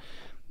world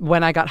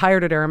when I got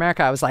hired at Air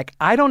America, I was like,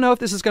 I don't know if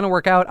this is going to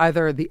work out,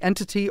 either the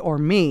entity or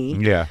me.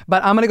 Yeah.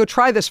 But I'm going to go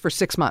try this for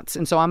 6 months.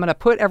 And so I'm going to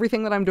put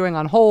everything that I'm doing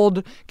on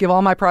hold, give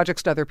all my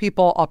projects to other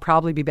people. I'll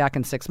probably be back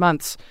in 6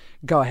 months.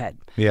 Go ahead.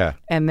 Yeah.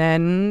 And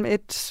then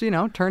it's,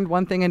 turned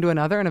one thing into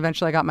another. And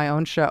eventually I got my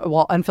own show.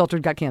 Well,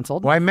 Unfiltered got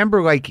canceled. Well, I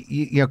remember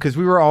because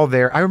we were all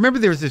there. I remember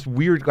there was this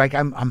weird,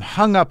 I'm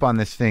hung up on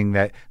this thing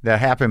that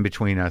happened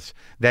between us,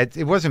 that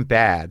it wasn't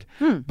bad.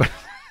 But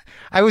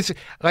I was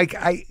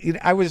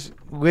I was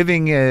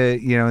living,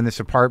 in this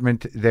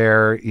apartment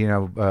there,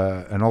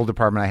 an old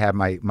apartment I had.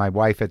 My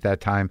wife at that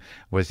time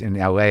was in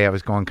LA. I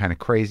was going kind of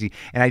crazy.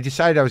 And I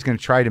decided I was going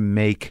to try to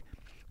make,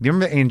 do you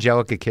remember the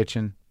Angelica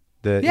Kitchen?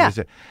 Yeah.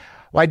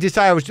 I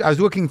decided I was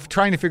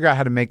trying to figure out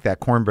how to make that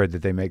cornbread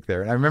that they make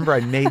there. And I remember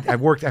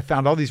I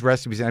found all these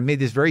recipes, and I made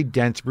this very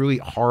dense, really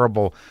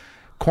horrible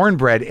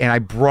cornbread, and I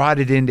brought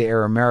it into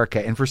Air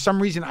America. And for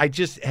some reason, I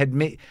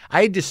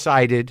had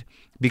decided,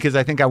 because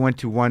I think I went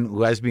to one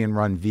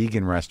lesbian-run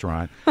vegan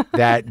restaurant,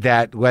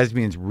 that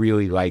lesbians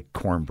really like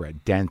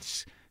cornbread,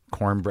 dense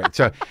cornbread.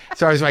 So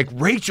I was like,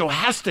 Rachel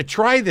has to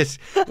try this.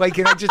 I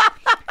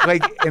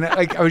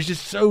was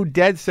just so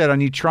dead set on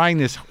you trying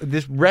this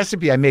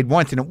recipe I made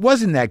once, and it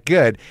wasn't that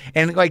good.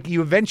 And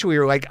you eventually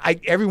were like,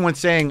 everyone's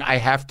saying I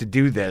have to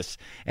do this,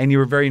 and you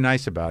were very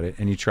nice about it,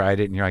 and you tried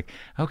it, and you're like,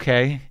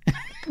 okay.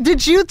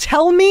 Did you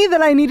tell me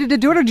that I needed to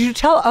do it, or did you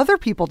tell other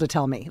people to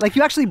tell me? Like,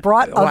 you actually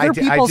brought other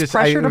people's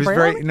pressure to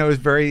bear on me? No, it was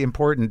very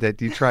important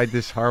that you tried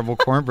this horrible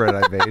cornbread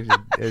I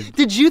made.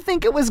 Did you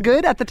think it was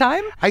good at the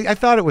time? I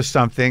thought it was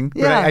something,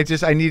 Yeah.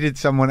 but I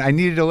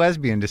needed a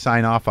lesbian to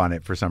sign off on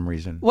it for some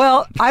reason.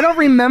 Well, I don't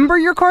remember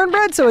your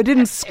cornbread, so it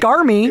didn't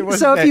scar me.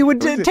 So if you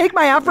would take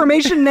my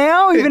affirmation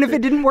now, even if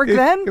it didn't work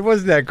then? It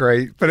wasn't that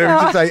great, but it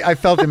was just, I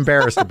felt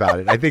embarrassed about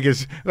it. I think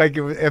it's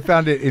I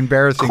found it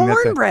embarrassing.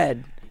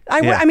 Cornbread.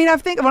 I mean,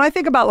 when I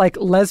think about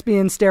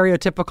lesbian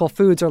stereotypical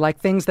foods, or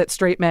things that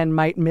straight men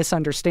might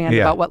misunderstand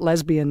about what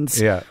lesbians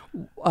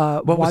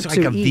what was want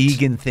to a eat.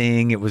 vegan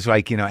thing? It was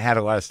it had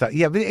a lot of stuff.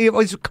 Yeah, but it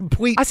was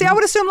complete. I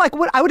would assume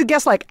I would have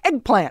guessed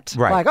eggplant.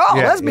 Right.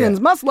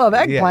 Lesbians must love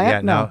eggplant.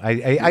 Yeah, no.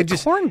 I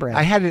just cornbread.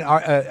 I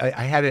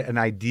had an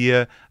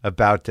idea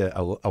about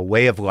a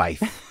way of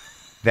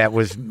life that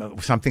was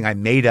something I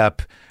made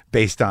up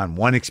based on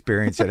one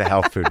experience at a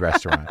health food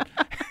restaurant.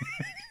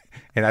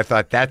 And I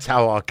thought, that's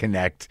how I'll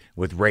connect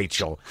with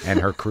Rachel and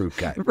her crew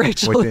cut. Her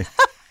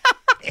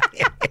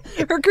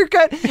crew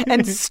cut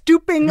and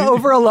stooping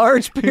over a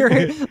large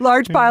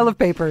pile of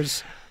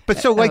papers.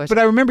 But but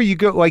I remember you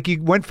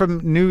went from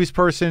news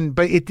person,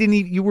 but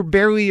you were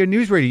barely a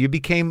news radio. You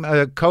became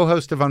a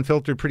co-host of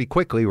Unfiltered pretty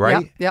quickly,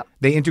 right? Yep.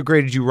 They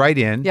integrated you right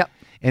in. Yep.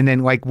 And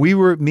then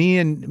me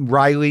and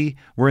Riley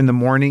were in the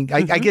morning.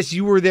 I guess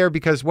you were there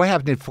because what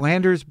happened? Did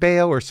Flanders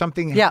bail or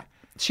something? Yeah.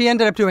 She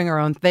ended up doing her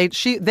own. They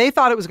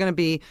thought it was going to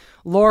be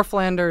Laura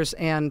Flanders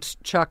and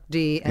Chuck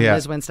D and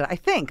Liz Winstead. I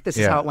think this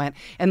is how it went.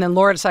 And then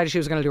Laura decided she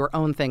was going to do her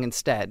own thing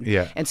instead.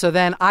 Yeah. And so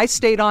then I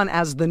stayed on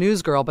as the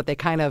news girl, but they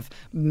kind of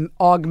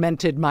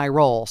augmented my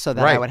role so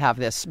that I would have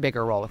this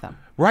bigger role with them.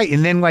 Right,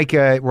 and then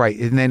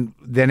and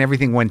then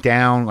everything went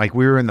down. Like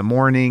we were in the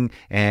morning,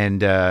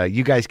 and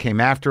you guys came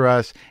after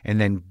us,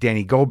 and then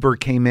Danny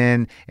Goldberg came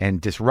in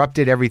and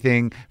disrupted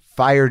everything,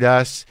 fired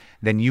us.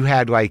 Then you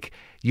had a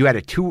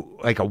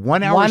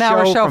 1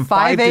 hour show from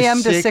 5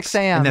 a.m. to 6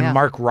 a.m. and then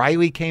Mark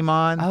Riley came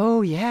on.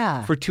 Oh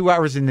yeah, for 2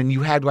 hours, and then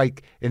you had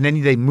and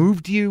then they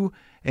moved you.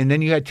 And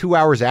then you had 2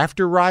 hours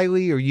after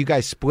Riley, or you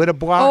guys split a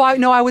block? Oh,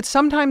 I would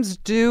sometimes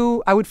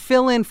I would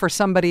fill in for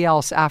somebody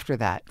else after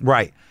that.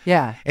 Right.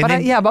 Yeah.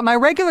 But my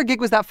regular gig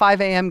was that 5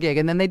 a.m. gig,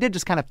 and then they did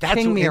just kind of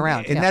ping me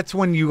around. And that's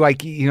when you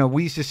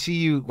we used to see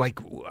you,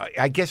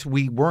 I guess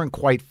we weren't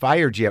quite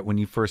fired yet when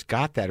you first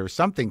got that or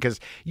something,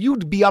 because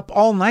you'd be up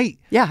all night.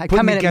 Yeah, I'd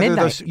come in at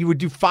midnight. You would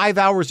do 5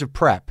 hours of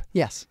prep.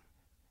 Yes.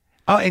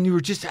 Oh, and you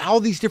were just all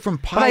these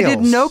different piles. But I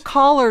did no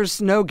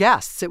callers, no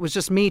guests. It was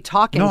just me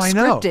talking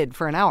scripted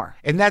for an hour.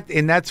 And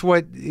that's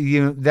what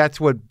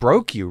that's what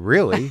broke you,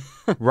 really.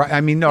 Right?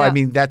 I mean,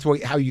 that's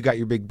how you got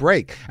your big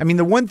break. I mean,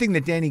 the one thing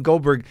that Danny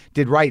Goldberg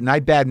did right, and I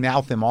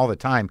badmouth him all the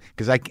time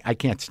because I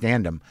can't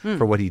stand him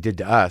for what he did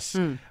to us.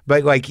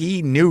 But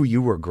he knew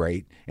you were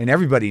great, and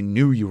everybody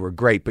knew you were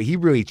great. But he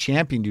really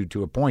championed you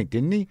to a point,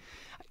 didn't he?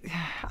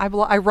 I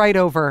write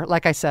over,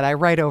 like I said, I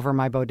write over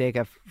my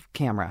bodega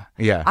camera.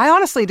 Yeah. I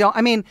honestly don't.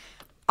 I mean,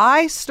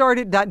 I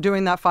started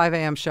doing that 5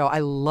 a.m. show. I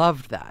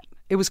loved that.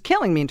 It was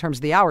killing me in terms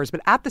of the hours.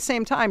 But at the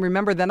same time,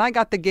 remember, then I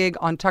got the gig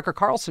on Tucker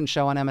Carlson's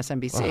show on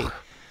MSNBC.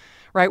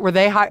 Right, where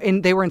they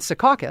were in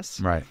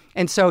Secaucus. Right.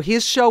 And so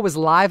his show was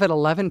live at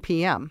 11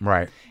 p.m.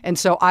 Right. And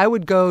so I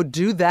would go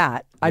do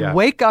that. I'd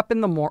wake up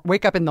in the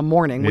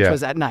morning, which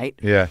was at night.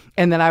 Yeah.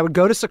 And then I would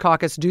go to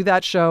Secaucus, do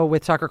that show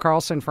with Tucker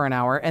Carlson for an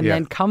hour, and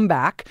then come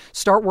back,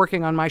 start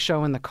working on my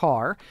show in the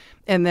car,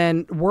 and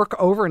then work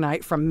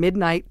overnight from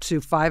midnight to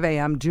 5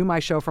 a.m., do my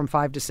show from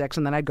 5 to 6,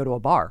 and then I'd go to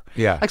a bar.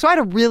 Yeah. So I had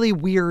a really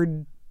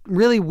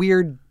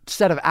weird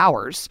set of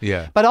hours.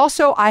 Yeah. But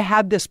also I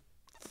had this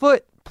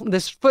foot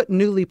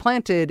newly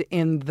planted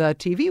in the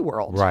TV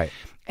world. Right.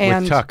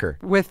 And with Tucker.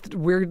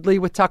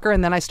 With Tucker.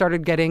 And then I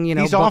started getting, he's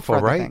booked awful, for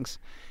other right? things.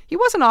 He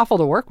wasn't awful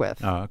to work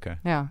with. Oh, okay.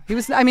 Yeah. He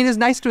was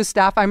nice to his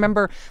staff. I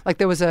remember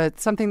there was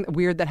something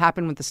weird that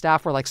happened with the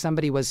staff where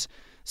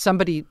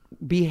somebody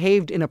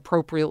behaved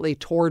inappropriately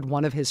toward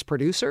one of his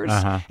producers,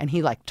 and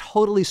he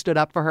totally stood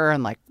up for her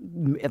and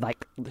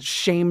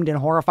shamed and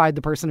horrified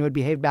the person who had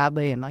behaved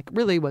badly, and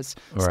really was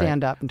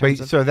stand up.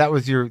 So that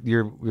was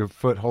your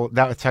foothold.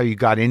 That's how you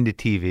got into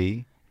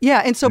TV.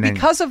 Yeah, and so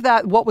because of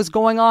that, what was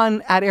going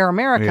on at Air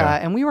America,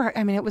 and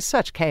it was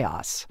such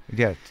chaos.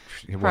 Yeah,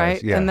 it was.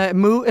 Right, yeah. and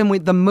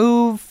the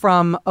move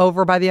from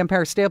over by the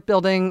Empire State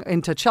Building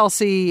into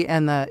Chelsea,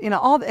 and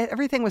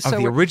everything was so.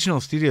 The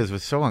original studios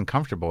was so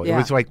uncomfortable. Yeah. It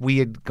was like we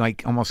had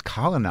almost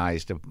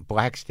colonized a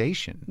black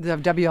station. The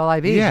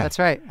WLIV. Yeah, that's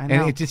right. I know.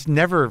 And it just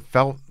never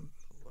felt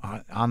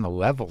on the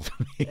level to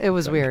me. It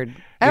was weird.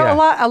 Yeah.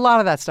 A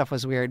lot of that stuff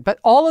was weird, but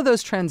all of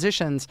those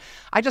transitions,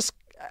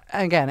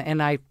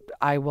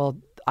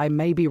 I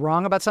may be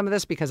wrong about some of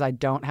this because I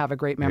don't have a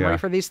great memory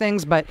for these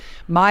things, but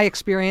my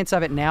experience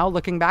of it now,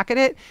 looking back at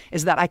it,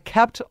 is that I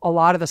kept a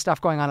lot of the stuff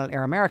going on at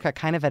Air America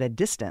kind of at a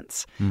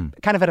distance,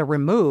 kind of at a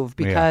remove,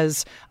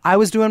 because I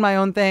was doing my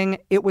own thing.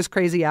 It was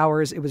crazy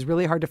hours. It was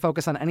really hard to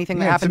focus on anything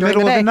that happened during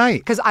the day.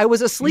 Because I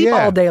was asleep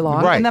all day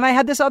long, and then I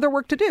had this other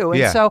work to do.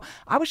 And so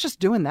I was just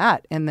doing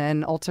that. And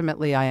then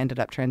ultimately I ended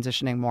up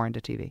transitioning more into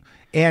TV.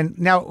 And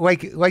now,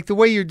 like the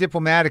way you're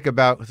diplomatic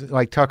about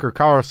Tucker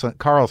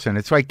Carlson,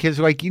 it's because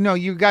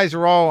you guys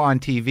are all on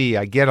TV.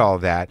 I get all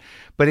that,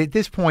 but at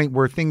this point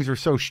where things are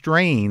so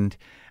strained,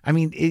 I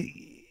mean,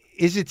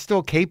 is it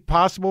still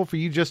possible for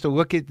you just to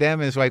look at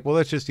them as well,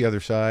 that's just the other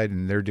side,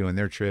 and they're doing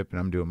their trip, and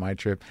I'm doing my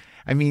trip?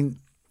 I mean,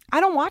 I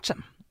don't watch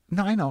them.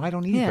 No, I know, I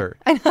don't either,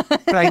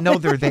 but I know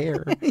they're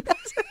there.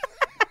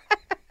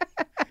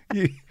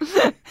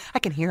 I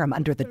can hear them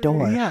under the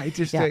door. Yeah,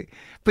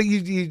 but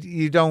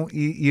you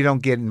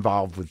don't get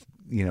involved with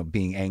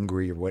being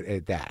angry or what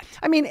at that.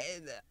 I mean,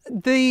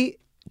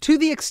 to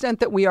the extent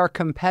that we are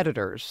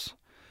competitors,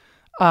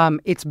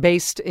 it's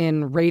based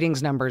in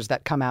ratings numbers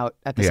that come out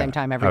at the same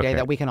time every day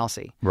that we can all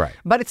see. Right.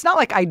 But it's not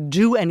like I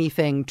do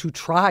anything to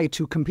try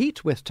to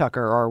compete with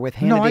Tucker or with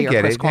Hannity or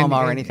Chris Cuomo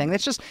or anything.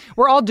 It's just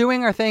we're all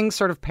doing our things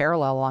sort of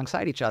parallel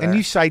alongside each other. And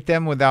you cite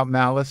them without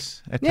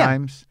malice at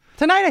times.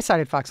 Tonight I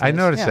cited Fox News. I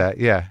noticed that,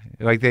 yeah.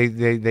 Like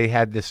they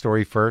had this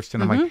story first,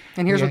 and I'm like...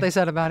 And here's what they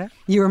said about it.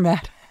 You were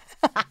mad.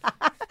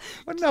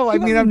 Well, no, I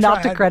mean, I'm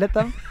not to credit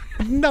them.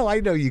 No, I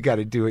know you got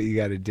to do what you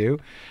got to do.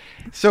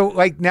 So,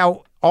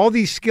 now, all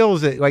these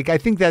skills that, I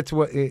think that's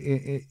what,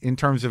 in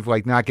terms of,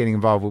 not getting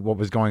involved with what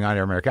was going on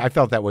in America, I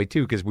felt that way,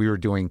 too, because we were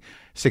doing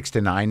 6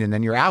 to 9, and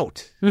then you're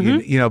out.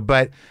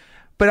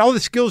 But all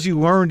the skills you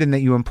learned and that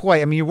you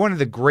employ, I mean, you're one of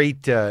the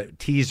great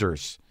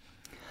teasers.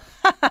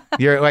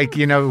 You're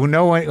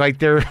no one,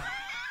 they're...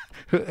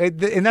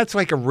 And that's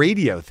like a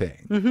radio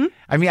thing.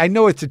 I mean, I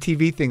know it's a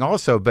TV thing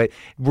also, but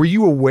were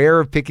you aware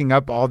of picking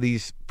up all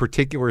these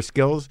particular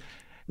skills?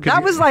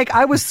 That was like,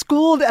 I was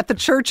schooled at the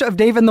Church of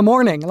Dave in the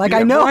Morning. Like,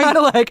 I know how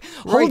to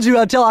hold you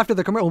until after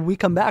the commercial. When we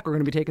come back, we're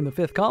going to be taking the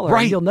fifth caller.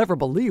 Right. And you'll never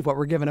believe what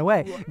we're giving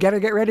away. Get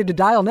ready to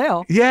dial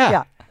now.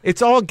 Yeah.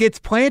 It's all gets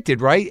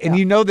planted, right? And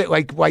you know that,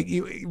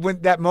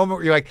 when that moment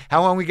where you're like,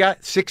 how long we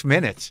got? 6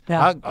 minutes.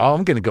 Yeah.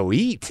 I'm going to go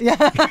eat.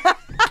 Yeah.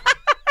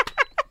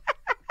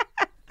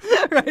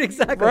 Right,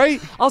 exactly.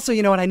 Right? Also,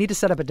 you know what? I need to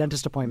set up a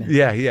dentist appointment.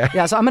 Yeah.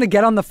 Yeah, so I'm going to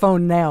get on the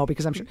phone now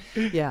because I'm sure.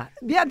 Yeah,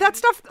 that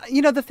stuff.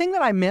 You know, the thing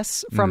that I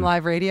miss from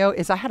live radio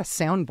is I had a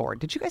soundboard.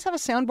 Did you guys have a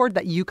soundboard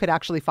that you could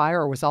actually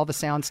fire, or was all the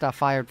sound stuff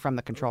fired from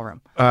the control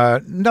room?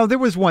 No, there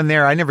was one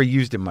there. I never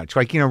used it much.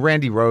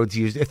 Randy Rhoads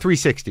used a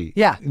 360.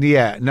 Yeah.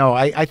 Yeah. No,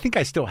 I think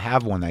I still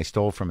have one I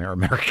stole from Air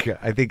America.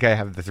 I think I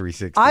have the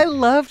 360. I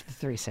loved the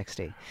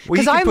 360.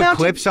 Well, you could put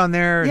clips on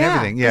there and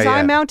everything. Yeah, because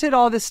I mounted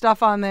all this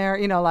stuff on there,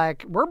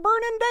 like, we're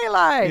burning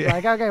daylight. Yeah.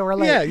 Like, okay, we're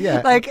late.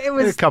 Yeah. Like, it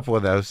was a couple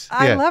of those.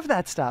 I love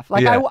that stuff.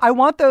 Like, I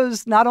want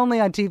those not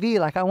only on TV,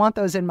 like, I want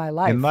those in my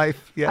life. In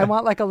life, yeah. I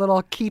want like a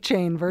little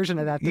keychain version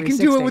of that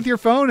 360. You can do it with your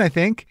phone, I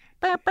think.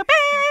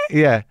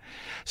 Yeah.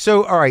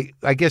 So, all right,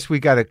 I guess we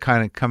got to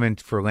kind of come in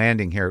for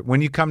landing here.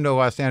 When you come to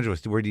Los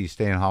Angeles, where do you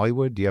stay in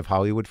Hollywood? Do you have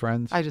Hollywood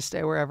friends? I just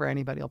stay wherever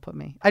anybody will put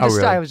me.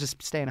 Really? I was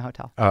just stay in a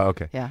hotel. Oh,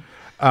 okay. Yeah.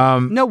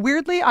 No,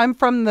 weirdly, I'm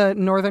from the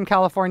Northern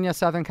California,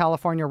 Southern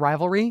California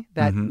rivalry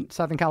that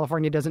Southern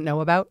California doesn't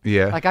know about.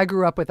 Yeah. Like, I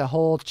grew up with a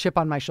whole chip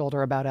on my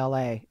shoulder about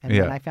L.A., and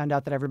then I found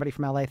out that everybody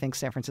from L.A. thinks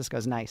San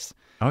Francisco's nice.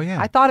 Oh,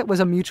 yeah. I thought it was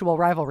a mutual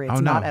rivalry.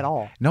 It's not at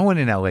all. No one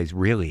in L.A. is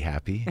really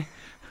happy.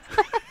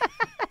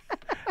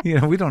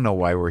 We don't know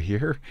why we're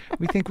here.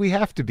 We think we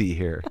have to be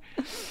here.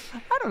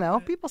 I don't know.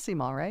 People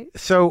seem all right.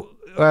 So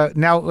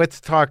now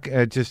let's talk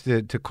just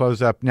to close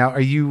up. Now,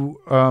 are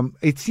you?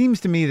 It seems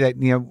to me that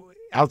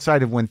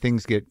outside of when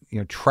things get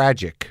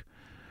tragic,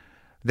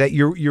 that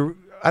you're.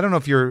 I don't know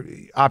if you're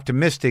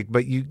optimistic,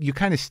 but you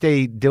kind of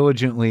stay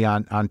diligently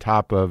on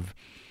top of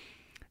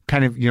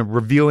kind of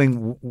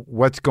revealing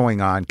what's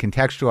going on,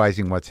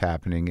 contextualizing what's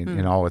happening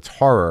in all its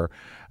horror.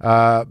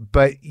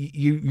 But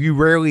you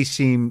rarely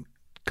seem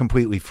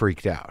completely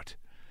freaked out.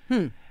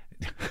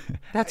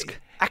 That's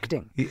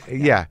acting.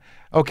 Yeah.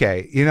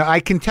 Okay. I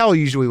can tell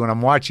usually when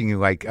I'm watching you,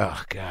 like,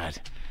 oh God,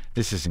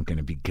 this isn't going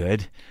to be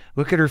good.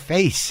 Look at her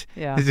face.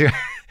 Yeah.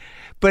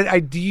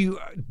 But do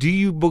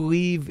you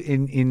believe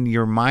in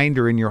your mind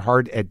or in your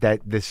heart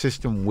that the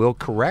system will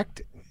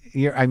correct?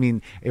 I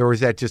mean, or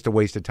is that just a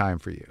waste of time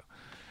for you?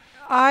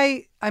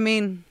 I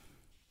mean,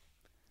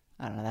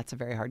 I don't know. That's a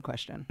very hard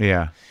question.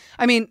 Yeah.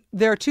 I mean,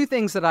 there are two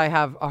things that I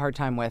have a hard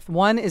time with.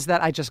 One is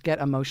that I just get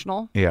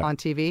emotional on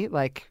TV.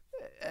 Like,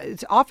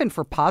 it's often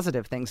for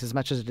positive things as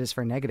much as it is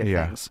for negative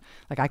things.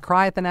 Like, I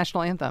cry at the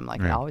national anthem. Like,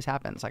 it always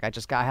happens. Like,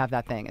 I have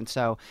that thing. And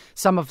so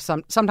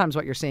sometimes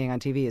what you're seing on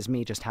TV is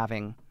me just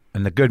having...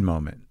 In the good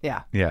moment.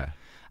 Yeah. Yeah.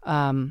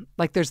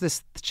 Like, there's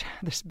this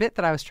bit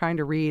that I was trying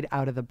to read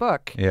out of the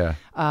book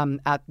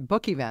at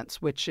book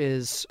events, which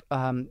is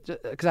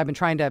because I've been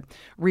trying to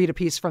read a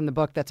piece from the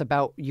book that's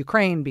about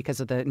Ukraine because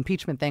of the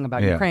impeachment thing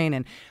about Ukraine.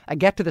 And I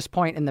get to this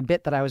point in the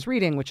bit that I was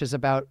reading, which is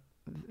about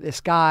this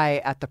guy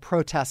at the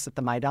protests at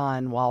the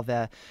Maidan while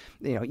the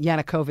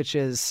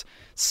Yanukovych's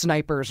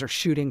snipers are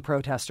shooting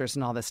protesters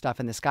and all this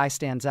stuff. And this guy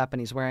stands up and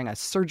he's wearing a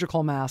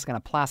surgical mask and a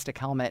plastic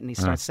helmet. And he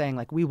starts saying,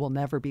 like, we will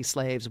never be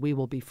slaves. We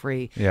will be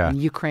free. Yeah.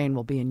 And Ukraine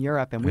will be in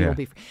Europe and we will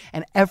be free.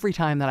 And every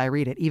time that I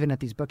read it, even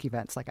at these book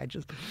events, like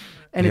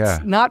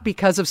it's not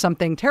because of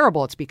something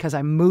terrible. It's because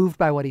I'm moved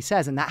by what he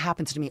says. And that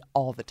happens to me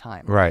all the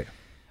time. Right.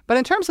 But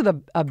in terms of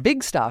the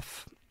big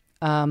stuff,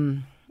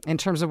 in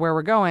terms of where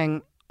we're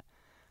going,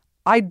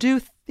 I do,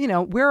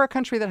 we're a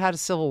country that had a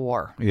civil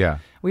war. Yeah.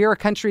 We are a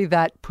country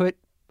that put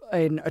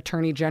an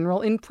attorney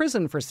general in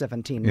prison for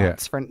 17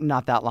 months for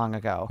not that long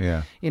ago.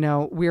 Yeah.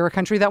 We're a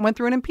country that went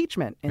through an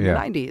impeachment in the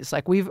 90s.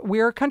 Like,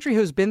 we're a country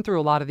who's been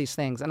through a lot of these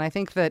things. And I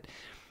think that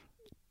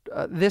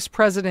this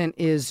president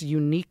is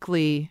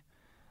uniquely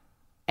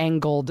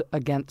angled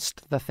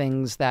against the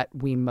things that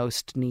we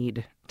most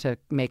need to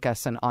make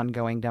us an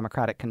ongoing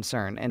democratic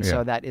concern. And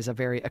so that is a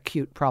very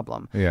acute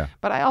problem. Yeah.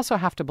 But I also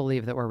have to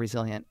believe that we're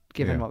resilient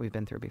given what we've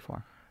been through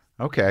before.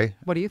 Okay.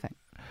 What do you think?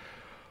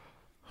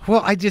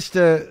 Well, I just,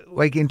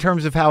 in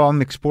terms of how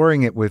I'm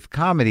exploring it with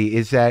comedy,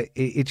 is that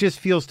it just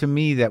feels to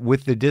me that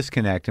with the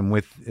disconnect and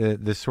with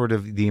the sort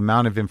of the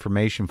amount of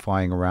information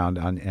flying around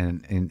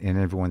in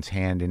everyone's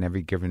hand in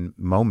every given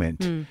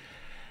moment,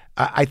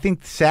 I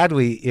think,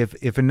 sadly,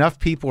 if enough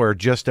people are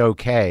just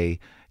okay,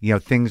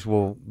 things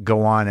will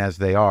go on as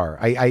they are.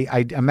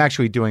 I'm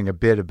actually doing a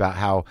bit about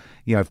how,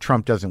 if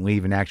Trump doesn't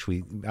leave and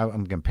actually,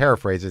 I'm going to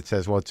paraphrase, it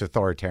says, well, it's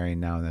authoritarian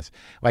now. And this,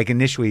 like,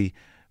 initially,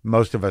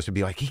 most of us would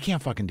be like, he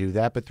can't fucking do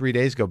that. But 3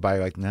 days go by,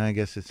 like, no, I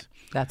guess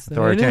that's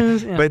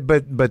authoritarian. But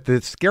the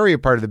scarier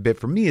part of the bit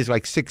for me is,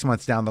 like, 6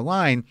 months down the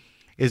line,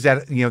 is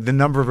that, the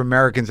number of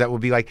Americans that will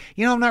be like,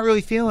 I'm not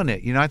really feeling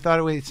it. I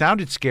thought it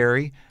sounded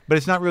scary, but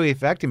it's not really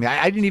affecting me.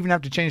 I didn't even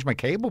have to change my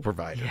cable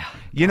provider.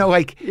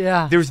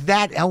 Yeah. There's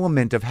that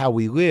element of how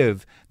we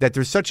live that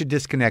there's such a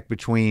disconnect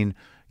between,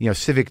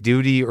 civic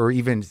duty or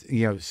even,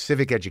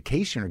 civic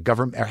education or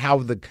government or how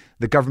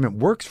the government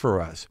works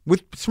for us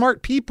with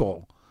smart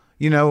people,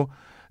 that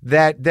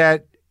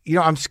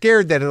I'm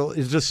scared that it'll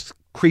just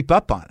creep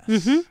up on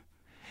us. Mm-hmm.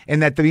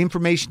 And that the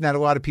information that a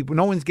lot of people,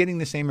 no one's getting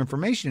the same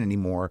information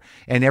anymore,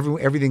 and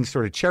everything's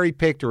sort of cherry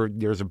picked, or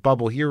there's a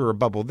bubble here or a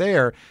bubble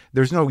there.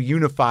 There's no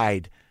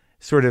unified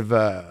sort of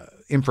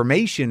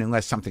information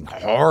unless something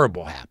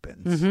horrible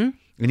happens, mm-hmm.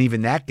 and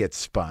even that gets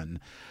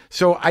spun.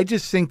 So I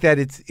just think that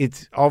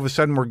it's all of a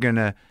sudden we're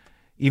gonna,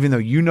 even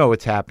though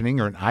it's happening,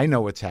 or I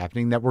know it's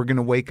happening, that we're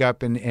gonna wake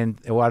up and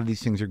a lot of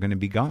these things are gonna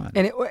be gone.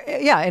 And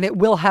it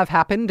will have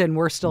happened, and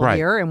we're still Right.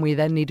 here, and we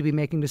then need to be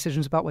making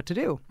decisions about what to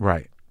do.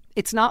 Right.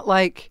 It's not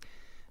like,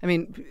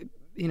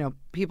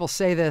 people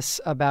say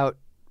this about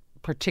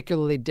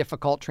particularly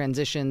difficult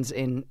transitions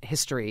in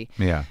history.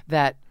 Yeah.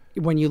 That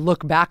when you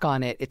look back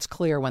on it, it's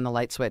clear when the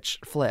light switch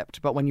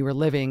flipped. But when you were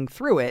living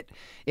through it,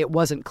 it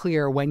wasn't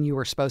clear when you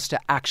were supposed to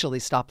actually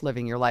stop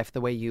living your life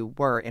the way you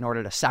were in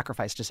order to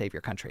sacrifice to save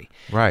your country.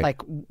 Right.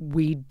 Like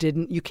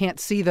you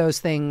can't see those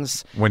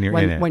things when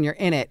you're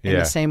in it in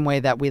the same way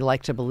that we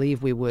like to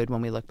believe we would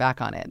when we look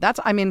back on it.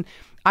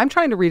 I'm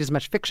trying to read as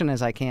much fiction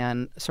as I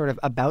can sort of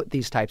about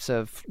these types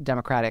of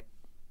democratic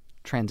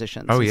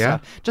transitions. Oh, and yeah?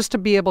 stuff, just to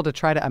be able to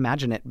try to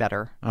imagine it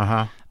better.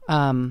 Uh-huh.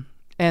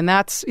 And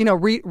that's,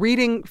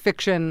 reading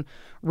fiction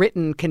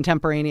written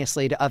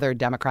contemporaneously to other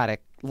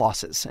democratic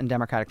losses and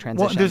democratic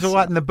transitions. Well, there's a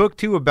lot in the book,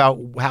 too, about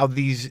how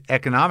these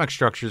economic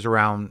structures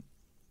around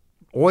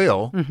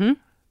oil,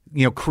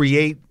 mm-hmm.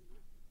 Create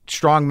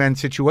strongmen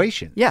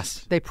situations.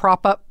 Yes, they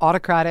prop up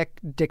autocratic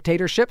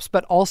dictatorships,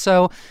 but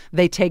also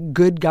they take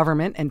good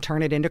government and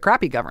turn it into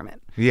crappy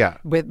government. Yeah.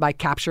 By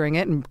capturing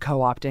it and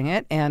co-opting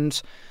it. And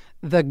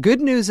the good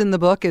news in the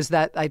book is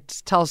that I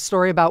tell a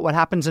story about what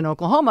happens in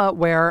Oklahoma,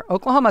 where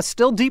Oklahoma's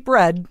still deep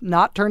red,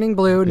 not turning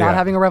blue, not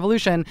having a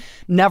revolution,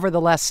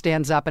 nevertheless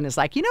stands up and is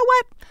like, you know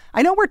what?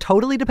 I know we're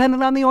totally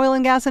dependent on the oil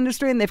and gas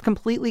industry, and they've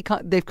completely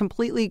come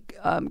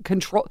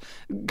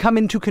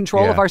into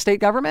control of our state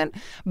government,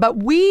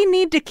 but we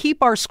need to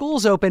keep our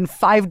schools open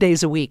 5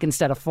 days a week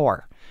instead of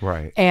 4.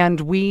 Right. And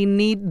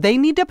they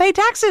need to pay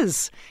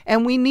taxes,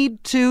 and we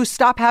need to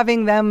stop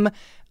having them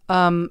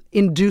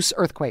induce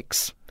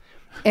earthquakes.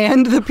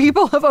 And the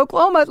people of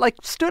Oklahoma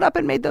stood up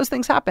and made those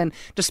things happen,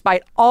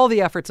 despite all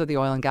the efforts of the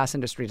oil and gas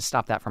industry to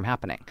stop that from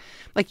happening.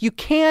 You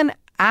can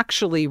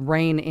actually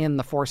rein in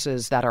the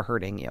forces that are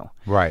hurting you.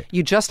 Right.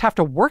 You just have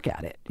to work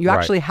at it. You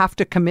actually have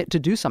to commit to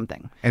do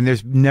something. And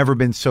there's never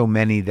been so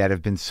many that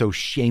have been so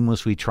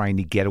shamelessly trying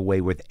to get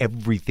away with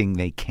everything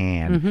they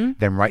can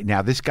than right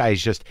now. This guy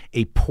is just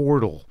a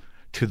portal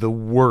to the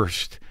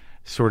worst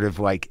sort of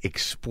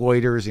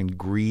exploiters and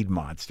greed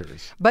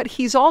monsters. But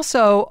he's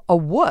also a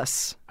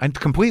wuss. A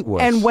complete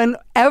wuss. And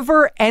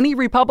whenever any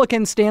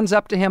Republican stands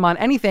up to him on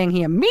anything,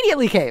 he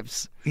immediately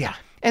caves. Yeah.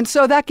 And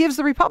so that gives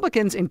the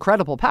Republicans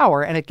incredible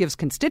power, and it gives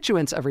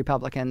constituents of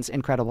Republicans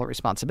incredible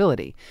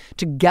responsibility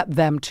to get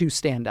them to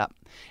stand up.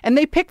 And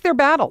they pick their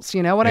battles,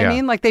 you know what I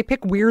mean? They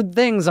pick weird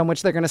things on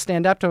which they're going to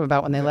stand up to him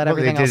about when they let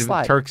everything else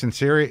slide. Turks and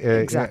Syria.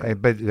 Exactly.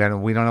 But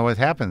then we don't know what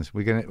happens.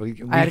 We can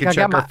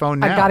check our phone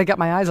now. I've got to get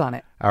my eyes on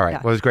it. All right.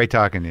 Yeah. Well, it was great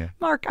talking to you.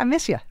 Mark, I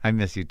miss you. I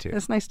miss you, too.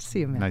 It's nice to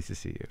see you, man. Nice to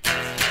see you.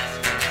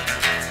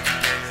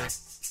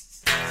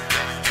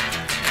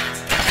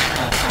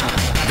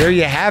 There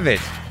you have it.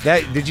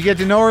 Did you get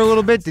to know her a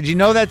little bit? Did you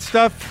know that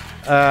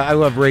stuff? I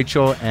love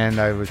Rachel,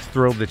 and I was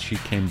thrilled that she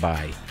came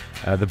by.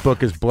 The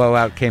book is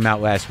Blowout, came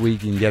out last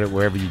week. You can get it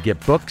wherever you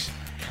get books.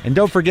 And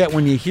don't forget,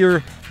 when you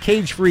hear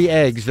cage-free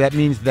eggs, that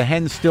means the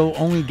hen still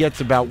only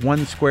gets about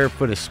 1 square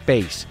foot of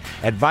space.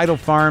 At Vital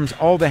Farms,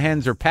 all the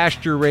hens are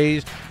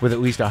pasture-raised with at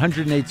least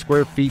 108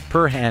 square feet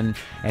per hen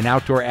and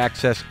outdoor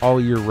access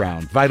all year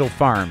round. Vital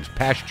Farms,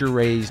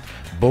 pasture-raised,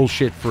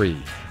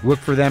 bullshit-free. Look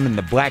for them in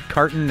the black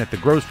carton at the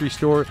grocery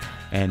store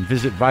and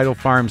visit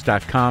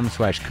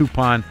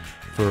vitalfarms.com/coupon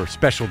for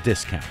special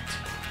discounts.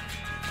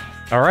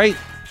 All right?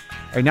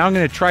 All right, now I'm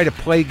going to try to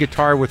play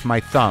guitar with my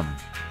thumb.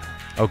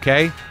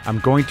 Okay? I'm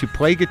going to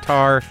play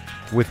guitar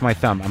with my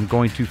thumb. I'm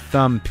going to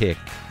thumb pick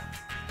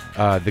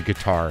the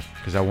guitar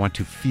because I want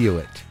to feel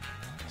it.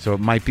 So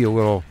it might be a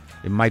little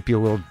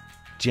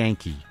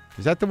janky.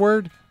 Is that the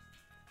word?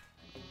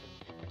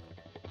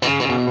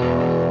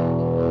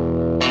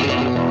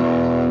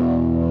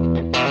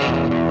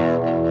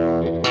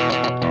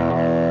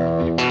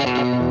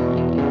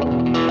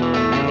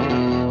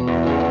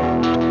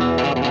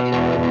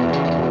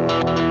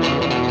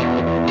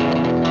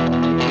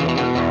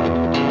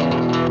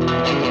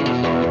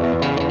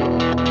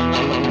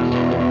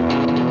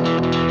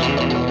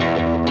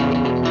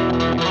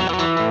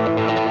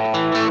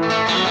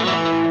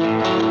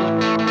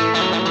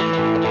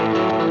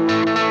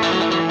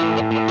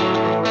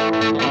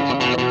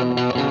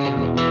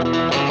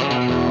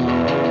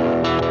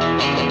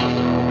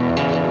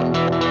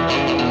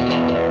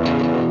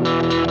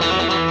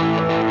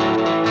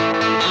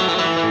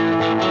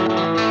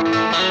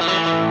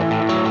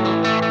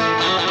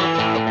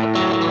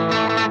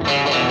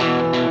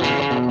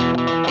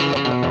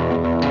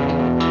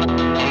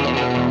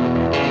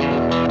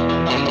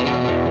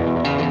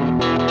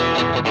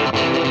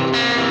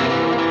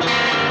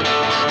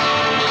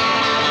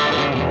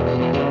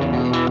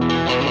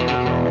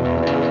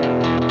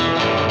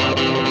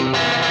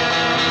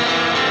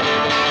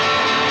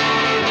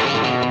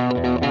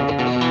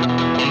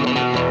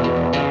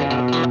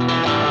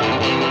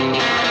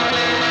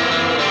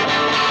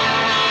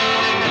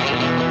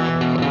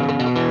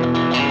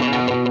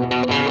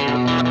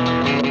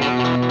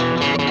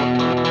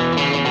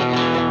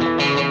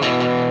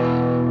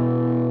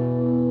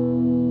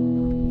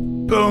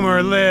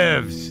 Boomer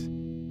lives.